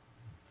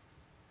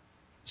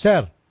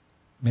 Sir?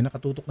 May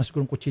nakatutok na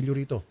sigurong kutsilyo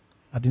rito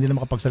at hindi na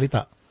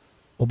makapagsalita.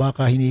 O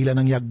baka hinihila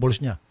ng yag balls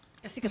niya.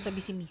 Kasi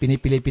katabi si Mrs.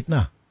 Pinipilipit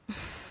na.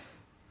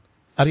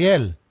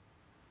 Ariel?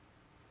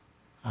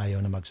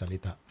 Ayaw na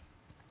magsalita.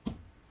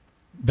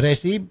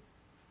 Bresi?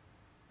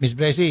 Miss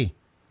Bresi?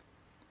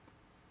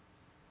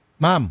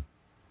 Ma'am?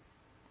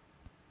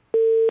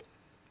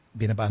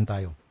 Binabaan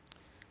tayo.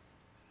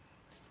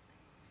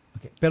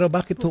 Okay. Pero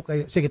bakit ho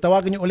kayo, sige,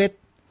 tawagin niyo ulit,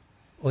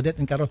 Odette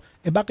and Carol,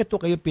 bakit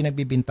ho kayo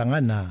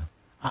pinagbibintangan na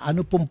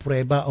ano pong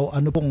prueba o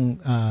ano pong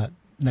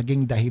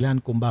naging dahilan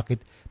kung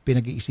bakit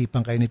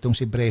pinag-iisipan kayo nitong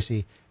si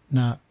Bresi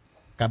na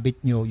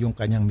kabit nyo yung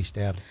kanyang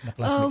mister na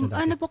classmate na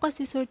dati? Ano po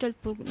kasi, Sir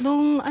Tulfo,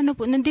 nung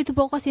nandito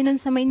po kasi nun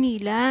sa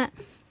Maynila.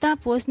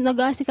 Tapos,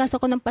 nag-aasikaso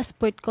ko ng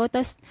passport ko.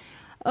 Tapos,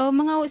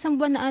 mga isang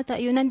buwan na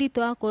ata yun, nandito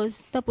ako.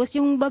 Tapos,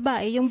 yung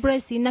babae, yung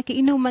Bresi,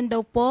 nakiinuman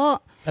daw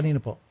po. Kanino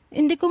po?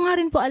 Hindi ko nga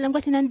rin po alam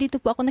kasi nandito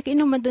po ako.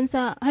 Nakiinuman doon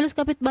sa halos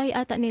kapitbahay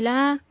ata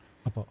nila.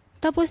 Apo.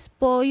 Tapos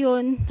po,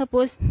 yun.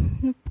 Tapos,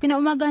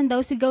 kinaumagahan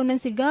daw, sigaw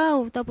ng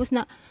sigaw. Tapos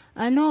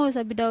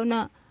sabi daw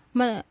na,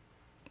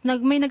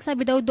 may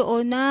nagsabi daw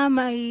doon na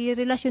may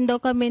relasyon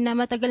daw kami na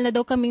matagal na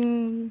daw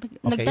kaming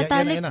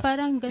nagtatalik. Yan na.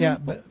 Parang ganun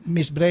po.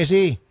 Miss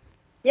Bresi.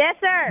 Yes,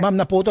 sir. Ma'am,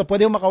 naputo.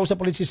 Pwede mo makausap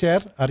ulit si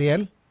Sir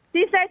Ariel?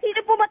 Si sir, sino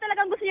po ba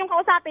talagang gusto niyong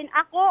kausapin?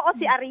 Ako o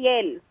si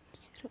Ariel?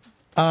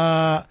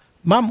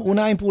 Ma'am,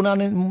 unahin po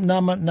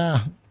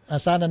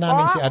sana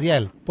namin si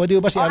Ariel. Pwede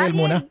ba si Ariel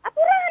muna?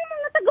 Apurahan mo,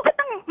 natagot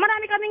ang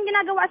marami kaming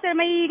ginagawa, sir.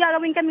 May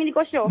gagawin kami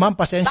negosyo. Ma'am,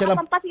 pasensya lang.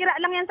 Pampasira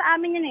lang yan sa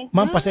amin yun eh.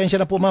 Ma'am, pasensya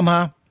na po, ma'am,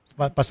 ha?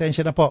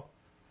 Pasensya na po.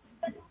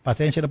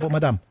 Pasensya na po,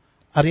 madam.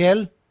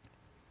 Ariel?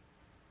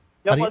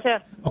 Yo po,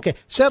 sir. Okay.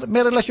 Sir,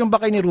 may relasyon ba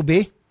kayo ni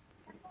Ruby?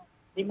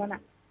 Di mo na.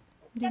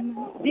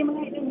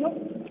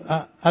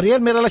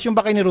 Ariel, may relasyon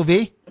ba kayo ni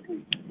Ruby?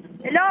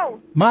 Hello?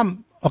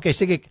 Ma'am, okay,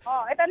 sige.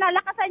 Ito na,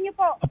 lakasan niyo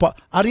po. Opo.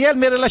 Ariel,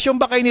 may relasyon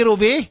ba kayo ni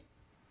Ruby?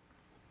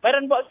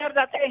 Meron po, sir,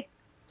 dati.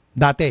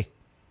 Dati.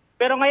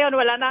 Pero ngayon,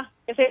 wala na.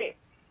 Kasi,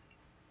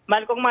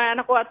 mahal kong mga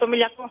anak ko at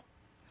pamilya ko.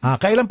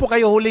 Kailan po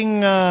kayo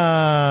huling...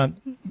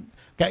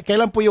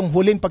 kailan po yung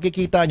huling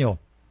pagkikita nyo?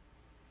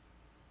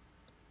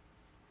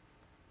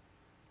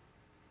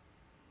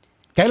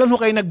 Kailan ho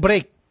kayo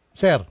nag-break,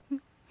 sir?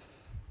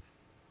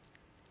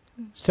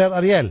 Sir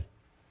Ariel?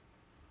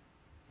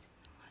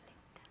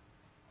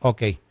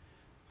 Okay.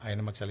 Ayaw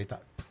na magsalita.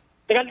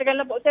 Tagal-tagal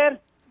na po, sir.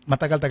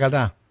 Matagal-tagal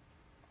na.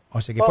 O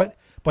sige.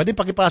 Pwede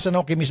pakipasa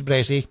na kay Miss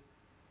Bresi?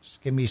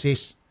 Kay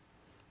Mrs.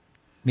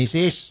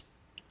 Mrs.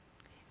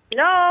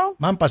 Hello?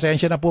 Ma'am,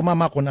 pasensya na po,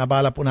 ma'am. Kung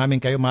abala po namin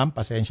kayo, ma'am,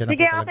 pasensya na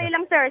Sige, po talaga. okay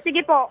lang, sir.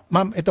 Sige po.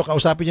 Ma'am, ito,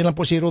 kausapin niyo lang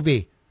po si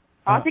Ruby.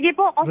 Sige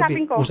po,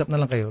 kausapin Ruby, ko. usap na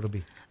lang kayo,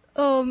 Ruby.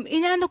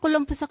 Inaano ko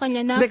lang po sa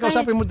kanya na... Hindi,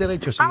 kausapin mo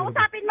diretso si Ruby.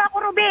 Kausapin mo ako,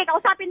 Ruby.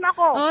 Kausapin mo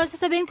ako.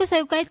 Sasabihin ko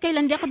sa'yo, kahit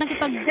kailan, hindi ako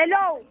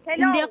Hello,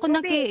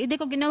 hindi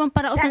ko ginawang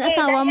parausan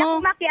asawa mo.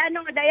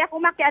 Daya ko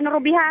makiano,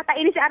 Ruby, ha?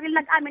 Taini si Ariel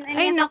nag-amin.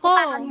 Ay, nako.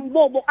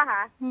 Bobo ka,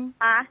 ha?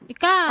 Ha?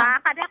 Ikaw.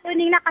 Kada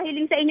tuning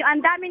nakahiling sa inyo,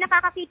 ang dami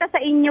nakakakita sa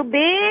inyo,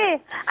 be.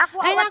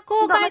 Ay,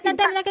 nako, kahit na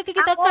dami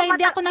nakakikita ka,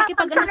 hindi ako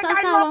nakipag-ano sa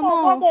asawa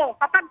mo.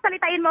 Kapag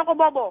salitain mo ako,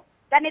 Bobo,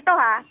 ganito,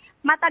 ha?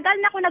 Matagal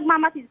na ako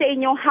nagmamasid sa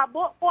inyo,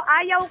 habo ko,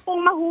 ayaw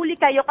kong mahuli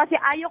kayo kasi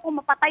ayaw kong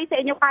mapatay sa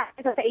inyo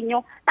kaysa sa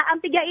inyo. Taang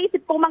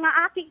tiga-isip ko mga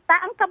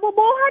taang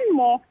kabubuhan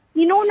mo,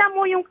 hinuna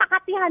mo yung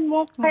kakatihan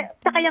mo,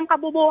 sa kayang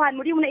kabubuhan mo,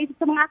 di mo naisip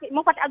sa mga aki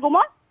mo, pati ago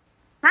mo?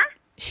 Ha?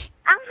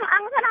 Ang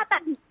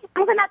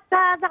sanat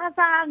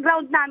sa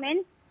ground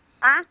namin,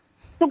 ha?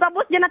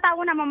 Sugabos dyan na tao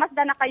na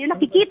mamasda na kayo,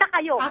 nakikita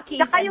kayo,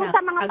 na kayo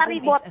sa mga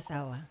taribot.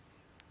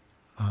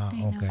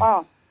 Okay.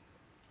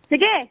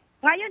 Sige.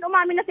 Ngayon,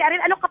 umamin na si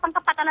Ariel. Anong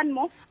kapangkapatalan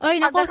mo? Ay,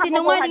 naku,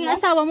 sinungaling ang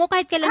asawa mo.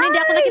 Kahit kailan hindi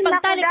ako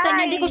nakipagtalik sa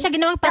inyo, hindi ko siya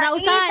ginawang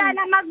parausan. Hindi ka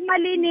na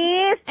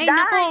magmalinis. Ay,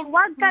 naku.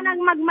 Huwag ka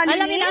nang magmalinis.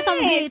 Alam niyo na, asawa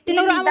mo,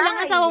 tinuruan mo lang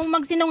asawa mo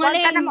magsinungaling.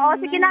 Huwag ka na,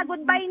 sige na,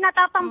 goodbye na,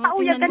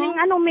 tapampauya ka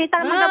ng may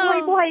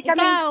magabuhay-buhay kami.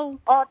 Ikaw.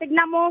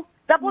 Tignan mo.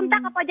 Gapunta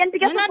ka pa dyan.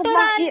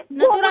 Natural.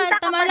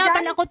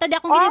 Tamalaban ako, tadi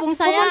akong ginibong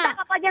saya. Pumunta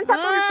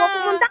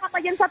ka pa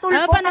dyan sa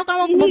Tulfo. Paano ka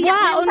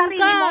magbubuhaon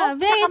ka?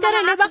 Very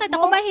sarili, bakit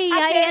ako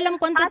mahiya?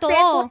 Alam ko ang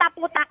totoo.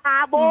 Puta-puta ka,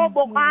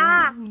 bobo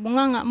ka.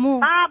 Bunga nga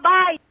mo.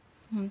 Bye-bye.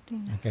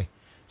 Okay.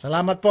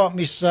 Salamat po,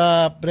 Miss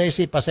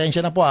Bracey.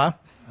 Pasensya na po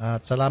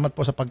At salamat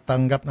po sa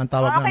pagtanggap ng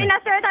tawag Okay namin. na,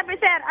 sir. Sabi,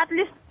 sir. At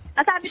least,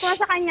 sabi ko na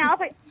sa kanya,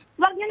 okay.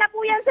 Wag niyo na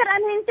po yan, sir.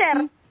 Anuhin, sir.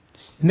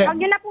 Hindi. Wag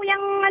niyo na po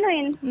yung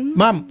anuhin.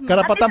 Ma'am,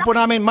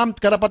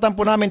 karapatan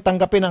po namin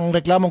tanggapin ang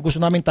reklamong gusto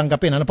namin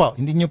tanggapin. Ano po?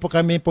 Hindi niyo po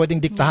kami pwedeng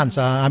diktahan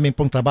sa aming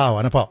pong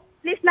trabaho. Ano po?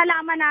 Please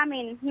nalaman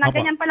namin na Opo.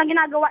 ganyan palang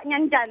ginagawa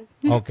niyan dyan.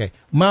 Okay.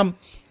 Ma'am,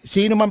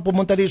 sino man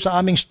pumunta dito sa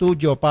aming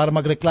studio para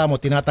magreklamo,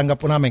 tinatanggap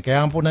po namin.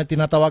 Kaya po na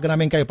tinatawagan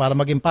namin kayo para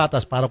maging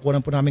patas, para kunan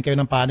po namin kayo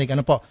ng panig.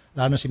 Ano po?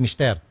 Lalo si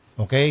Mister.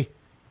 Okay?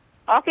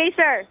 Okay,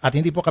 sir. At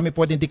hindi po kami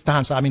pwedeng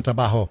diktahan sa aming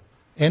trabaho.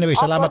 Anyway,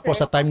 Opo, salamat po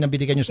sir. sa time na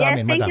binigyan nyo sa Yes,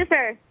 amin, thank madam. you,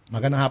 sir.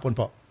 Magandang hapon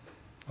po.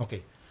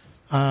 Okay.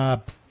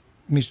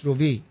 Miss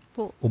Ruby,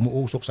 Po.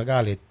 umuusok sa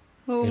galit.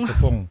 Oo Ito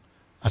nga. pong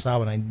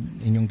asawa ng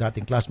inyong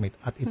dating classmate.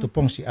 At ito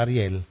pong si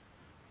Ariel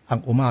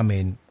ang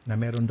umamin na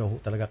meron daw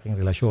talaga kayong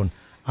relasyon.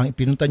 Ang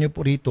pinunta nyo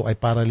po rito ay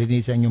para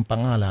linisin yung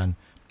pangalan,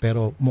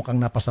 pero mukhang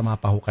napasama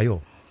pa ho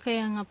kayo.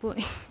 Kaya nga po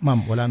eh.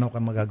 Ma'am, wala na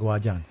kang magagawa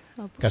dyan.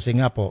 Opo. Kasi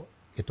nga po,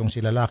 itong si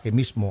lalaki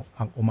mismo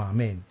ang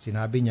umamin.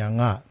 Sinabi niya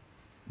nga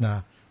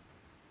na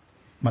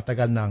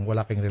matagal nang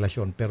wala kang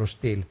relasyon, pero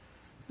still,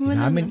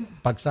 Wala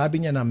pag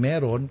sabi niya na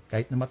meron,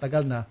 kahit na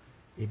matagal na,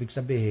 ibig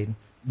sabihin,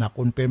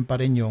 na-confirm pa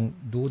rin yung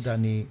duda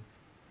ni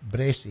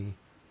Bracey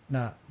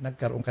na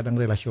nagkaroon ka ng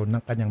relasyon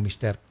ng kanyang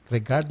mister.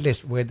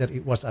 Regardless whether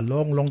it was a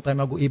long, long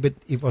time ago, even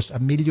if it was a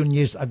million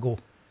years ago,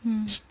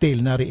 still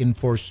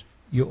na-reinforce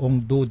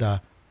yung duda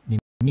ni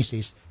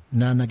Mrs.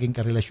 na naging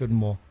karelasyon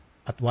mo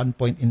at one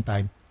point in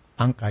time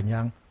ang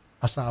kanyang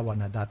asawa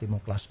na dati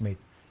mong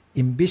classmate.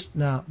 Imbis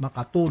na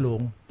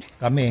makatulong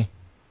kami,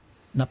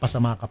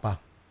 napasama ka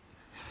pa.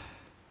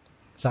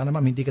 Sana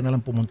ma'am, hindi ka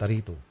nalang pumunta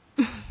rito.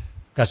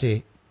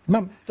 Kasi,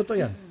 ma'am, totoo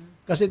yan.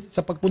 Kasi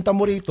sa pagpunta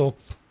mo rito,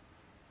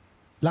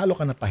 lalo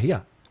ka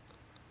napahiya.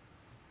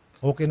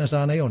 Okay na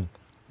sana yon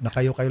na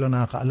kayo-kayo lang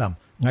nakakaalam.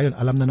 Ngayon,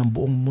 alam na ng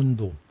buong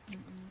mundo.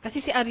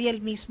 Kasi si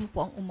Ariel mismo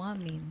po ang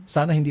umamin.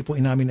 Sana hindi po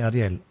inamin ni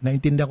Ariel.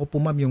 Naintindihan ko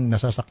po ma'am yung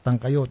nasasaktan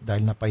kayo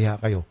dahil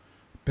napahiya kayo.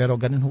 Pero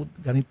ganito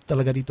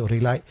talaga dito,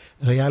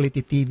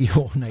 reality TV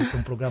na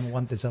itong programa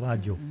Wanted sa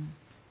radyo.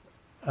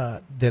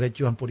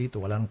 Diretsuhan po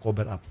dito, wala nang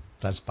cover up.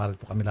 Transparent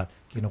po kami lahat.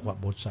 Kinukuha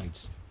both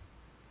sides.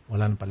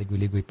 Wala nang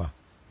paligoy-ligoy pa.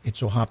 It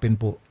so happen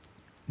po,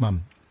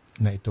 ma'am,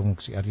 na itong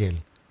si Ariel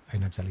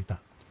ay nagsalita.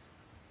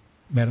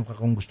 Meron ka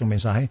kung gustong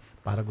mensahe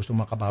para gustong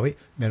makabawi.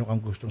 Meron kang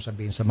gustong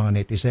sabihin sa mga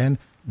netizen.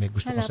 May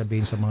gusto kang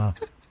sabihin sa mga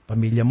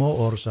pamilya mo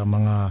or sa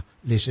mga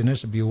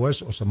listeners, viewers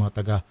o sa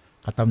mga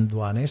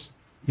taga-Katamduanes.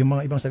 Yung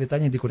mga ibang salita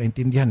niya, hindi ko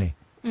naintindihan eh.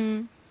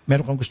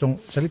 Meron kang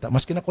gustong salita.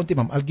 Maski na konti,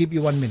 ma'am. I'll give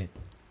you 1 minute.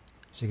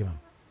 Sige, ma'am.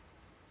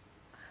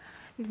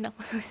 Hindi na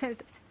ako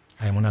nagsalita.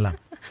 Ayaw mo na lang.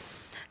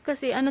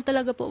 Kasi ano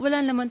talaga po, wala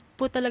naman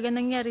po talaga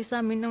nangyari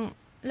sa amin ng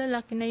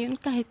lalaki na yun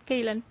kahit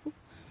kailan po.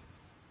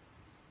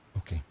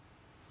 Okay.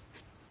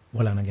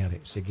 Wala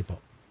nangyari. Sige po.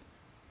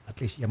 At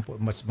least yan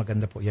po, mas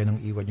maganda po. Yan ang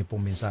iwan niyo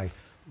pong mensahe.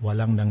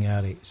 Walang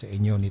nangyari sa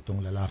inyo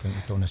nitong lalaking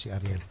ito na si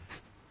Ariel.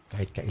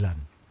 Kahit kailan.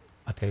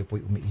 At kayo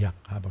po'y umiiyak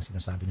habang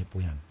sinasabi niyo po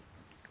yan.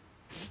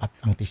 At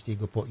ang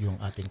testigo po yung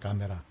ating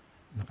camera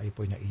na kayo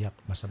po'y naiyak,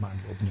 masama ang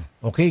loob niyo.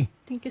 Okay?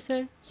 Thank you,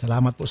 sir.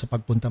 Salamat po sa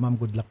pagpunta, ma'am.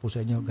 Good luck po sa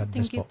inyo. God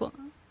bless Thank you po.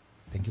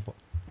 Thank you po.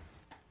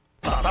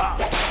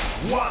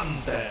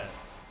 Wanted.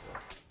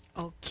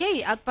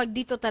 Okay, at pag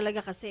dito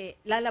talaga kasi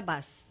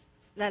lalabas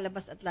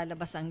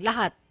ang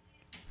lahat.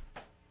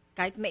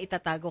 Kahit may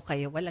itatago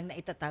kayo, walang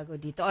naitatago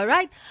dito.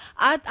 Alright?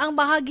 At ang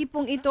bahagi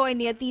pong ito ay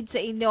niatid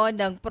sa inyo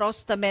ng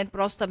Prostamen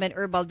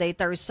Herbal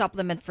Dietary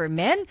Supplement for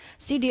Men,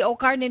 CDO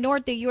Carne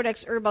Norte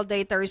Urex Herbal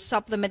Dietary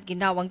Supplement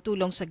ginawang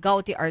tulong sa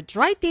gouty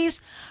arthritis.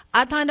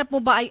 At hanap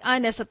mo ba ay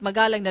honest at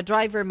magalang na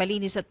driver,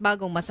 malinis at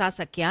bagong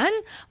masasakyan?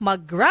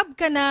 Mag-Grab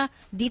ka na.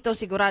 Dito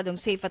siguradong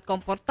safe at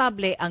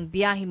komportable ang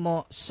biyahe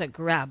mo sa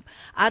Grab.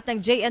 At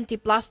ang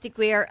JNT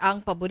Plasticware, ang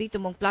paborito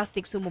mong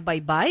plastic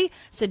sumubaybay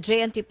sa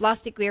JNT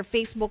Plasticware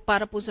Facebook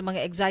para po sa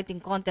mga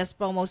exciting contest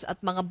promos at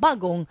mga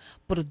bagong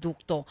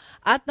produkto.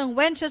 At ng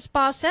Wensha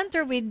Spa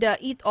Center with the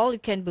Eat All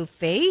You Can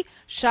Buffet,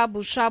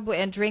 shabu-shabu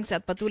and drinks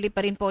at patuloy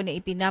pa rin po na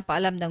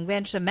ipinapaalam ng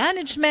Wensha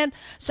Management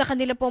sa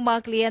kanila pong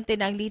mga kliyente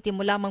na ang liti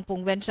mo lamang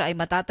pong Wensha ay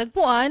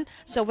matatagpuan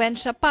sa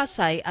Wensha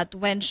Pasay at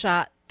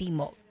Wensha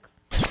Timog.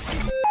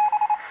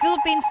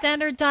 Philippine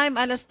Standard Time,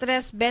 alas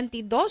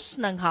 3:22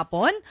 ng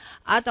hapon.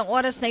 At ang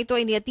oras na ito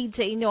ay niatid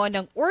sa inyo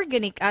ng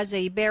Organic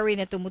Acai Berry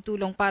na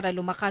tumutulong para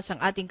lumakas ang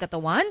ating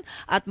katawan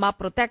at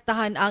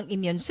maprotektahan ang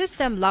immune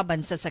system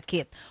laban sa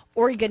sakit.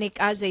 Organic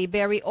Acai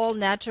Berry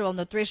All-Natural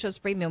Nutritious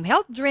Premium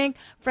Health Drink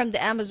from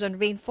the Amazon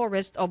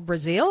Rainforest of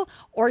Brazil.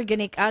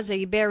 Organic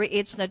Acai Berry,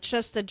 it's not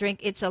just a drink,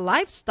 it's a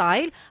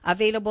lifestyle.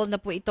 Available na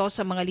po ito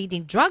sa mga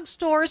leading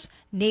drugstores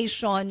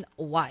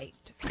nationwide.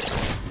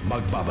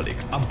 Magbabalik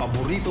ang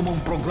paborito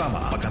mong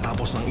programa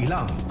pagkatapos ng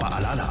ilang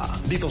paalala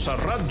dito sa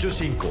Radyo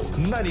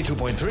 5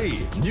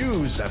 92.3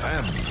 News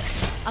FM.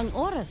 Ang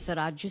oras sa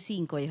Radyo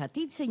 5 ay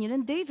hatid sa inyo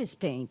ng Davis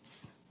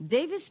Paints.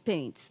 Davis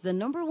Paints, the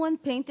 #1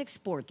 paint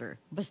exporter.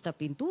 Basta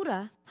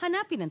pintura,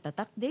 hanapin ang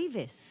tatak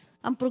Davis.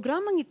 Ang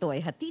programang ito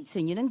ay hatid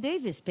sa inyo ng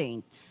Davis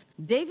Paints.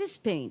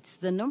 Davis Paints,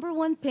 the #1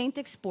 paint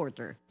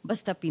exporter.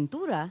 Basta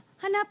pintura,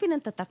 hanapin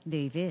ang tatak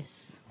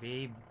Davis.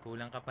 Babe,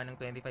 kulang ka pa ng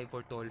 25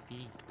 for toll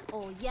fee.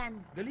 Oh, yan.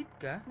 Galit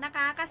ka?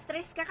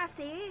 Nakaka-stress ka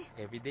kasi.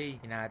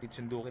 Everyday, hinahatid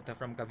sundo kita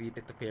from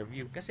Cavite to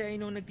Fairview. Kasi I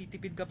know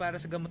nagtitipid ka para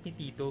sa gamot ni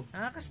Tito.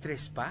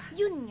 Nakaka-stress pa?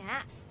 Yun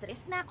nga,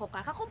 stress na ako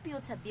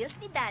kakakompute sa bills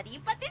ni Daddy,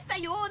 pati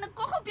sa'yo.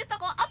 Nagko-compute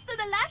ako up to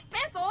the last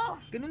peso.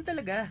 Ganun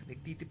talaga.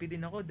 Nagtitipid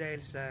din ako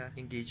dahil sa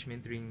engagement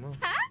ring mo.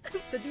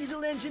 Sa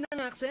diesel engine ng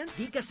Accent,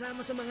 di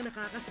kasama sa mga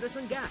nakaka-stress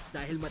ang gas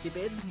dahil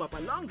matipid,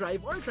 mapa-long drive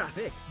or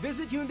traffic.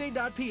 Visit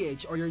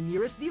Hyundai.ph or your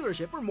nearest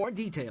dealership for more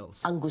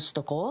details. Ang gusto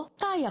ko,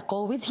 kaya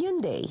ko with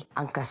Hyundai.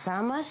 Ang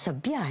kasama sa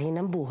biyahe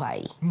ng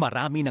buhay.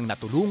 Marami nang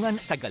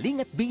natulungan sa galing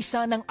at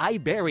bisa ng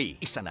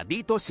iBerry. Isa na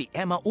dito si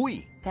Emma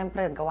Uy.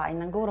 Siyempre,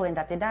 gawain ng guro, yung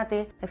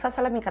dati-dati,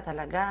 nagsasalamin ka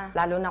talaga.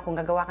 Lalo na kung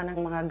gagawa ka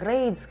ng mga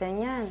grades,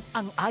 ganyan.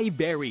 Ang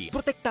iBerry,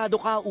 protektado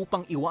ka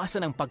upang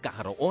iwasan ang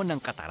pagkakaroon ng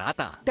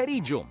katarata,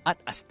 pterygium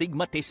at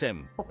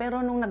astigmatism.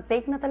 Pero nung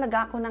nag-take na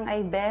talaga ako ng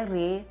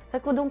iBerry,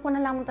 sabi ko doon ko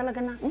nalaman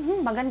talaga na,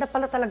 maganda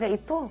pala talaga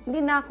ito.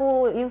 Hindi na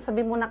ako yung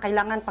sabi mo na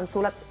kailangan pag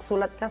sulat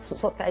ka,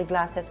 suot ka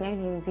eyeglasses. Ngayon,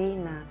 hindi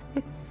na.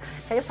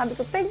 Kaya sabi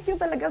ko, thank you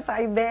talaga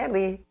sa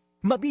iBerry.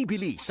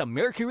 Mabibili sa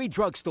Mercury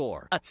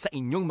Drugstore at sa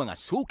inyong mga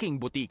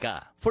suking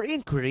butika. For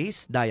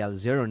inquiries, dial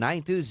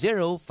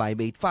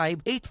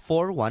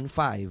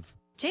 0920-585-8415.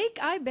 Take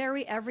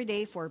iBerry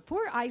everyday for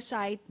poor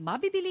eyesight,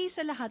 mabibili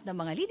sa lahat ng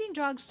mga leading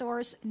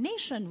drugstores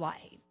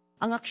nationwide.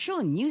 Ang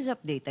Aksyon News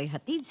Update ay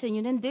hatid sa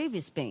inyo ng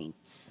Davis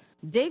Paints.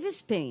 Davis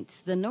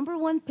Paints, the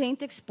 #1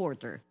 paint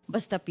exporter.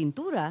 Basta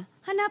pintura,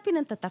 hanapin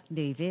ang tatak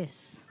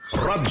Davis.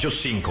 Radyo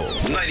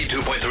 5,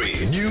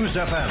 92.3 News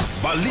FM.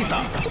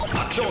 Balita,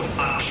 aksyon,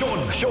 aksyon,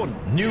 aksyon.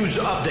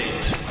 News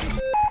Update.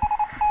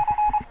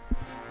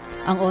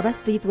 Ang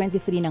oras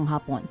 3:23 ng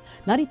hapon.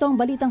 Narito ang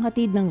balitang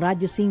hatid ng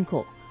Radyo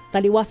 5.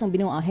 Taliwas ang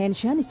binuong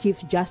ahensya ni Chief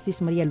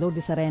Justice Maria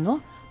Lourdes Sereno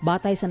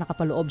batay sa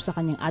nakapaloob sa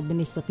kanyang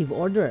administrative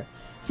order.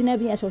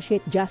 Sinabi ni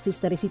Associate Justice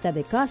Teresita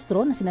de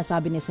Castro na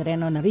sinasabi ni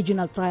Sereno na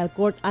Regional Trial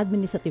Court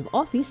Administrative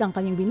Office ang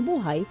kanyang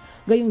binubuhay,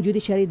 gayong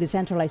Judiciary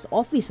Decentralized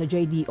Office o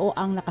JDO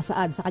ang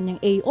nakasaad sa kanyang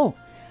AO.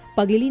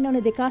 Paglilinaw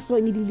ni de Castro,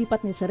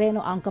 inililipat ni Sereno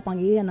ang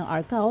kapangyarihan ng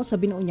ARCAO sa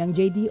binuo niyang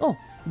JDO.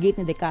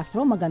 Gate ni de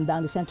Castro, maganda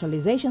ang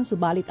decentralization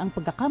subalit ang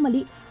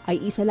pagkakamali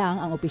ay isa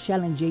lang ang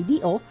opisyal ng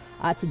JDO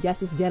at si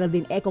Justice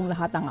Geraldine Econg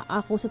lahat ang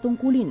aako sa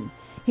tungkulin.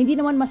 Hindi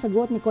naman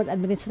masagot ni Court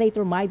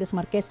Administrator Maidas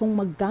Marquez kung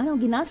magkano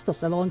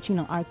ginastos sa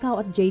launching ng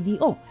ARCAO at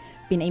JDO.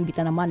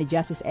 Pinaimbita naman ni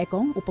Justice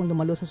Econg upang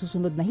dumalo sa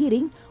susunod na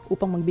hearing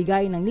upang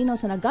magbigay ng linaw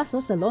sa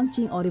nagastos sa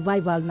launching o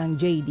revival ng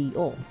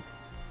JDO.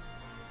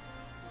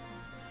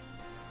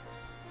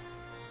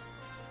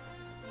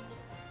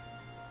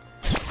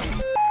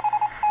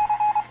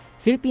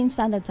 Philippine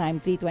Standard Time,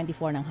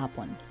 3:24 ng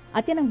hapon.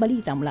 At yan ang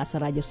balita mula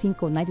sa Radyo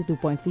 5,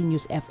 92.3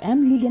 News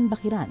FM, Lilian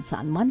Bakiran.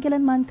 Saan man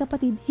kailanman,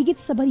 kapatid,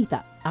 higit sa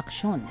balita,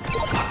 aksyon.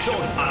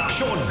 Aksyon,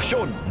 aksyon,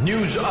 aksyon.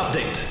 News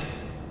Update.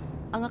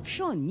 Ang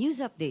Aksyon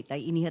News Update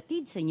ay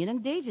inihatid sa inyo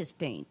ng Davis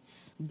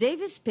Paints.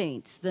 Davis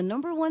Paints, the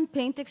 #1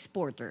 paint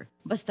exporter.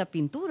 Basta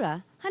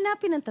pintura,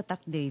 hanapin ang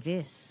tatak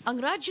Davis. Ang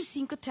Radyo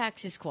 5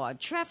 Taxi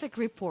Squad Traffic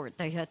Report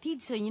ay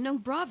hatid sa inyo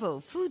ng Bravo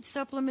Food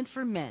Supplement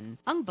for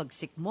Men. Ang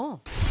bagsik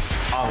mo.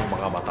 Ang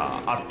mga mata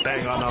at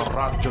tenga ng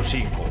Radyo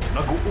 5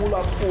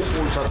 nag-uulat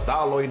ukol sa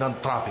daloy ng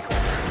trapiko.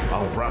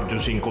 Ang Radyo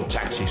 5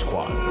 Taxi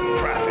Squad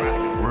Traffic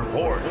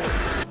Report.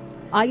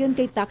 Ayon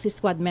kay Taxi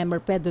Squad member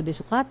Pedro de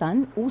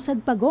Sukatan, usad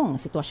pagong ang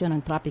sitwasyon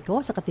ng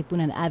trapiko sa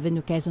Katipunan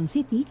Avenue, Quezon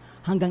City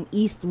hanggang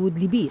Eastwood,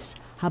 Libis,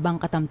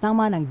 habang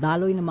katamtama ng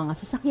daloy ng mga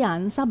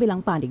sasakyan sa bilang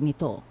panig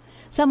nito.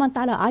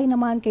 Samantala ay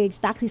naman kay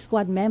Taxi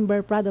Squad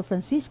member Prado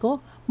Francisco,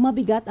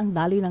 mabigat ang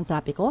daloy ng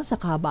trapiko sa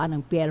kahabaan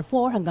ng Pier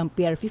 4 hanggang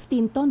Pier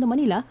 15 Tondo,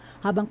 Manila,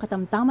 habang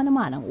katamtama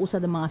naman ang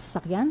usad ng mga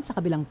sasakyan sa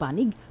kabilang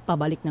panig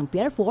pabalik ng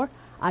Pier 4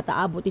 at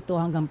aabot ito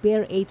hanggang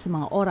Pier 8 sa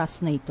mga oras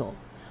na ito.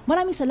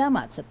 Maraming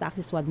salamat sa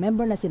Taxi Squad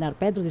member na sina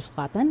Pedro de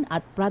Sukatan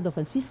at Prado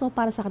Francisco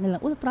para sa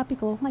kanilang ulat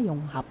trapiko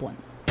ngayong hapon.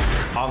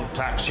 Ang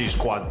Taxi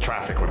Squad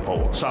Traffic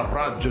Report sa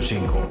Radyo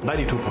 5,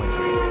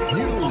 92.3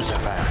 News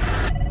FM.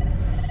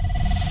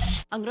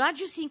 Ang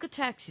Radyo 5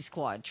 Taxi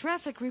Squad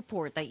Traffic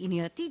Report ay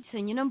inihatid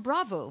sa inyo ng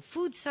Bravo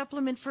Food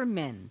Supplement for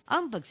Men.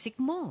 Ang bagsik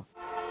mo.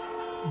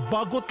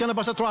 Bagot ka na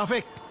ba sa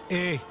traffic?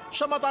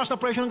 Sa mataas na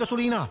presyo ng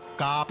gasolina,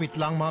 kapit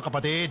lang mga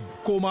kapatid.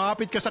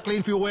 Kumapit ka sa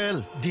clean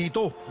fuel.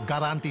 Dito,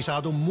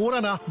 garantisadong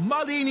mura na,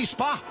 malinis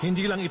pa.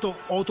 Hindi lang ito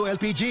auto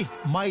LPG,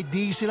 may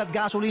diesel at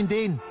gasoline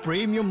din.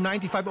 Premium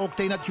 95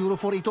 octane at Euro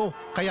 4 ito.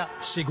 Kaya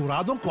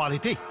siguradong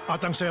quality.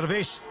 At ang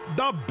service,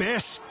 the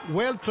best.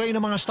 Well-trained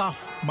na mga staff,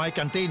 may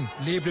canteen,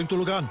 libreng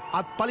tulugan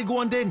at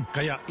paliguan din.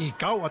 Kaya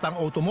ikaw at ang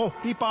auto mo,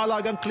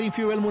 ipalagang clean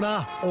fuel mo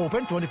na.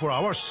 Open 24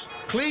 hours.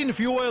 Clean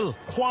fuel,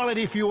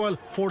 quality fuel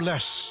for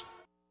less.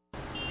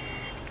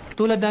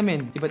 Tulad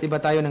namin, iba't iba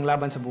tayo ng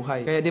laban sa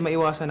buhay, kaya di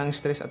maiwasan ang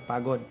stress at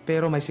pagod.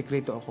 Pero may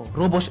sikreto ako.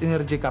 Robust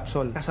Energy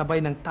Capsule, kasabay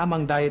ng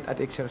tamang diet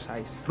at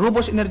exercise.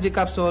 Robust Energy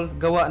Capsule,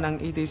 gawa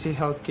ng ETC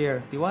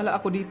Healthcare. Tiwala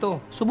ako dito.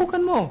 Subukan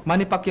mo.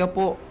 Manny Pacquiao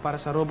po para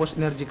sa Robust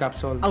Energy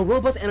Capsule. Ang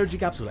Robust Energy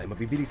Capsule ay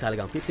mabibili sa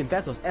halagang 15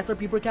 pesos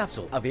SRP per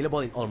capsule.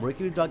 Available in all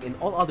Mercury Drug and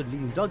all other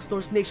leading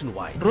drugstores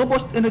nationwide.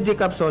 Robust Energy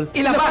Capsule,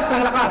 ilabas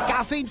ng lakas!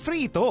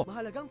 Caffeine-free ito!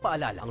 Mahalagang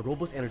paalala, ang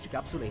Robust Energy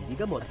Capsule ay hindi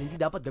gamot at hindi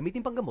dapat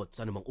gamitin panggamot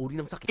sa anumang uri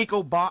ng sakit.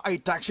 Ikaw ba ay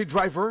taxi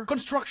driver,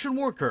 construction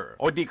worker,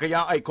 o di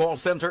kaya ay call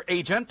center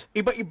agent?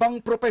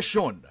 Iba-ibang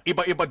propesyon,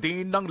 iba-iba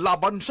din ng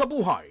laban sa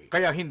buhay.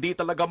 Kaya hindi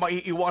talaga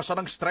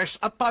maiiwasan ang stress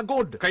at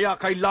pagod. Kaya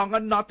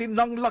kailangan natin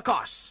ng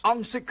lakas.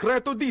 Ang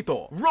sikreto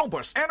dito,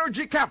 Robust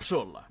Energy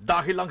Capsule.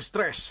 Dahil ang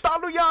stress,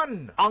 talo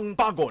yan! Ang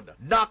pagod,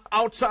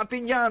 knockout sa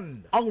atin yan!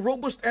 Ang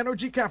Robust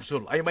Energy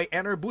Capsule ay may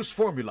Enerboost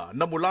formula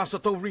na mula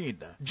sa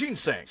taurine,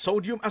 ginseng,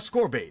 sodium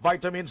ascorbate,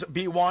 vitamins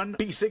B1,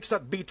 B6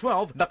 at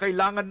B12 na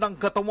kailangan ng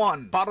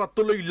katawan para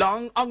tuloy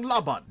lang ang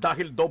laban.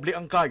 Dahil doble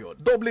ang kayod,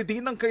 doble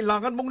din ang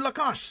kailangan mong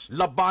lakas.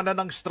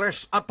 Labanan ng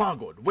stress at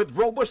pagod with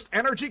Robust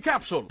Energy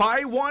Capsule.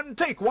 Buy one,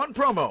 take one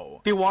promo.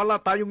 Tiwala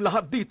tayong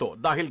lahat dito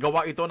dahil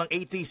gawa ito ng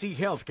ATC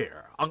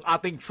Healthcare, ang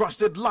ating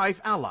trusted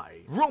life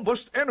ally.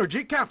 Robust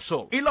Energy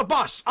Capsule.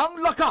 Ilabas ang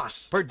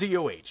lakas. Per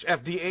DOH,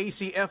 FDA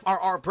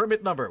CFRR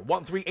Permit Number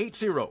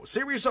 1380,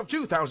 Series of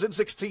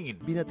 2016.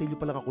 Binatilyo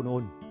pa lang ako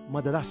noon.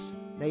 Madalas,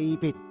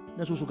 naiipit,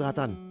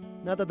 nasusugatan,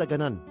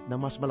 nadadaganan na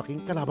mas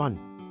malaking kalaban.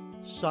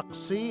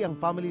 Saksi ang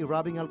family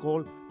rubbing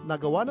alcohol na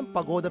gawa ng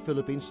Pagoda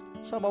Philippines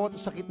sa bawat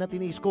sakit na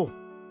tiniis ko.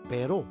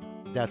 Pero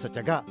dahil sa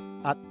tiyaga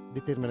at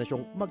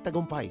determinasyong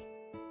magtagumpay,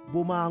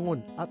 bumangon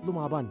at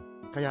lumaban.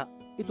 Kaya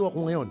ito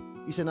ako ngayon,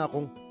 isa na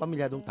akong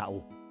pamilyadong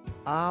tao.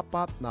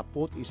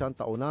 41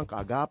 taon na ang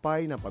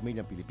kaagapay ng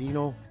pamilyang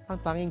Pilipino, ang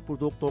tanging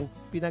produktong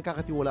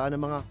pinagkakatiwalaan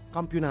ng mga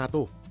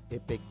kampyonato.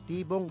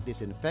 Epektibong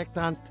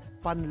disinfectant,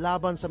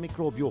 panlaban sa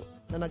mikrobyo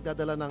na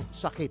nagdadala ng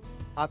sakit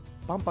at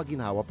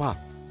pampaginawa pa.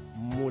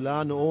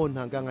 Mula noon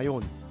hanggang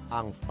ngayon,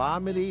 ang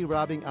family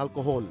rubbing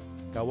alcohol,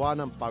 gawa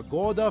ng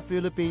Pagoda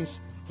Philippines,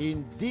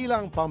 hindi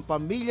lang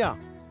pampamilya,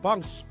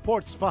 pang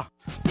sports pa.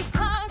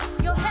 Because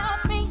your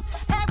health means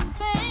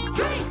everything.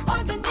 Drink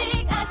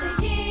organic as a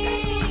year.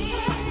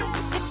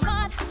 It's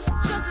not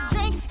just a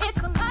drink,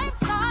 it's a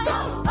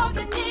lifestyle.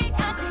 Organic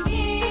as a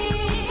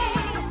year.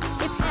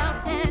 If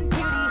health and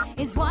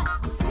beauty is what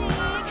you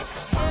seek,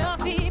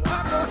 healthy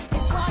purple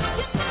is what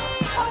you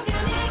need.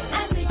 Organic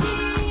as a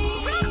year.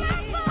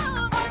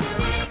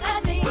 Organic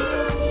as a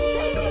year.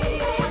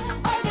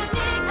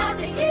 Organic as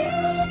a year.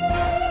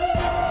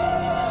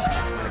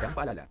 Mahalagang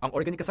paalala, ang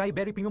Organic Acai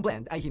Berry Premium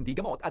Blend ay hindi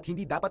gamot at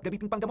hindi dapat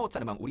gamitin panggamot sa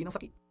anumang uri ng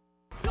sakit.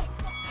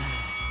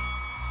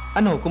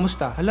 Ano,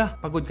 kumusta? Hala,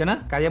 pagod ka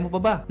na? Kaya mo pa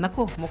ba?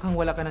 Nako, mukhang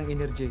wala ka ng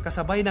energy.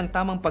 Kasabay ng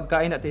tamang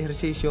pagkain at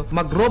ehersisyo,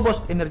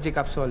 mag-Robust Energy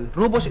Capsule.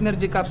 Robust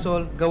Energy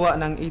Capsule, gawa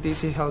ng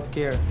ETC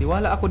Healthcare.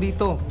 Tiwala ako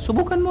dito.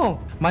 Subukan mo.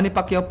 Manny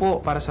Pacquiao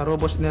po para sa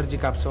Robust Energy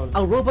Capsule.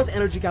 Ang Robust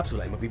Energy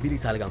Capsule ay mabibili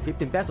sa halagang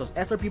 15 pesos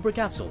SRP per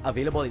capsule.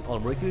 Available in all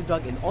Mercury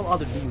Drug and all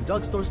other leading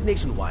drugstores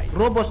nationwide.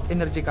 Robust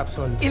Energy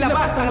Capsule.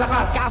 Ilabas ng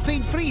lakas!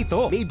 Caffeine-free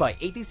ito! Made by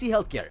ATC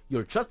Healthcare,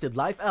 your trusted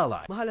life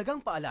ally.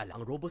 Mahalagang paalala,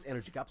 ang Robust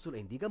Energy Capsule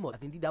ay hindi gamot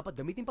at hindi dapat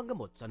gamitin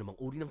panggamot sa anumang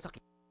uri ng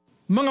sakit.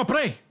 Mga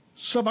pre,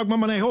 sa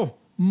pagmamaneho,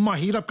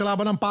 mahirap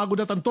kalaban ang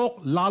pagod at antok,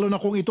 lalo na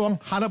kung ito ang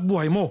hanap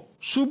buhay mo.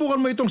 Subukan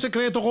mo itong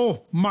sekreto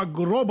ko.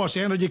 Mag-Robust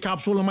Energy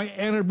Capsule na may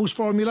Enerboost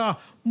formula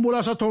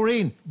mula sa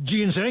taurine,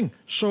 ginseng,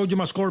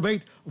 sodium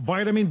ascorbate,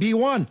 vitamin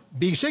B1,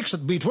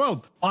 B6 at B12.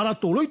 Para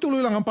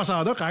tuloy-tuloy lang ang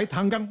pasada kahit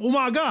hanggang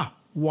umaga.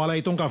 Wala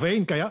itong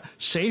caffeine kaya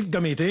safe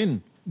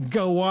gamitin.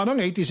 Gawa ng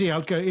ATC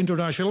Healthcare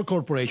International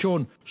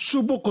Corporation.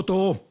 Subok ko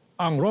to.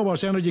 Ang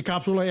Robust Energy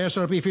Capsule ay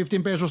SRP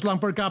 15 pesos lang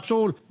per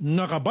capsule.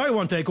 Naka-buy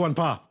one, take one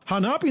pa.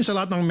 Hanapin sa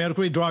lahat ng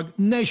Mercury Drug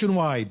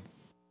nationwide.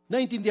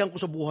 Naintindihan ko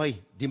sa buhay,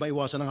 di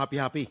maiwasan ng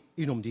happy-happy.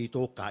 Inom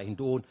dito, kain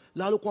doon,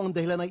 lalo kung ang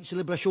dahilan ay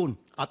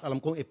selebrasyon. At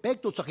alam kong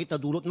epekto at sakit na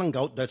dulot ng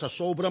gout dahil sa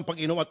sobrang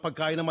pag-inom at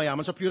pagkain na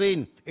mayaman sa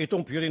purine.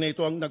 Itong purine na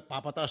ito ang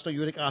nagpapataas ng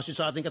uric acid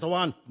sa ating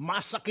katawan.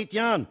 Masakit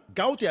yan.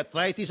 Gouty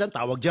arthritis ang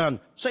tawag dyan.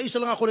 Sa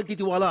isa lang ako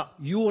nagtitiwala,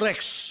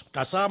 Urex.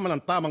 Kasama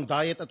ng tamang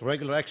diet at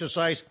regular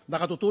exercise,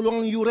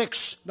 nakatutulong ang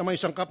Urex na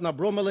may sangkap na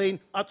bromelain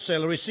at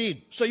celery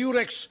seed. Sa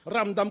Urex,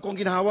 ramdam kong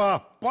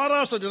ginahawa.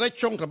 Para sa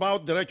diretsyong trabaho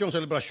at diretsyong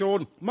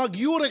selebrasyon,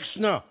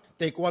 mag-Urex na.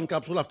 Take one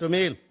capsule after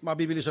meal.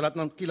 Mabibili sa lahat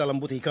ng kilalang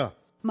butika.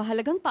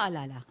 Mahalagang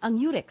paalala, ang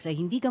Urex ay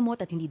hindi gamot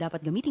at hindi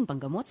dapat gamiting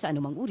panggamot sa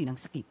anumang uri ng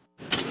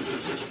sakit.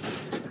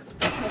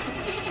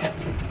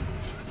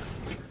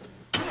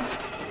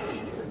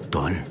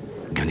 Tol,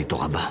 ganito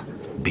ka ba?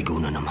 Bigo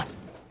na naman.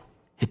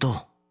 Ito,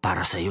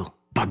 para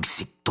sa'yo.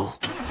 Bagsik to.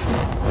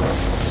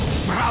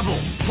 Bravo!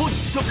 Food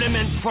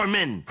supplement for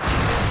men!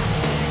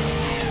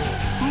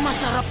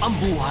 Masarap ang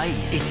buhay.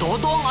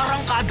 Itodo ang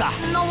arangkada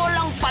na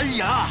walang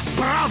palya.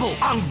 Bravo!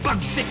 Ang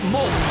bagsik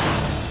mo!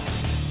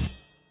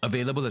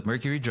 Available at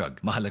Mercury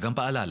Drug. Mahalagang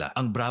paalala,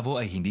 ang Bravo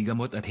ay hindi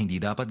gamot at hindi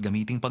dapat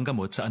gamiting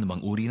panggamot sa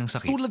anumang uri ng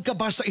sakit. Tulad ka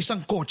ba sa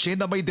isang kotse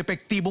na may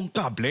depektibong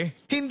kable?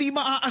 Hindi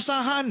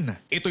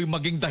maaasahan. Ito'y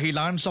maging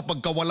dahilan sa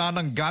pagkawala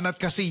ng gana at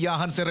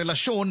kasiyahan sa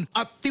relasyon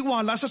at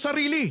tiwala sa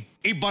sarili.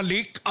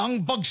 Ibalik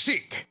ang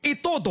bagsik.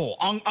 Itodo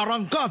ang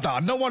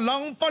arangkada na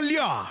walang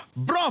palya.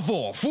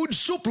 Bravo Food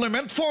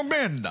Supplement for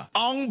Men.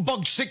 Ang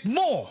bagsik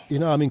mo.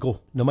 Inaamin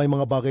ko na may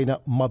mga bagay na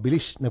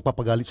mabilis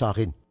nagpapagalit sa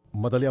akin.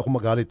 Madali ako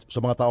magalit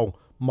sa mga taong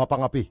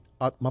mapangapi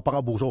at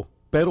mapangabuso.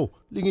 Pero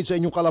lingid sa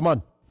inyong kalaman,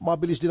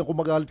 mabilis din ako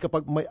magalit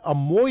kapag may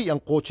amoy ang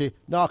kotse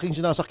na aking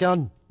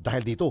sinasakyan.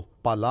 Dahil dito,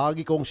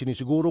 palagi kong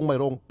sinisigurong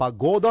mayroong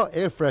Pagoda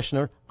Air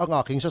Freshener ang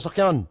aking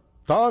sasakyan.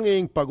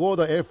 Tanging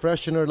Pagoda Air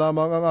Freshener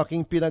lamang ang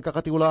aking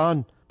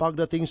pinagkakatiwalaan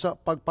pagdating sa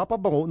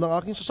pagpapabango ng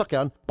aking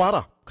sasakyan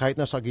para kahit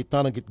nasa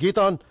gitna ng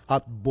gitgitan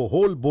at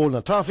bohol-bohol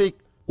na traffic,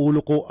 ulo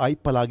ko ay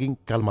palaging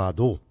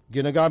kalmado.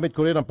 Ginagamit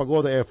ko rin ang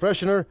Pagoda Air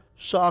Freshener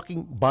sa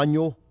aking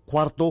banyo,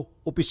 kwarto,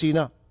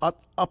 opisina at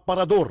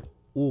aparador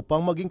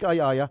upang maging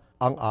kaaya-aya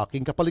ang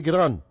aking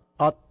kapaligiran.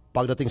 At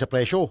pagdating sa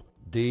presyo,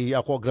 di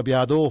ako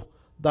agrabyado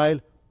dahil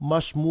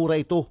mas mura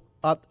ito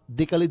at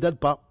di kalidad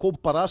pa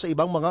kumpara sa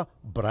ibang mga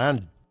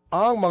brand.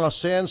 Ang mga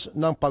scents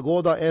ng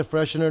Pagoda Air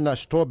Freshener na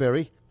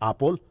strawberry,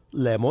 apple,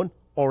 lemon,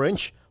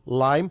 orange,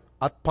 lime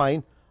at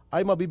pine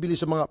ay mabibili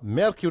sa mga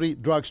Mercury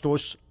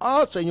drugstores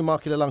at sa inyong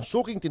mga kilalang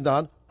suking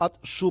tindahan at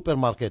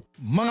supermarket.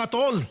 Mga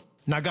tol,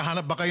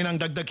 naghahanap ba kayo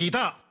ng dagdag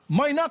kita?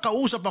 May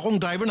nakausap akong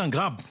driver ng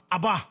Grab.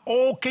 Aba,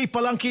 okay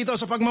palang kita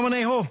sa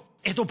pagmamaneho.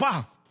 Ito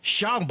pa,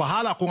 siya ang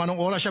bahala kung anong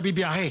oras siya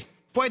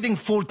bibiyahe. Pwedeng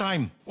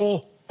full-time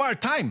o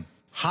part-time.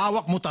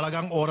 Hawak mo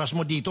talagang oras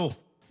mo dito.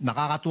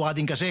 Nakakatuwa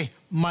din kasi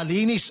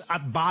malinis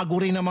at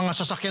bago rin ang mga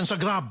sasakyan sa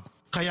Grab.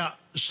 Kaya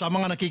sa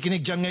mga nakikinig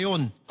dyan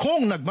ngayon,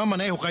 kung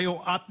nagmamaneho kayo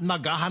at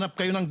naghahanap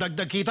kayo ng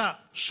dagdag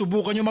kita,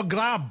 subukan nyo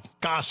mag-Grab.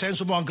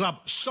 Kaasenso mo ang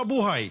Grab sa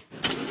buhay.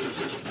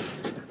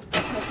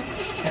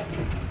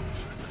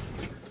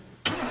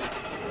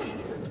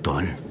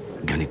 Tol,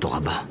 ganito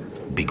ka ba?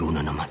 Bigo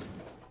na naman.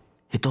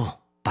 Ito,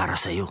 para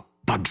sa'yo.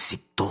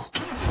 Bagsik to.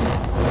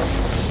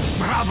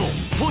 Bravo!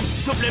 Food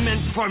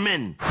Supplement for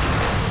Men!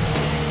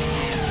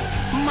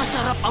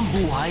 Masarap ang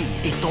buhay.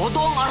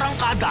 Itodo ang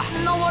arangkada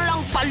na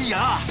walang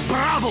palya.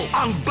 Bravo!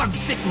 Ang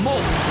bagsik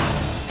mo!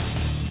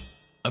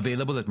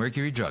 Available at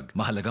Mercury Drug.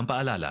 Mahalagang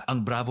paalala,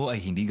 ang Bravo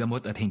ay hindi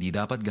gamot at hindi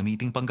dapat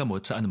gamiting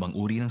panggamot sa anumang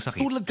uri ng sakit.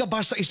 Tulad ka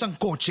ba sa isang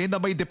kotse na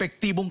may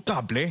depektibong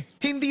kable?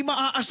 Hindi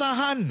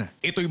maaasahan.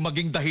 Ito'y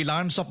maging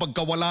dahilan sa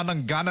pagkawala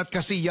ng gana at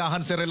kasiyahan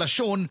sa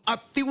relasyon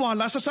at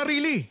tiwala sa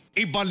sarili.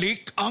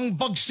 Ibalik ang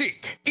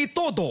bagsik.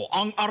 Itodo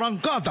ang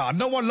arangkada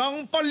na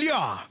walang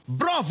palya.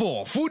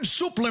 Bravo Food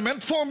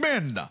Supplement for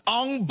Men.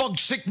 Ang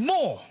bagsik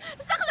mo.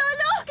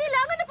 Saklolo!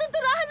 Kailangan na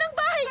pinturahan ng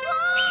bahay ko!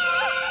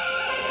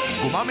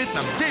 Gumamit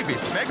ng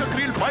Davis Mega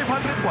Grill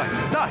 500 watt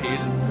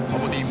dahil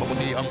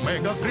maputi ang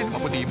Mega Grill,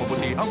 maputi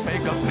ang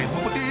Mega Grill,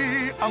 maputi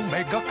ang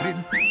Mega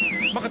Grill.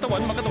 Makatawan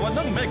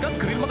ng Mega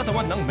Grill,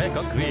 makatawan ng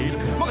Mega Grill,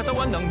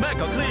 makatawan ng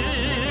Mega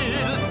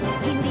Grill.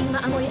 Hindi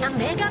maamoy ang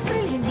Mega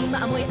Grill, hindi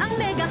maamoy ang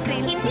Mega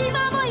Grill, hindi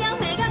maamoy ang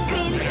Mega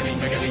Grill.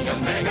 Magaling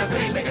ang Mega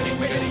Grill,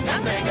 magaling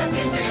ang Mega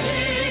Grill,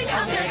 magaling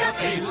ang Mega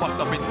Grill.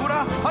 Basta pintura,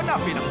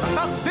 hanapin ang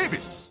tatak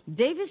Davis.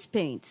 Davis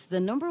Paints,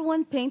 the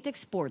 #1 paint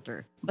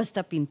exporter.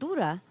 Basta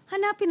pintura,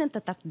 hanapin ang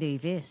tatak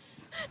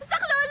Davis.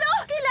 Saklolo!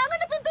 Kailangan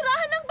na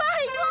pinturahan ng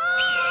bahay ko!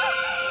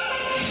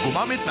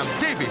 Gumamit ng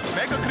Davis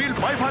Mega Grill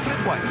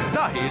 500 watt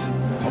dahil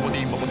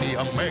maputi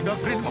ang Mega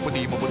Grill,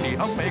 maputi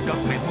ang Mega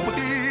Grill,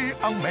 maputi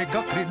ang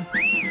Mega Grill.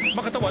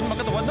 Makatawan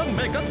ng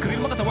Mega Grill,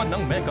 makatawan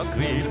ng Mega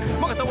Grill,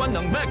 makatawan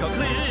ng Mega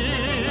Grill.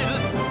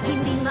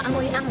 Hindi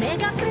maamoy ang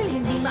Mega Grill,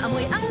 hindi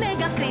maamoy ang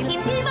Mega Grill,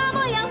 hindi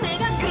maamoy ang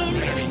Mega Grill.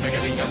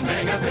 Magaling ang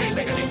Mega Grill,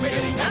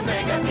 magaling ang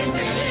Mega Grill,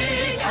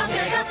 magaling ang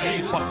Mega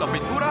Grill. Basta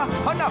pintura,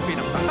 hanapin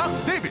ang tatak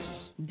Davis.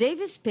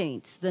 Davis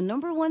Paints, the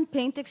 #1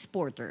 paint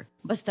exporter.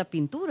 Basta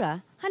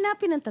pintura,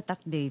 hanapin ang tatak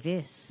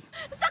Davis.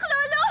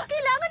 Saklolo!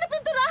 Kailangan na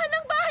pinturahan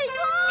ng bahay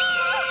ko!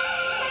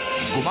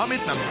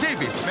 Gumamit ng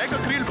Davis Mega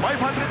Grill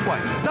 500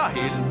 watt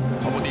dahil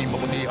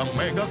maputi ang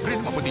Mega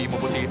Grill, maputi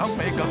ang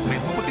Mega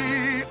Grill, maputi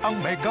ang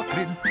Mega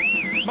Grill.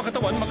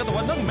 Makatawan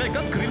ng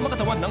Mega Grill,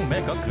 makatawan ng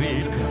Mega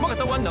Grill,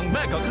 makatawan ng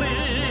Mega Grill.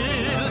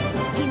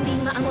 Hindi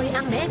maamoy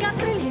ang Mega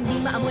Grill, hindi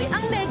maamoy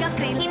ang Mega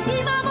Grill, hindi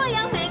maamoy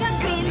ang Mega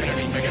Grill.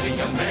 Magaling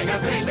ang Mega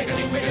Grill,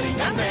 magaling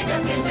ang Mega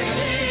Grill,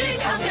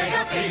 magaling ang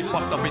Mega Grill.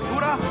 Basta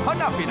pintura,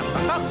 hanapin ang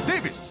tatak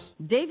Davis.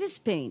 Davis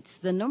Paints,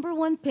 the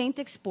 #1 paint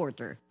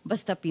exporter.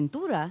 Basta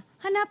pintura,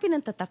 hanapin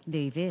ang tatak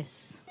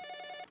Davis.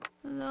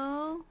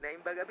 Hello?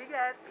 Naimbaga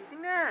bigat,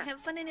 gising na. Have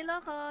fun in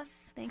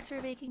Ilocos. Thanks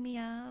for waking me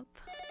up.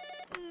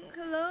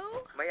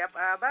 Hello? May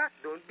up-aba,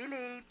 don't be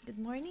late. Good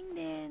morning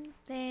din.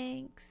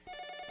 Thanks.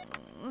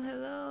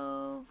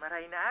 Hello?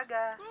 Maray na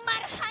aga.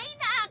 Marhay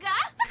na aga?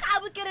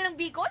 Nakaabot ka na ng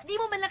Bicol?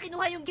 Di mo man lang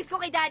kinuha yung gift ko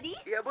kay Daddy?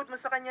 Iabot mo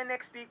sa kanya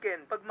next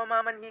weekend pag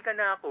mamamanhi ka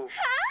na ako.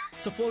 Ha?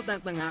 Sa full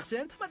tank ng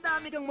Accent,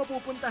 madami kang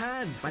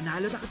mapupuntahan.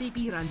 Panalo sa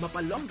katipiran,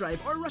 mapa-long drive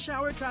or rush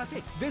hour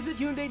traffic.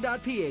 Visit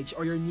Hyundai.ph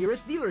or your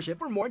nearest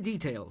dealership for more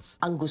details.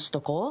 Ang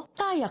gusto ko,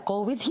 kaya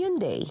ko with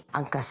Hyundai.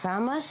 Ang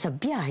kasama sa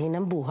biyahe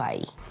ng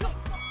buhay.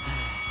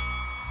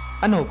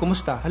 Ano,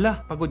 kumusta?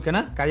 Hala, pagod ka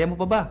na? Kaya mo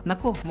pa ba?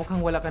 Nako,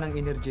 mukhang wala ka ng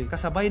energy.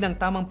 Kasabay ng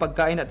tamang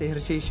pagkain at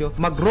ehersisyo,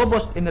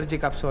 mag-Robust Energy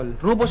Capsule.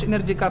 Robust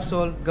Energy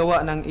Capsule,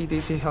 gawa ng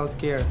ETC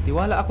Healthcare.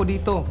 Tiwala ako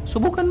dito.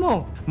 Subukan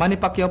mo. Manny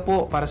Pacquiao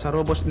po para sa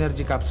Robust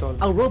Energy Capsule.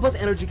 Ang Robust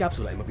Energy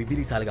Capsule ay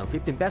mabibili sa halagang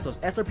 15 pesos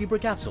SRP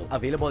per capsule.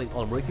 Available in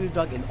all Mercury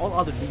Drug and all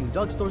other leading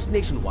drugstores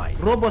nationwide.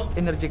 Robust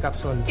Energy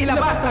Capsule.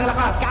 Ilabas ng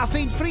lakas!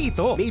 Caffeine-free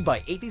ito! Made by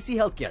ATC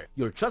Healthcare,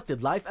 your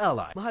trusted life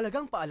ally.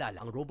 Mahalagang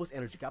paalala, ang Robust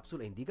Energy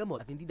Capsule ay hindi gamot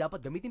at hindi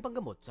dapat gamitin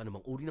panggamot sa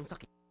anumang uri ng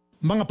sakit.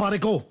 Mga pare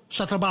ko,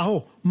 sa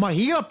trabaho,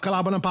 mahirap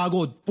kalaban ng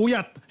pagod,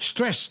 puyat,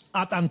 stress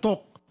at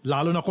antok.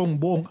 Lalo na kung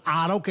buong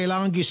araw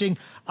kailangan gising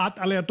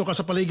at alerto ka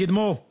sa paligid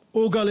mo.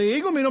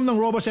 Ugaliing uminom ng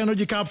Robust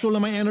Energy Capsule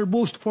na may Energy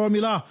Boost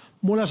formula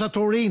mula sa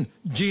taurine,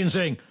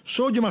 ginseng,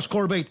 sodium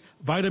ascorbate,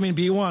 vitamin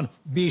B1,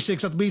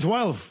 B6 at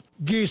B12.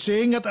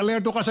 Gising at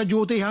alerto ka sa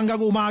duty hanggang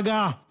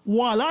umaga.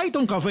 Wala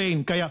itong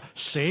caffeine kaya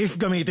safe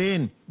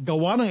gamitin.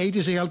 Gawa ng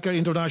ATC Healthcare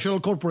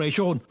International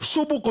Corporation.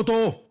 Subok ko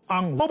to.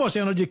 Ang Robust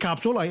Energy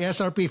Capsule ay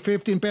SRP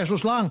 15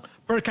 pesos lang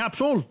per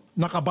capsule.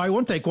 Naka-buy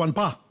one, take one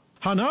pa.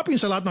 Hanapin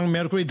sa lahat ng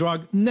Mercury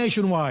Drug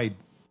nationwide.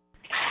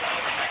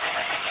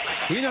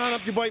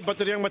 Hinahanap niyo ba ay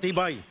bateryang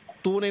matibay?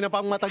 Tunay na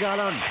pang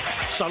matagalan.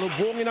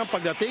 Salubungin ang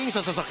pagdating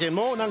sa sasakyan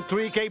mo ng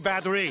 3K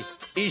battery.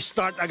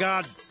 I-start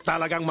agad.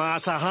 Talagang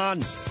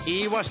maasahan.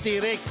 Iwas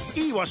tirik,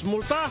 iwas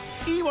multa,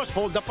 iwas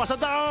hold up pa sa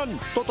daan.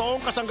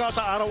 Totoong kasangga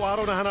sa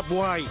araw-araw na hanap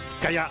buhay.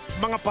 Kaya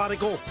mga pare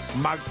ko,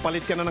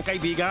 magpalit ka na ng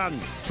kaibigan.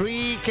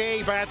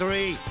 3K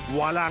battery.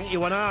 Walang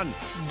iwanan.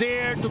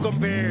 Dare to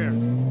compare.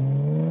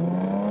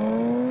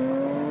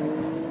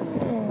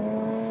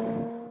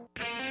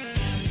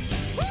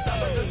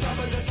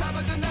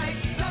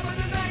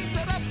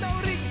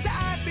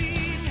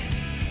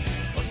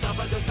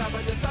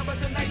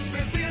 Sabado nights,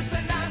 prepare sa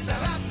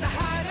nasarap na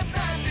hanap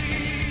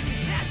natin.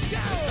 Let's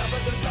go!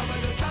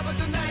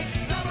 Sabado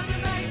nights,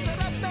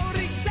 sarap na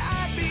uring sa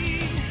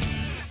atin.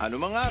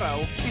 Anumang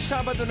araw,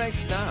 Sabado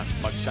nights na.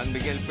 Mag San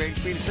Miguel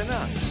Pilsa na.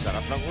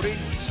 Sarap ng uring,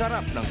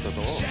 sarap ng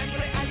totoo.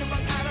 Siyempre,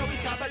 anumang araw,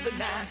 Sabado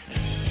na.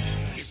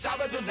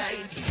 Sabado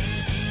nights.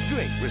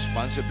 Drink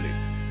responsibly.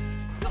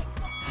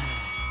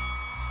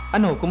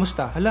 Ano,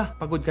 kumusta? Hala,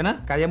 pagod ka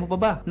na? Kaya mo pa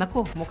ba?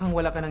 Nako, mukhang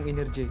wala ka ng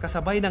energy.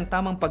 Kasabay ng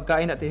tamang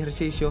pagkain at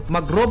ehersisyo,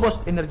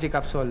 mag-Robust Energy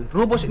Capsule.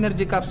 Robust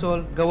Energy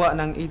Capsule, gawa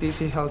ng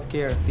ETC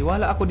Healthcare.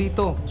 Tiwala ako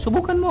dito.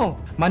 Subukan mo.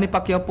 Manny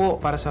Pacquiao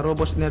po para sa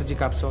Robust Energy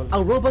Capsule.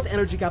 Ang Robust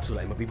Energy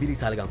Capsule ay mabibili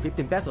sa halagang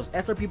 15 pesos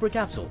SRP per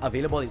capsule.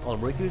 Available in all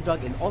Mercury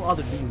Drug and all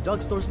other leading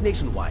drugstores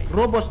nationwide.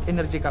 Robust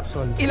Energy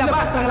Capsule.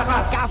 Ilabas ng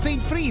lakas!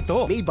 Caffeine-free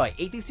ito! Made by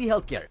ATC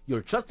Healthcare,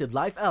 your trusted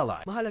life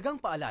ally. Mahalagang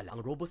paalala,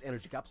 ang Robust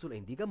Energy Capsule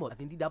ay hindi gamot at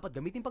hindi dapat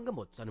gamitin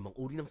panggamot sa anumang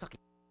uri ng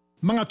sakit.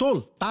 Mga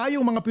tol,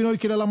 tayong mga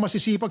Pinoy kilalang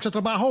masisipag sa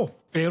trabaho.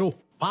 Pero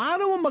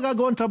paano mo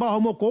magagawa ang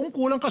trabaho mo kung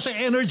kulang ka sa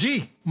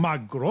energy?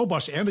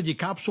 Mag-Robust Energy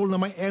Capsule na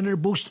may Energy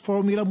Boost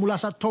formula mula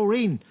sa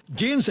taurine,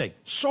 ginseng,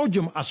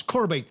 sodium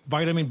ascorbate,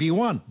 vitamin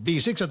B1,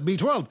 B6 at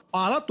B12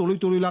 para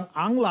tuloy-tuloy lang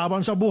ang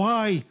laban sa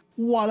buhay.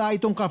 Wala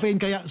itong caffeine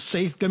kaya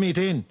safe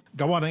gamitin.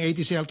 Gawa ng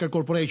ATC Healthcare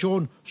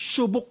Corporation,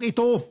 subok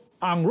ito.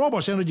 Ang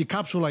Robust Energy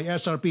Capsule ay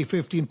SRP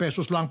 15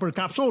 pesos lang per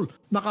capsule.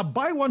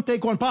 Naka-buy one, take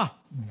one pa.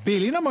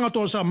 Bili na mga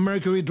tol sa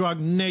Mercury Drug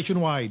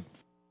nationwide.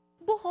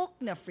 Buhok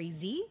na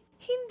frizzy,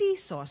 hindi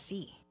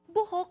saucy.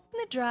 Buhok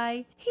na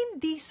dry,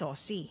 hindi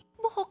saucy.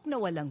 Buhok na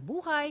walang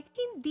buhay,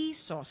 hindi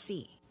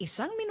saucy.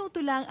 1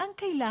 minuto lang ang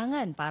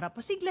kailangan para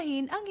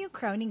pasiglahin ang iyong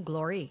crowning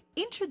glory.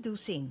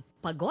 Introducing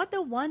Pagoda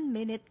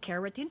 1-Minute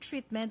Keratin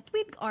Treatment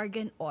with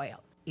Argan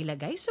Oil.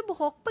 Ilagay sa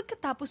buhok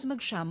pagkatapos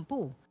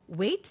mag-shampoo.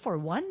 Wait for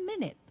 1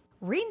 minute.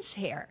 Rinse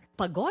hair.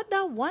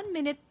 Pagoda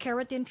 1-Minute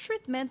Keratin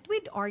Treatment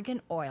with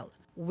Argan Oil.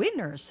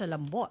 Winner sa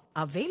lambot.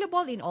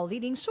 Available in all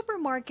leading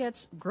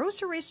supermarkets,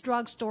 groceries,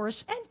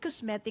 drugstores, and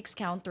cosmetics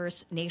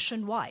counters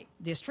nationwide.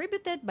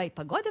 Distributed by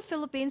Pagoda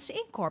Philippines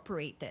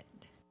Incorporated.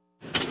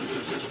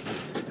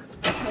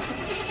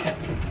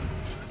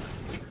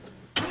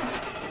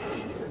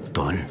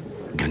 Tol,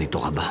 ganito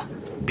ka ba?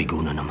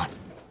 Bigo na naman.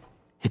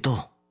 Ito,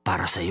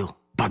 para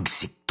sa'yo.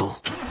 Bagsik to.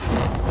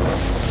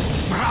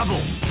 Bravo!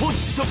 Food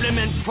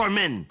Supplement for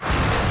Men!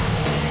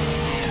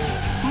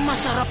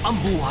 Masarap ang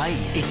buhay.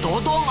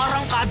 Itodo ang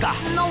arangkada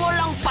na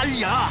walang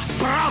palya.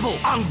 Bravo!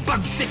 Ang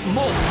bagsik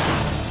mo!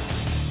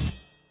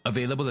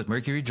 Available at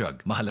Mercury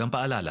Drug. Mahalagang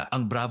paalala,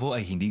 ang Bravo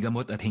ay hindi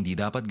gamot at hindi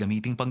dapat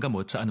gamiting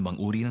panggamot sa anumang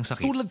uri ng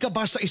sakit. Tulad ka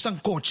ba sa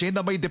isang kotse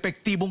na may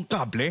depektibong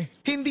kable?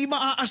 Hindi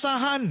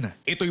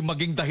maaasahan. Ito'y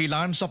maging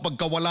dahilan sa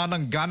pagkawala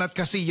ng gana at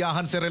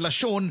kasiyahan sa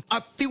relasyon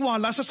at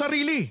tiwala sa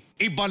sarili.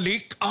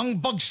 Ibalik ang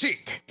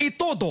bagsik.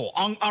 Itodo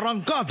ang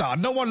arangkada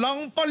na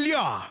walang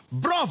palya.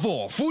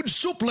 Bravo Food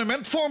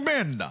Supplement for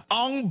Men.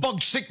 Ang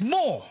bagsik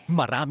mo.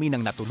 Marami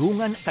nang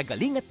natulungan sa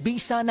galing at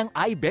bisa ng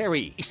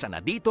iBerry. Isa na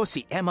dito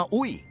si Emma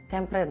Uy.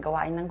 Siyempre,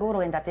 gawain ng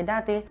guro, yung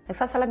dati-dati,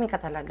 nagsasalamin ka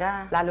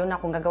talaga. Lalo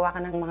na kung gagawa ka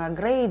ng mga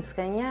grades,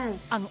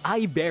 ganyan. Ang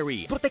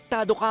iBerry,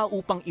 protektado ka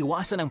upang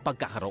iwasan ang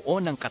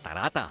pagkakaroon ng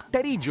katarata,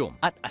 pterygium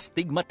at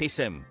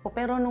astigmatism.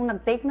 Pero nung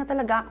nag-take na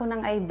talaga ako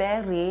ng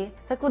iBerry,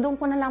 sa doon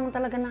ko nalaman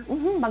talaga na,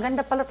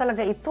 maganda pala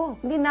talaga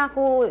ito. Hindi na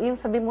ako, yung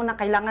sabi mo na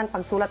kailangan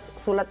pag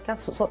sulat ka,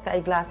 suot ka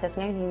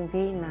eyeglasses. Ngayon,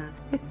 hindi na.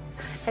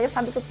 Kaya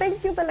sabi ko, thank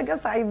you talaga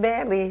sa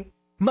iBerry.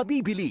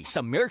 Mabibili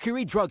sa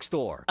Mercury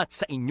Drugstore at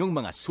sa inyong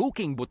mga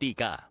suking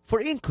butika.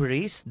 For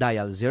inquiries,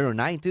 dial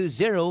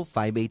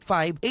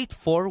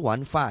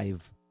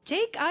 0920-585-8415.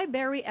 Take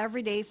iBerry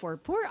everyday for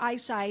poor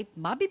eyesight.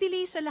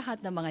 Mabibili sa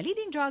lahat ng mga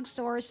leading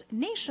drugstores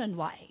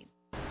nationwide.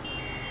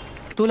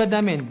 Tulad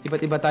namin,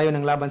 iba't iba tayo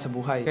ng laban sa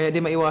buhay, kaya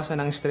di maiwasan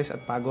ang stress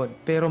at pagod.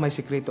 Pero may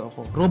sikreto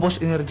ako. Robos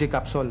Energy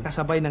Capsule,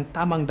 kasabay ng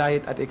tamang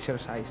diet at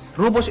exercise.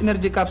 Robos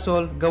Energy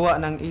Capsule, gawa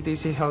ng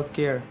ETC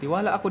Healthcare.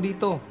 Tiwala ako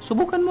dito.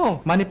 Subukan mo.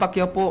 Manny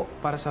Pacquiao po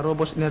para sa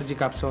Robos Energy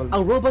Capsule.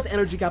 Ang Robust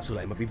Energy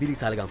Capsule ay mabibili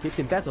sa halagang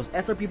 15 pesos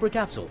SRP per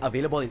capsule.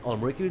 Available in all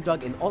Mercury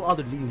Drug and all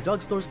other leading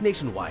drugstores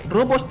nationwide.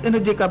 Robust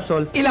Energy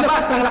Capsule,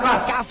 ilabas ng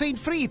lakas!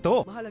 Caffeine-free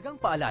ito! Mahalagang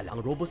paalala,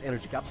 ang Robust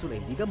Energy Capsule ay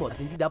hindi gamot at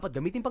hindi dapat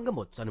gamitin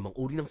panggamot sa anumang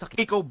uri ng sakit.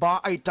 Ikaw ba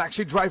ay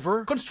taxi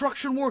driver,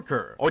 construction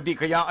worker, o di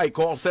kaya ay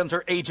call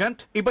center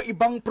agent?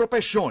 Iba-ibang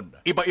propesyon,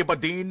 iba-iba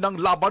din ng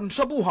laban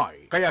sa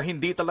buhay. Kaya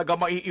hindi talaga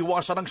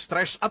maiiwasan ang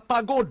stress at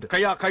pagod.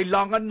 Kaya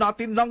kailangan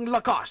natin ng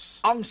lakas.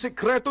 Ang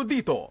sikreto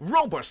dito,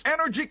 Robust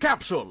Energy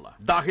Capsule.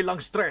 Dahil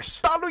ang stress,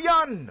 talo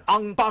yan!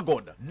 Ang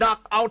pagod,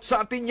 knockout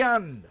sa atin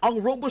yan! Ang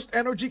Robust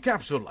Energy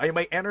Capsule ay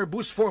may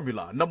Enerboost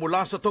formula na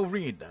mula sa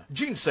taurine,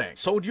 ginseng,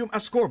 sodium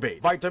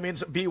ascorbate,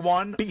 vitamins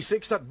B1,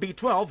 B6 at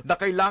B12 na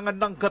kailangan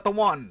ng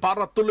katawan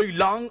para tuloy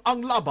lang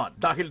ang laban.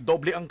 Dahil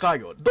doble ang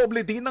kayod,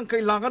 doble din ang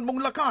kailangan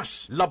mong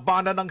lakas.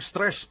 Labanan ng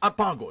stress at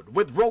pagod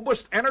with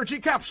Robust Energy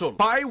Capsule.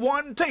 Buy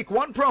one, take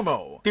one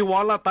promo.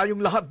 Tiwala tayong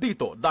lahat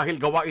dito dahil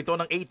gawa ito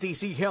ng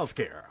ATC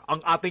Healthcare,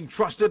 ang ating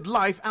trusted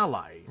life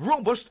ally.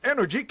 Robust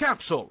Energy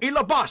Capsule.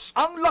 Ilabas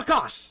ang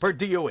lakas. Per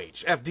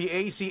DOH,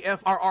 FDA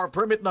CFRR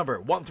Permit Number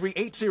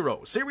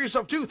 1380, Series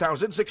of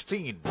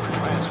 2016.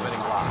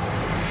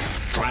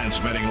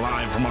 Transmitting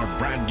live from our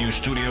brand new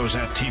studios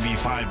at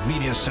TV5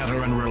 Media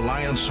Center and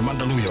Reliance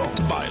Mandaluyong.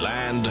 By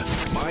land,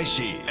 by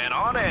sea, and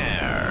on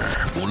air.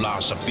 Mula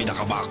sa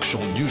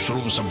pinakabaksyong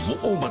newsroom sa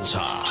buong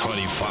bansa.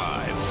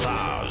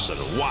 25,000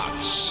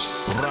 watts.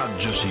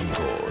 Radyo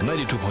 5,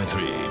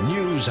 92.3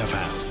 News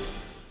FM.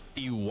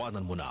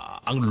 Iwanan mo na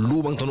ang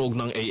lumang tunog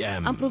ng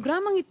AM. Ang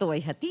programang ito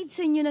ay hatid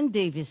sa inyo ng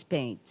Davis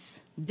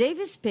Paints.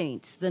 Davis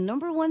Paints, the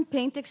 #1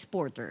 paint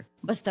exporter.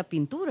 Basta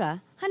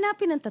pintura,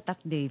 hanapin ang tatak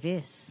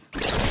Davis.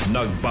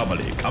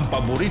 Nagbabalik ang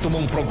paborito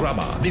mong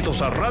programa dito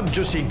sa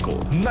Radyo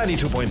 5,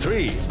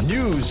 92.3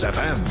 News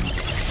FM.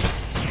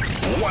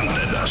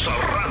 Wanted sa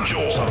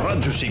radyo. Sa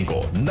Radyo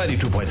 5,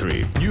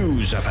 92.3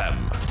 News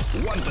FM.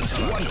 Wanted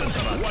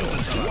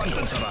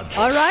sa radyo.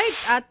 Alright,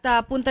 at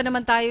punta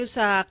naman tayo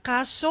sa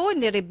kaso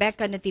ni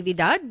Rebecca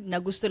Natividad na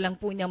gusto lang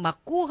po niyang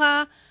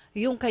makuha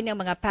yung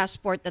kanyang mga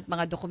passport at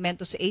mga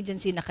dokumento sa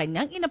agency na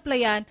kanyang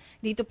inaplayan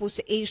dito po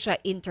sa Asia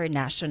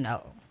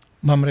International.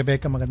 Ma'am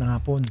Rebecca, magandang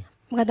hapon.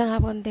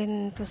 Magandang hapon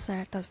din po,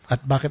 Sir Tulfo.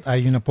 At bakit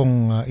ayaw na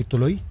pong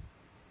ituloy?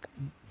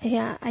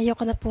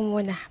 Ayoko na po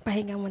muna.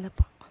 Pahinga muna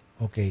po.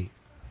 Okay.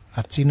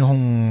 At sino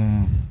hong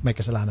may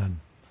kasalanan?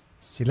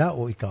 Sila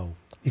o ikaw?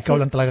 Ikaw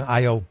lang talagang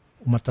ayaw.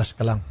 Umatras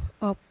ka lang.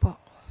 Opo.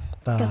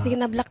 Kasi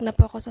na-block na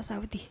po ako sa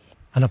Saudi.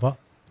 Ano po?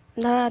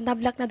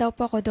 Na-block na daw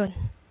po ako doon.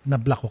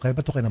 Na-block ko? Kaya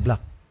ba ito kayo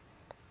na-block?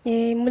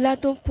 Mula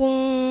doon pong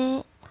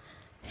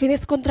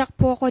finish contract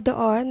po ako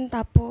doon.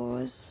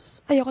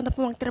 Tapos ayoko na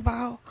po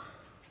magtrabaho.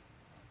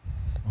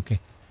 Okay.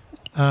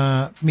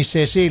 Miss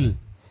Cecil.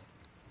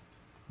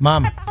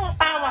 Ma'am.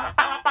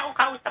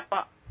 Kausap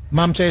po.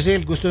 Ma'am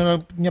Cecil, gusto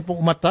niya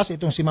pong umatras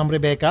itong si Ma'am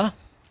Rebecca?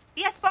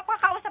 Yes po,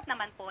 kakausap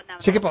naman po.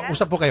 Sige po,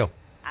 usap po kayo.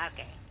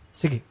 Okay.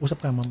 Sige,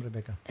 usap ka, Ma'am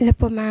Rebecca. Hello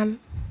po, ma'am.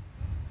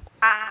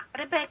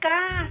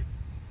 Rebecca,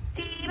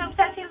 si Ma'am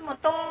Cecil mo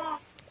to.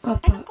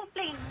 Opo. Anong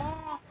complaint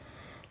mo?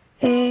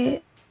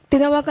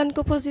 Tinawagan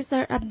ko po si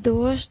Sir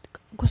Abdush.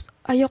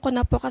 Ayoko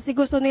na po kasi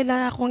gusto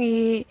nila akong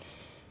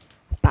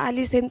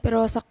paalisin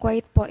pero sa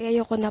Kuwait po.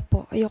 Ayoko na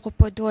po. Ayoko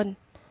po doon.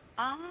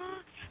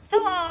 So,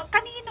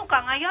 kanino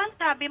ka ngayon?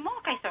 Sabi mo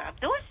kay Sir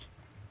Abdush?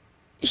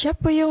 Siya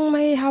po yung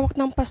may hawak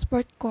ng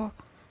passport ko.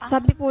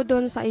 Sabi po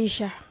doon sa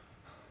Asia.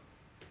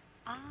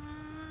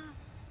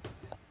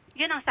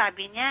 Yun ang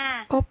sabi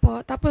niya.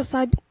 Opo. Tapos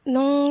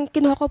nung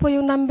kinuha ko po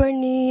yung number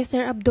ni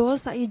Sir Abdul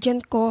sa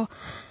agent ko,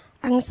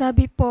 ang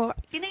sabi po...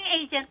 Sino yung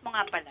agent mo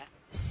nga pala?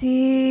 Si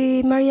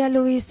Maria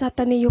Luisa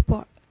Tanillo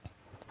po.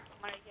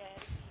 Maria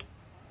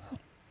Luisa.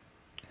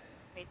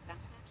 Wait lang.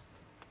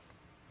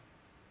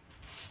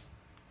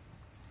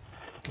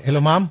 Hello,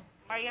 ma'am?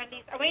 Maria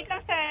Luisa. Wait lang,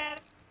 sir.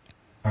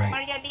 Alright.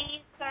 Maria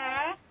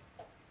Luisa.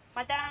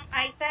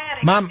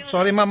 Ma'am,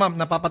 sorry ma'am,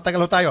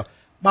 napapatagal ho tayo.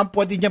 Ma'am,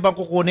 pwede niya bang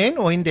kukunin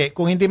o hindi?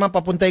 Kung hindi ma'am,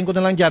 papuntahin ko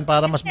na lang dyan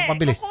para mas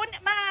mapabilis.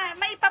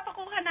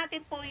 Maipapakuha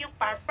natin po yung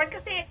passport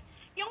kasi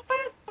yung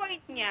passport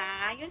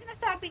niya, yung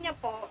sinasabi niya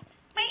po,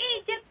 may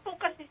agent po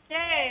kasi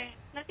siya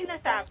na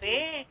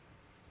sinasabi.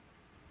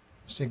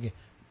 Sige.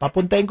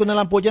 Papuntahin ko na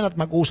lang po dyan at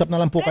mag-uusap na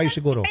lang po kayo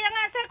siguro. Kaya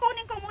nga sir,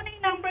 kunin ko muna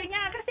yung number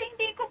niya kasi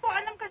hindi ko po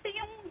alam kasi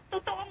yung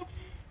totoong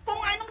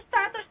kung anong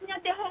status niya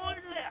the whole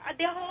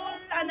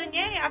ano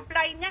niya,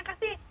 apply niya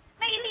kasi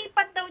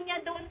nailipat daw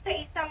niya doon sa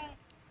isang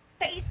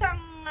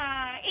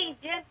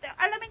agent.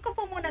 Alamin ko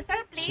po muna,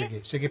 sir,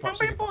 please. Sige po.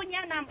 Number po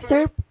niya, number.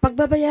 Sir,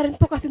 pagbabayaran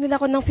po kasi nila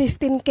ako ng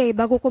 15K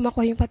bago ko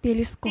makuha yung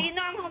papilis ko. Sino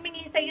ang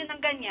humingi sa iyo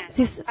ng ganyan?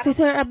 Si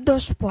Sir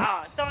Abdosh po.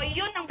 So,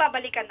 yun ang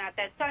babalikan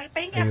natin. So,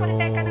 pahingi ako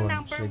teka ng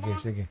number mo.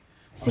 Sige.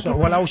 Sige So,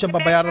 wala ko siyang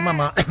babayaran,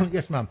 ma'am.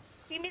 Yes, ma'am.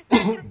 Si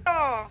Mr. Ito,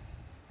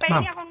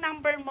 pahingi akong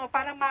number mo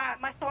para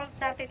ma-solve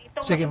natin ito.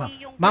 Sige, ma'am.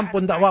 Ma'am,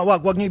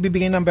 wag niyo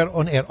ibibigay number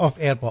on air, off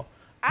air po.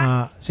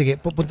 Sige,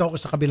 pupunta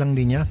ako sa kabilang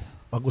linya.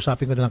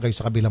 Pag-usapin ko na lang kayo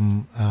sa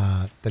kabilang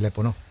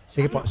telepono.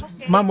 Sige po.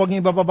 Okay. Ma'am, huwag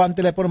niyo ibababa ang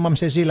telepono, Ma'am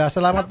Cecil.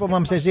 Salamat po,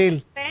 Ma'am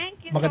Cecil.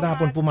 Thank you. Magandang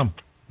hapon po, ma'am.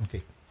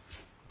 Okay.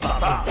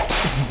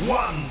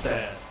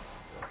 Wanted.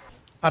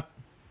 At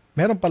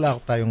meron pala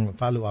tayong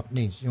follow-up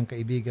needs. Yung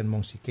kaibigan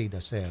mong si Kay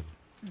Dacer.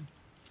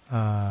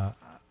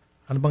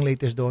 Ano bang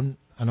latest doon?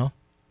 Ano?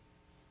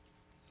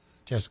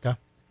 Cheska?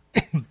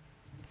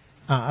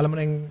 Alam mo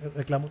na yung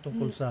reklamo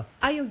tungkol sa...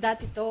 yung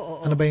dati to,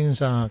 oo. Ano ba yung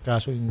sa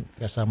kaso yung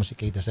kasama si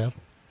Kay Dacer?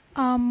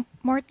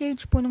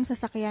 Mortgage po nung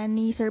sasakyan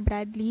ni Sir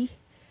Bradley.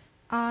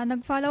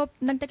 Nag-follow up,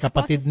 nag-text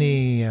Kapatid po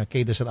ni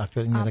Kay Dacer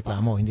actually yung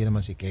reklamo, hindi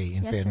naman si Kay,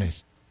 in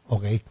fairness. Sir.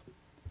 Okay.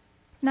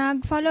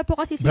 Nag-follow po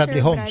kasi si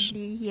Bradley Sir Holmes.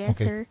 Bradley. Yes,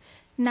 Okay. sir.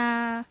 Na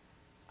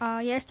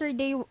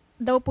yesterday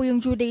daw po yung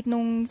due date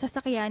nung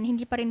sasakyan,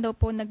 hindi pa rin daw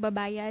po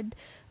nagbabayad.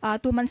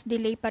 2 months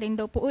delay pa rin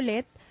daw po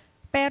ulit.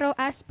 Pero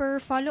as per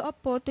follow-up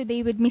po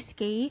today with Miss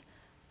Kay,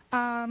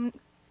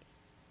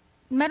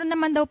 meron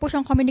naman daw po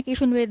siyang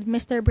communication with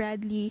Mr.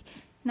 Bradley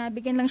na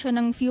bigyan lang siya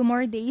ng few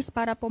more days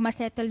para po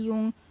masettle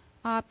yung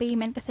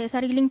payment kasi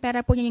sariling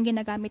pera po niya yung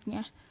ginagamit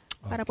niya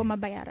para po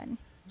mabayaran.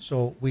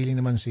 So, willing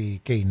naman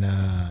si Kay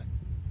na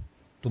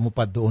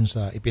tumupad doon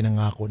sa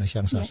ipinangako na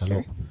siyang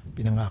sasalo. Yes, sir.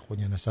 Pinangako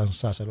niya na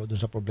sasalo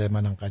doon sa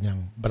problema ng kanyang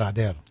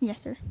brother.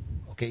 Yes, sir.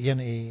 Okay, yan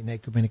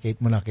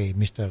na-communicate mo na kay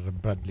Mr.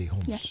 Bradley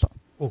Holmes. Yes po.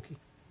 Okay.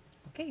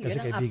 Okay, Kasi yun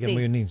ang kaibigan update. mo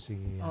yun si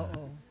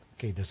Oo.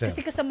 Kay Dacer. Kasi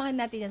kasamahan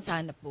natin yan sa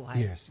hanap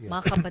buhay. Yes.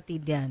 Mga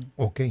kapatid yan.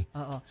 Okay.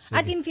 Oo. Sige.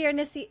 At in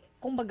fairness,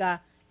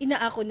 kumbaga,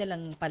 inaako na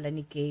lang pala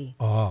ni Kay.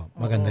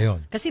 Maganda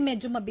yon. Kasi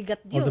medyo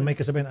mabigat yun. Although may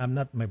kasabihin, I'm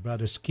not my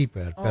brother's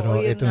keeper. Oo, Pero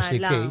yun itong nga si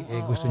lang.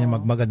 Kay, gusto niya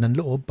magmagad ng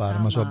loob para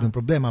Tama. masolve yung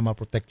problema,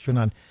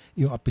 maproteksyonan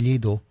yung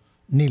apelido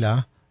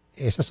nila,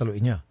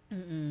 sasaluin niya.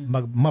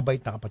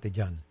 Mabait na kapatid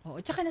yan. Oo.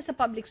 Tsaka nasa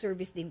public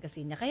service din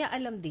kasi niya. Kaya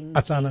alam din.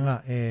 At sana nga,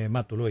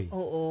 matuloy.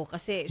 Oo.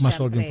 Kasi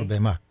Masolve yung syempre,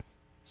 problema.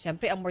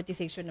 syempre,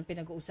 amortization ng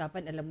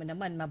pinag-uusapan, alam mo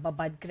naman,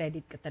 mababad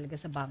credit ka talaga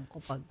sa bangko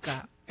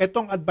pagka...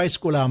 Etong advice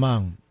ko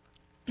lamang,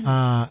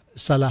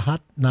 sa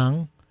lahat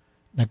ng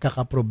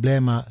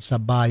nagkakaproblema sa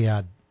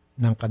bayad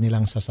ng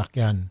kanilang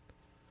sasakyan,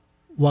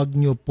 huwag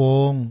nyo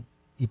pong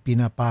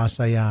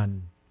ipinapasa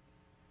yan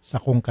sa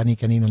kung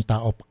kani-kaninong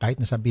tao, kahit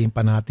nasabihin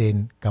pa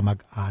natin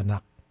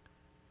kamag-anak.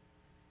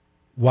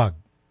 Huwag.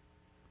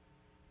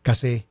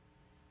 Kasi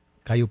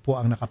kayo po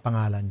ang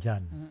nakapangalan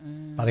dyan.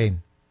 Pa rin.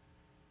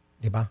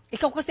 Diba?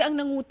 Ikaw kasi ang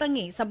nangutang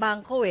sa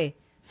bangko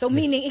So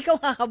meaning,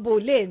 ikaw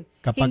hahabulin.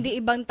 Hindi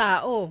ibang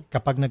tao.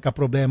 Kapag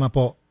nagka-problema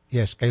po,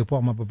 yes, kayo po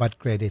ang mababad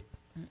credit.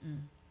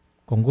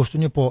 Kung gusto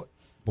niyo po,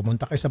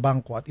 pumunta kayo sa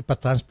bangko at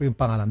ipatransfer yung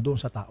pangalan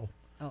doon sa tao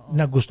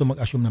na gusto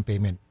mag-assume ng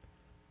payment.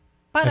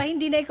 Para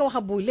hindi na ikaw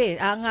habulin.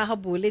 Ang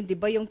hahabulin, di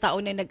ba yung tao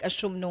na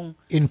nag-assume nung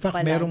In fact,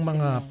 balance merong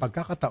mga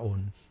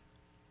pagkakataon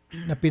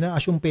na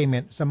pina-assume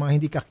payment sa mga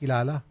hindi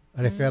kakilala.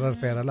 Referral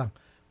lang.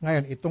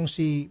 Ngayon, itong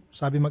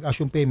sabi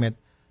mag-assume payment,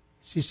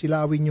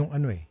 sisilawin yung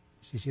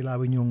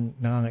sisilawin yung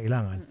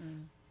nangangailangan.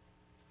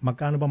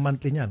 Magkano ba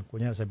monthly niyan?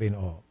 Kunya sabihin,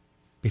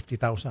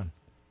 50,000.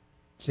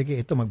 Sige,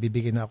 ito,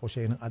 magbibigay na ako sa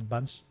iyo ng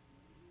advance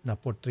na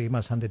for 3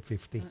 months,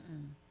 150.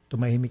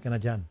 Tumahimik ka na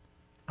dyan.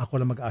 Ako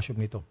lang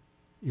mag-assume nito.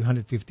 Yung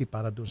 150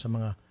 para doon sa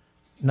mga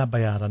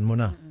nabayaran mo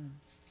na.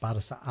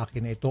 Para sa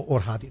akin na ito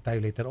or hati tayo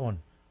later on.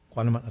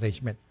 Kung ano man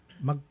arrangement.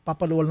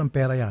 Magpapaluwal ng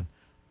pera yan.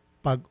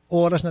 Pag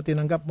oras na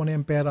tinanggap mo na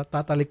yung pera,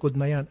 tatalikod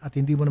na yan at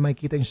hindi mo na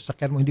makikita yung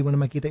sasakyan mo, hindi mo na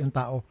makikita yung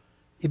tao,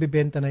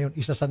 ibibenta na yun,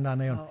 isasanda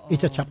na yun,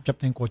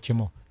 isa-chop-chop na yung kotse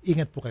mo.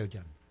 Ingat po kayo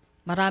dyan.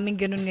 Maraming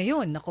ganun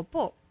ngayon. Nako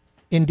po.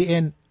 In the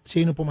end,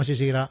 sino po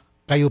masisira?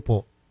 Kayo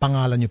po.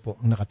 Pangalan niyo po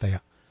ang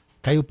nakataya.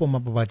 Kayo po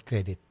mababad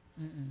credit.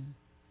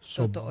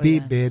 So Totoo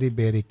be yan. very,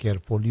 very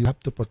careful. You have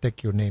to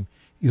protect your name.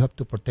 You have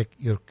to protect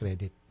your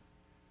credit.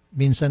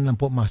 Minsan lang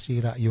po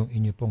masira yung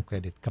inyo pong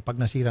credit. Kapag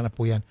nasira na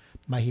po yan,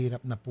 mahirap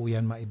na po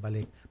yan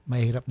maibalik.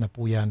 Mahirap na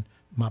po yan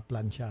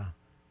maplansya.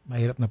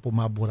 mahirap na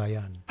pumabura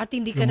yan. At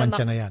hindi ka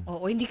Lumansya na yan.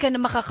 Oo, hindi ka na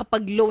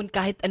makakapag-loan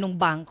kahit anong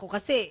bangko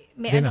kasi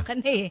may Hindi ano na. ka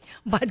na eh,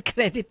 bad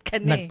credit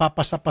ka na eh.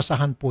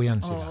 Nagpapasapasahan po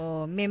yan sila.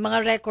 Oo, may mga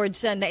records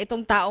yan na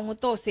itong taong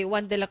ito, si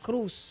Juan de la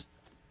Cruz.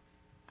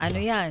 Ano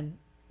yan?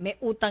 May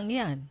utang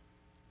yan.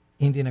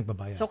 Hindi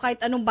nagbabayad. So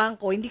kahit anong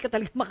bangko, hindi ka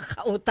talaga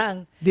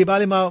makakautang. Di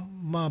bali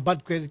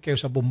ma-bad credit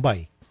kayo sa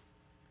Bombay.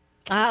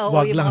 Oo,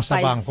 Wag yung lang mga sa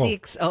bangko.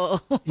 5-6. Oo.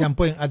 Yan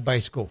po yung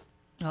advice ko.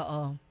 Oo.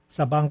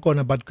 Sa bangko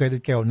na bad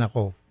credit kayo,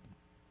 nako,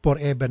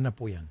 forever na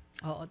po yan.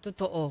 Oo,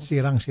 totoo.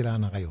 Sirang-sira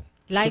na kayo.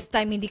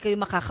 Lifetime hindi kayo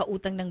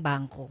makakautang ng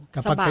bangko.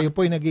 Kapag kayo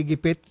po ay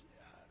nagigipit,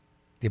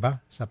 di ba,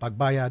 sa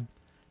pagbayad,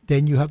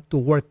 then you have to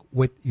work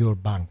with your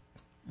bank.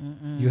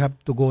 Mm-mm. You have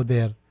to go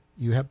there.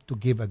 You have to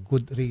give a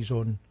good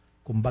reason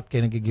kung ba't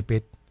kayo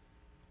nagigipit.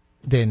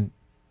 Then,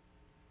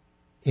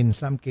 in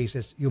some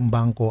cases, yung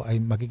bangko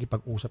ay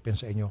magkikipag-usap yan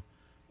sa inyo.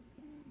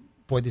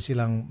 Pwede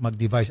silang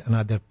mag-devise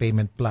another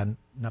payment plan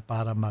na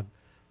para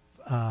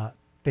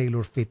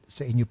tailor fit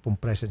sa inyo pong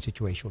present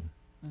situation.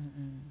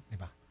 Di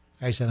ba?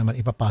 Kaysa naman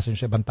ipapasa nyo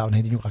sa ibang tao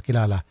na hindi nyo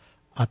kakilala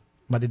at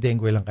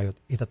madidenggoy lang kayo,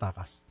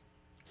 itatakas.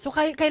 So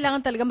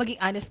kailangan talaga maging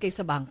honest kayo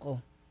sa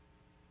bangko.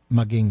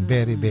 Maging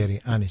very,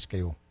 very honest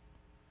kayo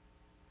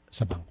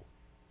sa bangko.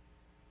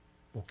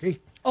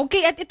 Okay.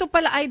 Okay, at ito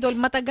pala, Idol,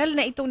 matagal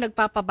na itong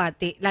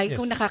nagpapabati. Lagi Yes.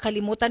 kong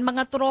nakakalimutan.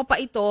 Mga tropa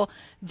ito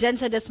dyan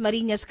sa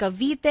Dasmariñas,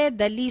 Cavite,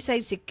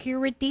 Dalisay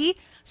Security,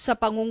 sa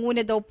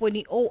pangunguna daw po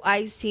ni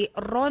OIC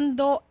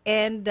Rondo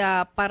and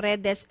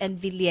Paredes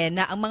and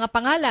Villena. Ang mga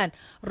pangalan,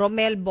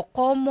 Romel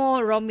Bocomo,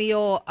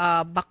 Romeo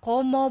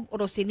Bacomo,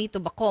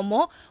 Rosinito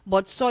Bacomo,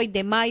 Botsoy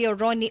De Mayo,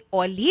 Ronnie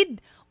Olid,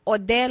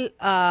 Odel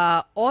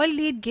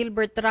Olid,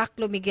 Gilbert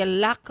Raclo,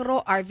 Miguel Lacro,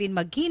 Arvin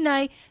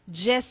Maginay,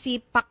 Jesse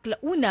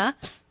Paclauna.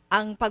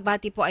 Ang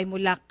pagbati po ay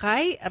mula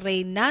kay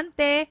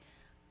Reynati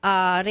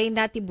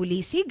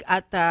Bulisig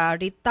at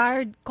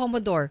retired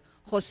Commodore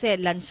Jose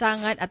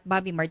Lansangan at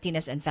Bobby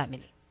Martinez and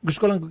family. Gusto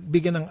ko lang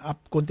bigyan ng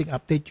konting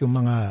update yung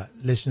mga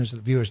listeners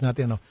at viewers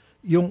natin.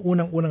 Yung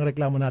unang-unang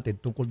reklamo natin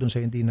tungkol dun sa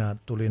hindi na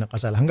tuloy na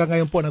kasal. Hanggang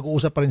ngayon po,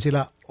 nag-uusap pa rin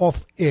sila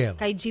off-air.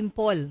 Kay Jim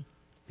Paul.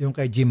 Yung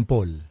kay Jim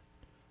Paul.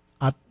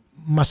 At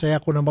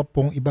masaya ko naman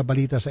pong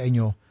ibabalita sa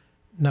inyo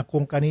na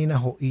kung kanina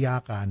ho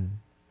iyakan,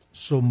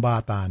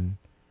 sumbatan,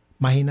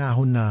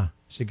 mahinahon na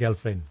si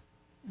girlfriend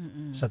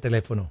sa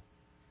telepono.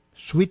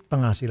 Sweet pa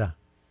nga sila.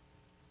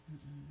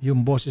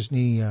 Yung boses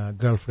ni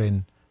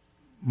girlfriend,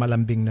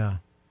 malambing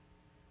na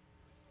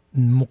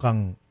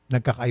mukhang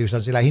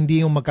nagkakaayusan sila.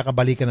 Hindi yung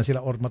magkakabalikan na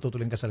sila or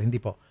matutuloy kasal. Hindi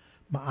po.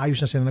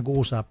 Maayos na sila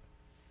nag-uusap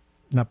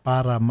na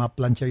para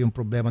maplansya yung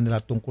problema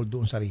nila tungkol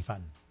doon sa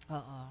refund.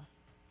 Oo.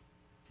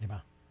 Diba?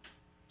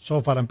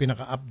 So far, ang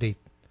pinaka-update,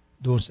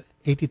 doon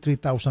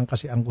 83,000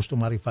 kasi ang gusto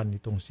ma-refund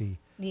nitong si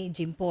Ni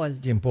Jim Paul.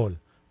 Jim Paul.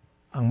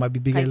 Ang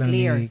mabibigay Kay lang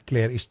Claire. ni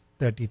Claire is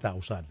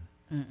 30,000.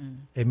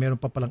 Eh meron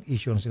pa palang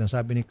issue ang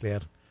sinasabi ni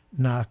Claire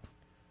na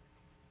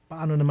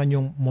paano naman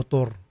yung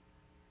motor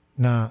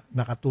na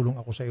nakatulong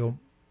ako sa iyo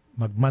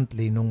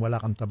mag-monthly nung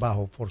wala kang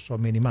trabaho for so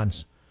many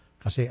months.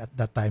 Kasi at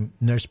that time,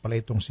 nurse pala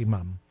itong si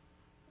ma'am,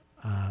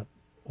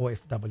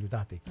 OFW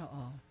dati.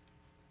 Oo.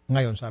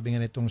 Ngayon, sabi nga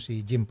nitong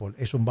si Jim Paul,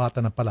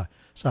 sumbatan na pala.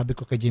 Sabi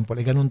ko kay Jim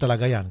Paul, ganun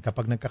talaga yan.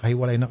 Kapag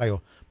nagkakahiwalay na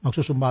kayo,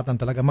 magsusumbatan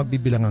talaga,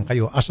 magbibilangan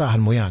kayo. Asahan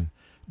mo yan.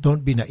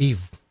 Don't be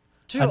naive.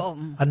 True.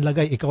 Ang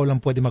lagay, ikaw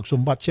lang pwede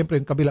magsumbat. Siyempre,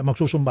 yung kabila,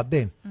 magsusumbat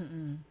din.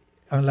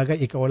 Ang lagay,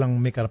 ikaw lang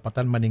may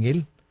karapatan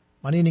maningil.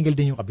 Maniningil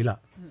din yung kabila.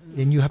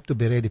 And you have to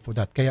be ready for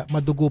that. Kaya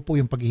madugo po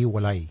yung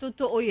paghihiwalay.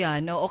 Totoo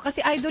yan. Oo.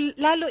 Kasi Idol,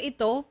 lalo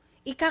ito,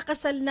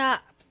 ikakasal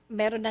na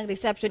meron ng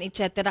reception,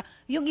 etc.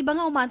 Yung iba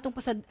nga umantong pa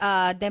sa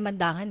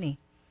demandahan eh.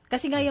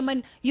 Kasi nga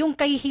yaman, yung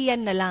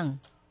kahihiyan na lang.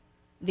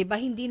 'Di ba?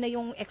 Hindi na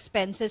yung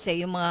expenses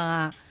yung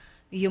mga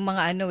yung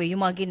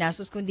mga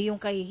ginastos, kundi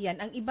yung kahihiyan.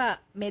 Ang iba,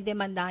 may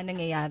demandahan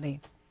nangyayari.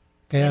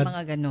 Kaya may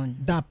mga ganun.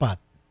 dapat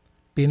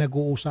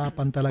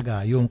pinag-uusapan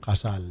talaga yung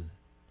kasal.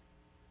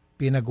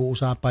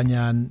 Pinag-uusapan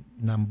yan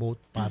ng both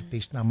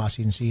parties na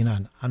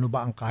masinsinan. Ano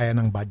ba ang kaya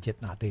ng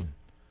budget natin?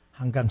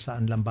 Hanggang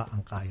saan lang ba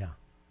ang kaya?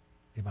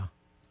 'Di ba?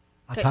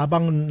 At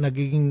habang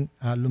nagiging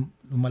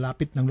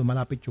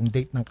lumalapit yung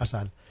date ng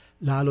kasal,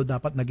 lalo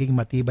dapat naging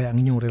matibay ang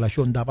inyong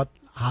relasyon. Dapat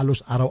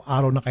halos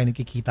araw-araw na kayo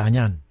nakikita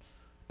niyan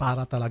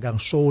para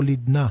talagang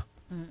solid na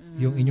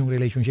yung inyong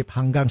relationship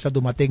hanggang sa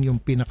dumating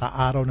yung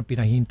pinaka-araw na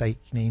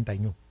hinahintay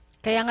nyo.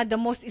 Kaya nga the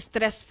most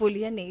stressful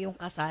yan yung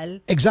kasal.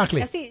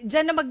 Exactly. Kasi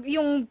dyan na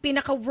yung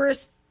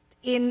pinaka-worst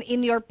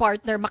in your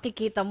partner,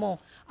 makikita mo.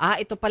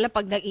 Ito pala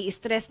pag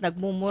nag-i-stress,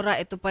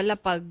 nagmumura. Ito pala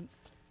pag,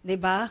 di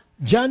ba?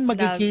 Diyan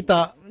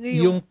makikita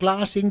yung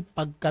klaseng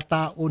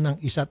pagkatao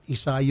ng isa't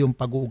isa, yung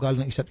pag-uugal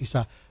ng isa't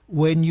isa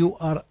when you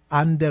are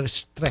under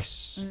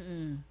stress.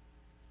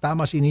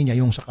 Tama si Ninya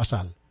yung sa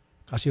kasal.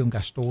 Kasi yung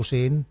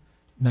gastusin,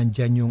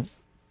 nandyan yung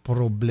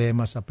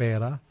problema sa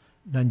pera,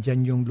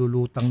 nandyan yung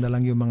lulutang na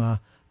lang yung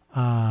mga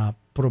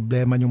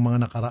problema yung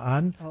mga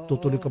nakaraan.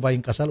 Tutuloy ko ba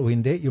yung kasal o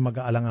hindi? Yung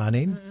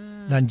mag-aalanganin.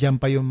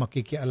 Nandyan pa yung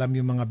makikialam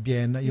yung mga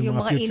biyena, yung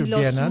mga future in-laws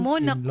biyena, mo,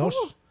 in-laws.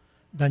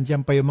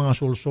 Nandiyan pa yung mga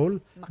sulsol,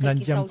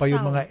 nandiyan pa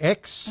yung mga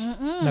ex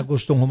na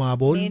gustong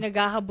humabol. May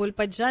naghahabol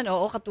pa dyan.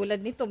 Oo,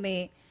 katulad nito,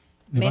 may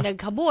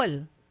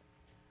naghabol.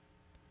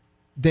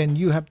 Then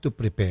you have to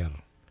prepare.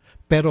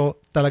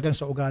 Pero talagang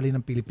sa ugali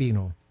ng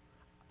Pilipino,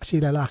 si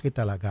lalaki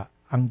talaga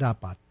ang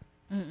dapat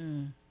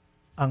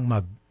ang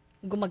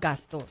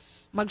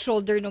gumagastos.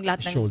 Mag-shoulder ng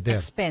lahat ng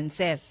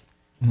expenses.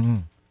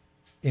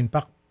 In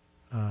fact,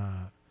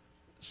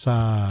 sa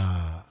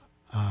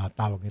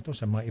tawag nito,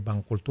 sa mga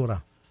ibang kultura,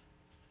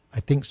 I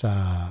think sa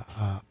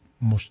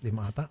Muslim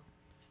ata,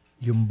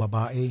 yung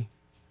babae,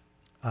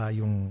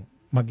 yung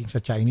maging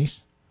sa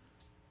Chinese,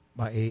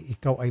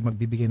 ikaw ay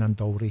magbibigay ng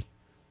dowry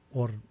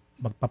or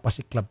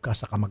magpapasiklab ka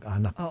sa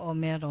kamag-anak. Oo,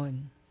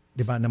 meron.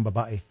 Diba, ng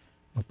babae,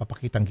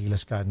 magpapakitang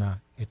gilas ka na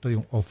ito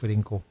yung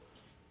offering ko.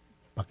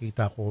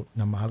 Pakita ko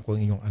na mahal ko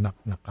ang inyong anak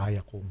na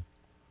kaya kong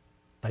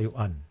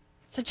tayuan.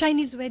 Sa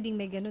Chinese wedding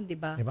may ganun, di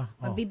ba? Diba?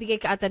 Magbibigay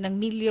ka ata ng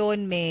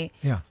milyon, may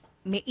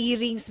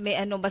earrings, may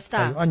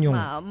basta tayuan yung,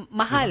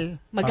 mahal,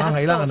 diba? magastos.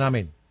 Pangangailangan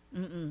namin.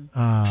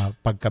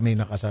 Pag kami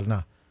nakasal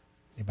na,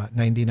 diba,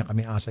 na hindi na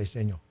kami asay sa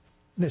inyo.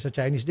 Hindi, sa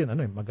Chinese din,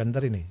 maganda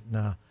rin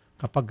na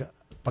kapag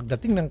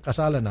pagdating ng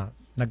kasalan na,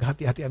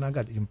 naghati-hatian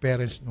agad yung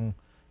parents ng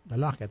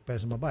lalaki at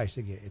parents ng babae,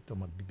 sige, ito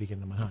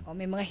magbibigyan naman.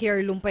 May mga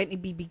heirloom pa yung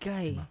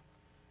ibibigay. Diba?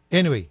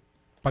 Anyway,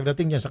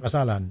 pagdating niyan sa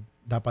kasalan,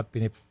 dapat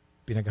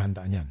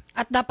pinaghahandaan yan.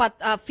 At dapat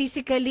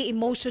physically,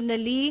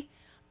 emotionally,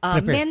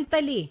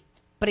 mentally,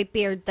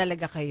 prepared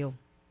talaga kayo.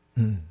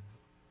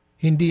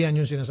 Hindi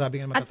yan yung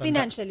sinasabi ng matatanda. At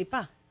financially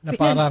pa. Na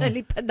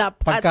Financially pa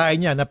dapat. Pagkain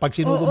niya, na pag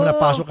sinubo mo na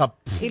pasok ka,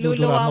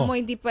 iluluwa mo,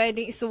 hindi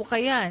pwedeng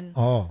isuka yan.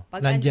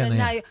 Pag nandiyan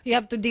na yan. You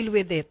have to deal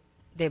with it.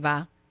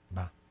 Diba?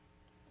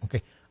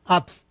 Okay.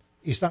 At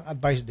isang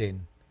advice din,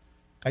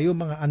 kayo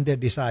mga under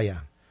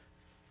desire,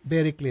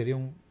 very clear,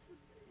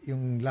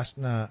 yung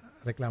last na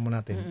reklamo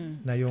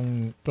natin, na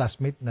yung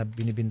classmate na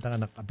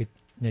binibintangan, nakabit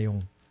niya yung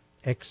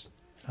ex,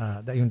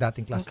 yung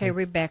dating classmate. Okay,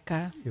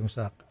 Rebecca. Yung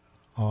sa,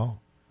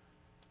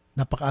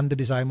 napaka-under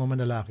desire mo man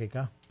lalaki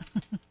ka.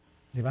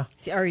 Di ba?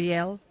 Si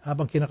Ariel.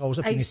 Habang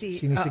kinakausap,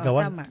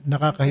 sinisigawan, tama.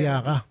 nakakahiya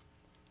ka.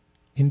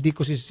 Hindi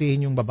ko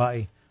sisihin yung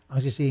babae. Ang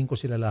sisihin ko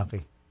si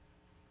lalaki.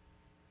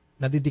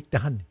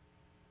 Nadidiktahan.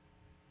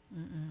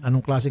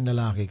 Anong klaseng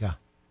lalaki ka?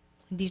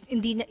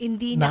 Hindi na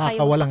kayo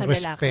nakakawalang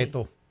makalalaki.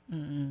 respeto.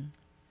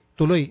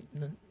 Tuloy,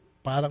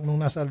 parang nung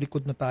nasa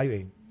likod na tayo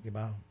di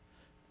ba?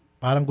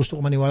 Parang gusto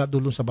ko maniwala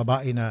doon sa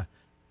babae na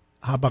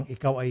habang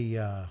ikaw ay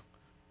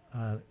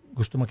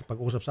gusto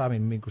makipag-usap sa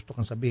amin, may gusto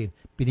kang sabihin,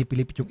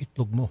 pinipilipit yung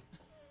itlog mo.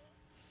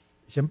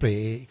 Siyempre,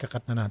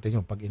 ikakat na natin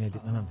yung pag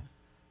inedit na natin.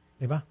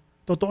 Di ba?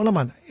 Totoo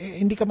naman,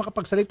 hindi ka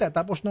makapagsalita.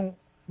 Tapos nung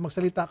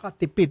magsalita ka,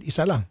 tipid,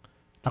 isa lang.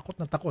 Takot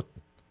na takot.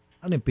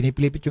 Ano yung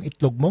pinipilipit yung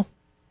itlog mo?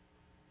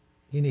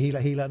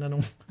 Hinihila-hila na nung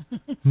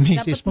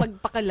misis mo.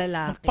 Dapat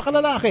magpakalalaki.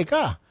 Magpakalalaki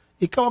ka.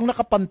 Ikaw ang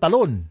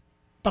nakapantalon.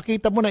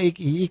 Pakita mo na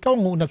ikaw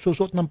ang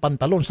nagsusuot ng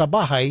pantalon. Sa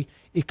bahay,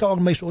 ikaw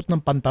ang may suot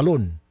ng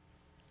pantalon.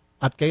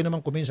 At kayo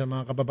naman kuminsan,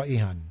 mga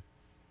kababaihan,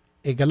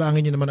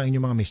 galangin nyo naman ang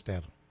inyong mga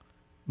mister.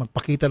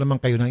 Magpakita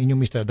naman kayo ng inyong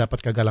mister, dapat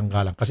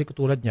kagalang-galang. Kasi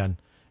katulad yan,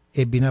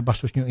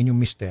 binabastos nyo inyong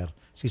mister,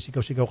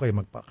 sisigaw-sigaw kayo,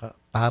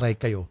 magpataray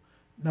kayo,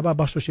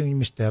 nababastos yung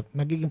mister,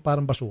 nagiging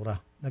parang basura,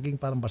 nagiging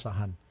parang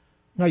basahan.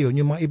 Ngayon,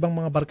 yung mga ibang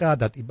mga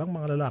barkada at ibang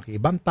mga lalaki,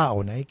 ibang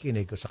tao na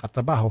ikinig sa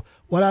katrabaho,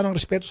 wala nang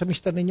respeto sa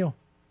mister ninyo.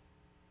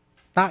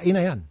 Tain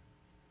na yan.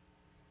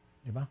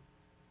 Diba?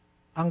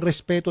 Ang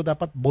respeto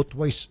dapat both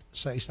ways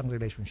sa isang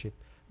relationship.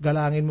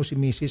 Galangin mo si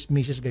Mrs.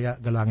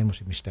 Galangin mo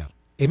si Mr.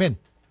 Amen.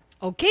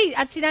 Okay,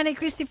 at si Nanay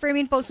Christy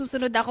Fermin po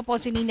susunod. Ako po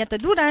si Nina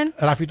Taduran.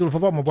 Raffy Tulfo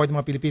po, mabuhay ng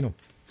mga Pilipino.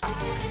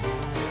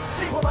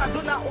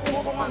 Sigurado na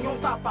uurong ang iyong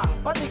tapang,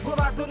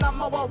 panigurado na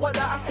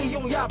mawawala ang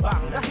iyong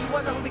yabang. Dahil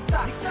walang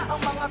ligtas ang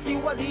mga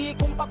tiwali,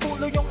 kung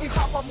patuloy yung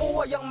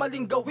ipapamuhay ang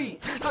maling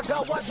gawi.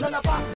 Kagawad na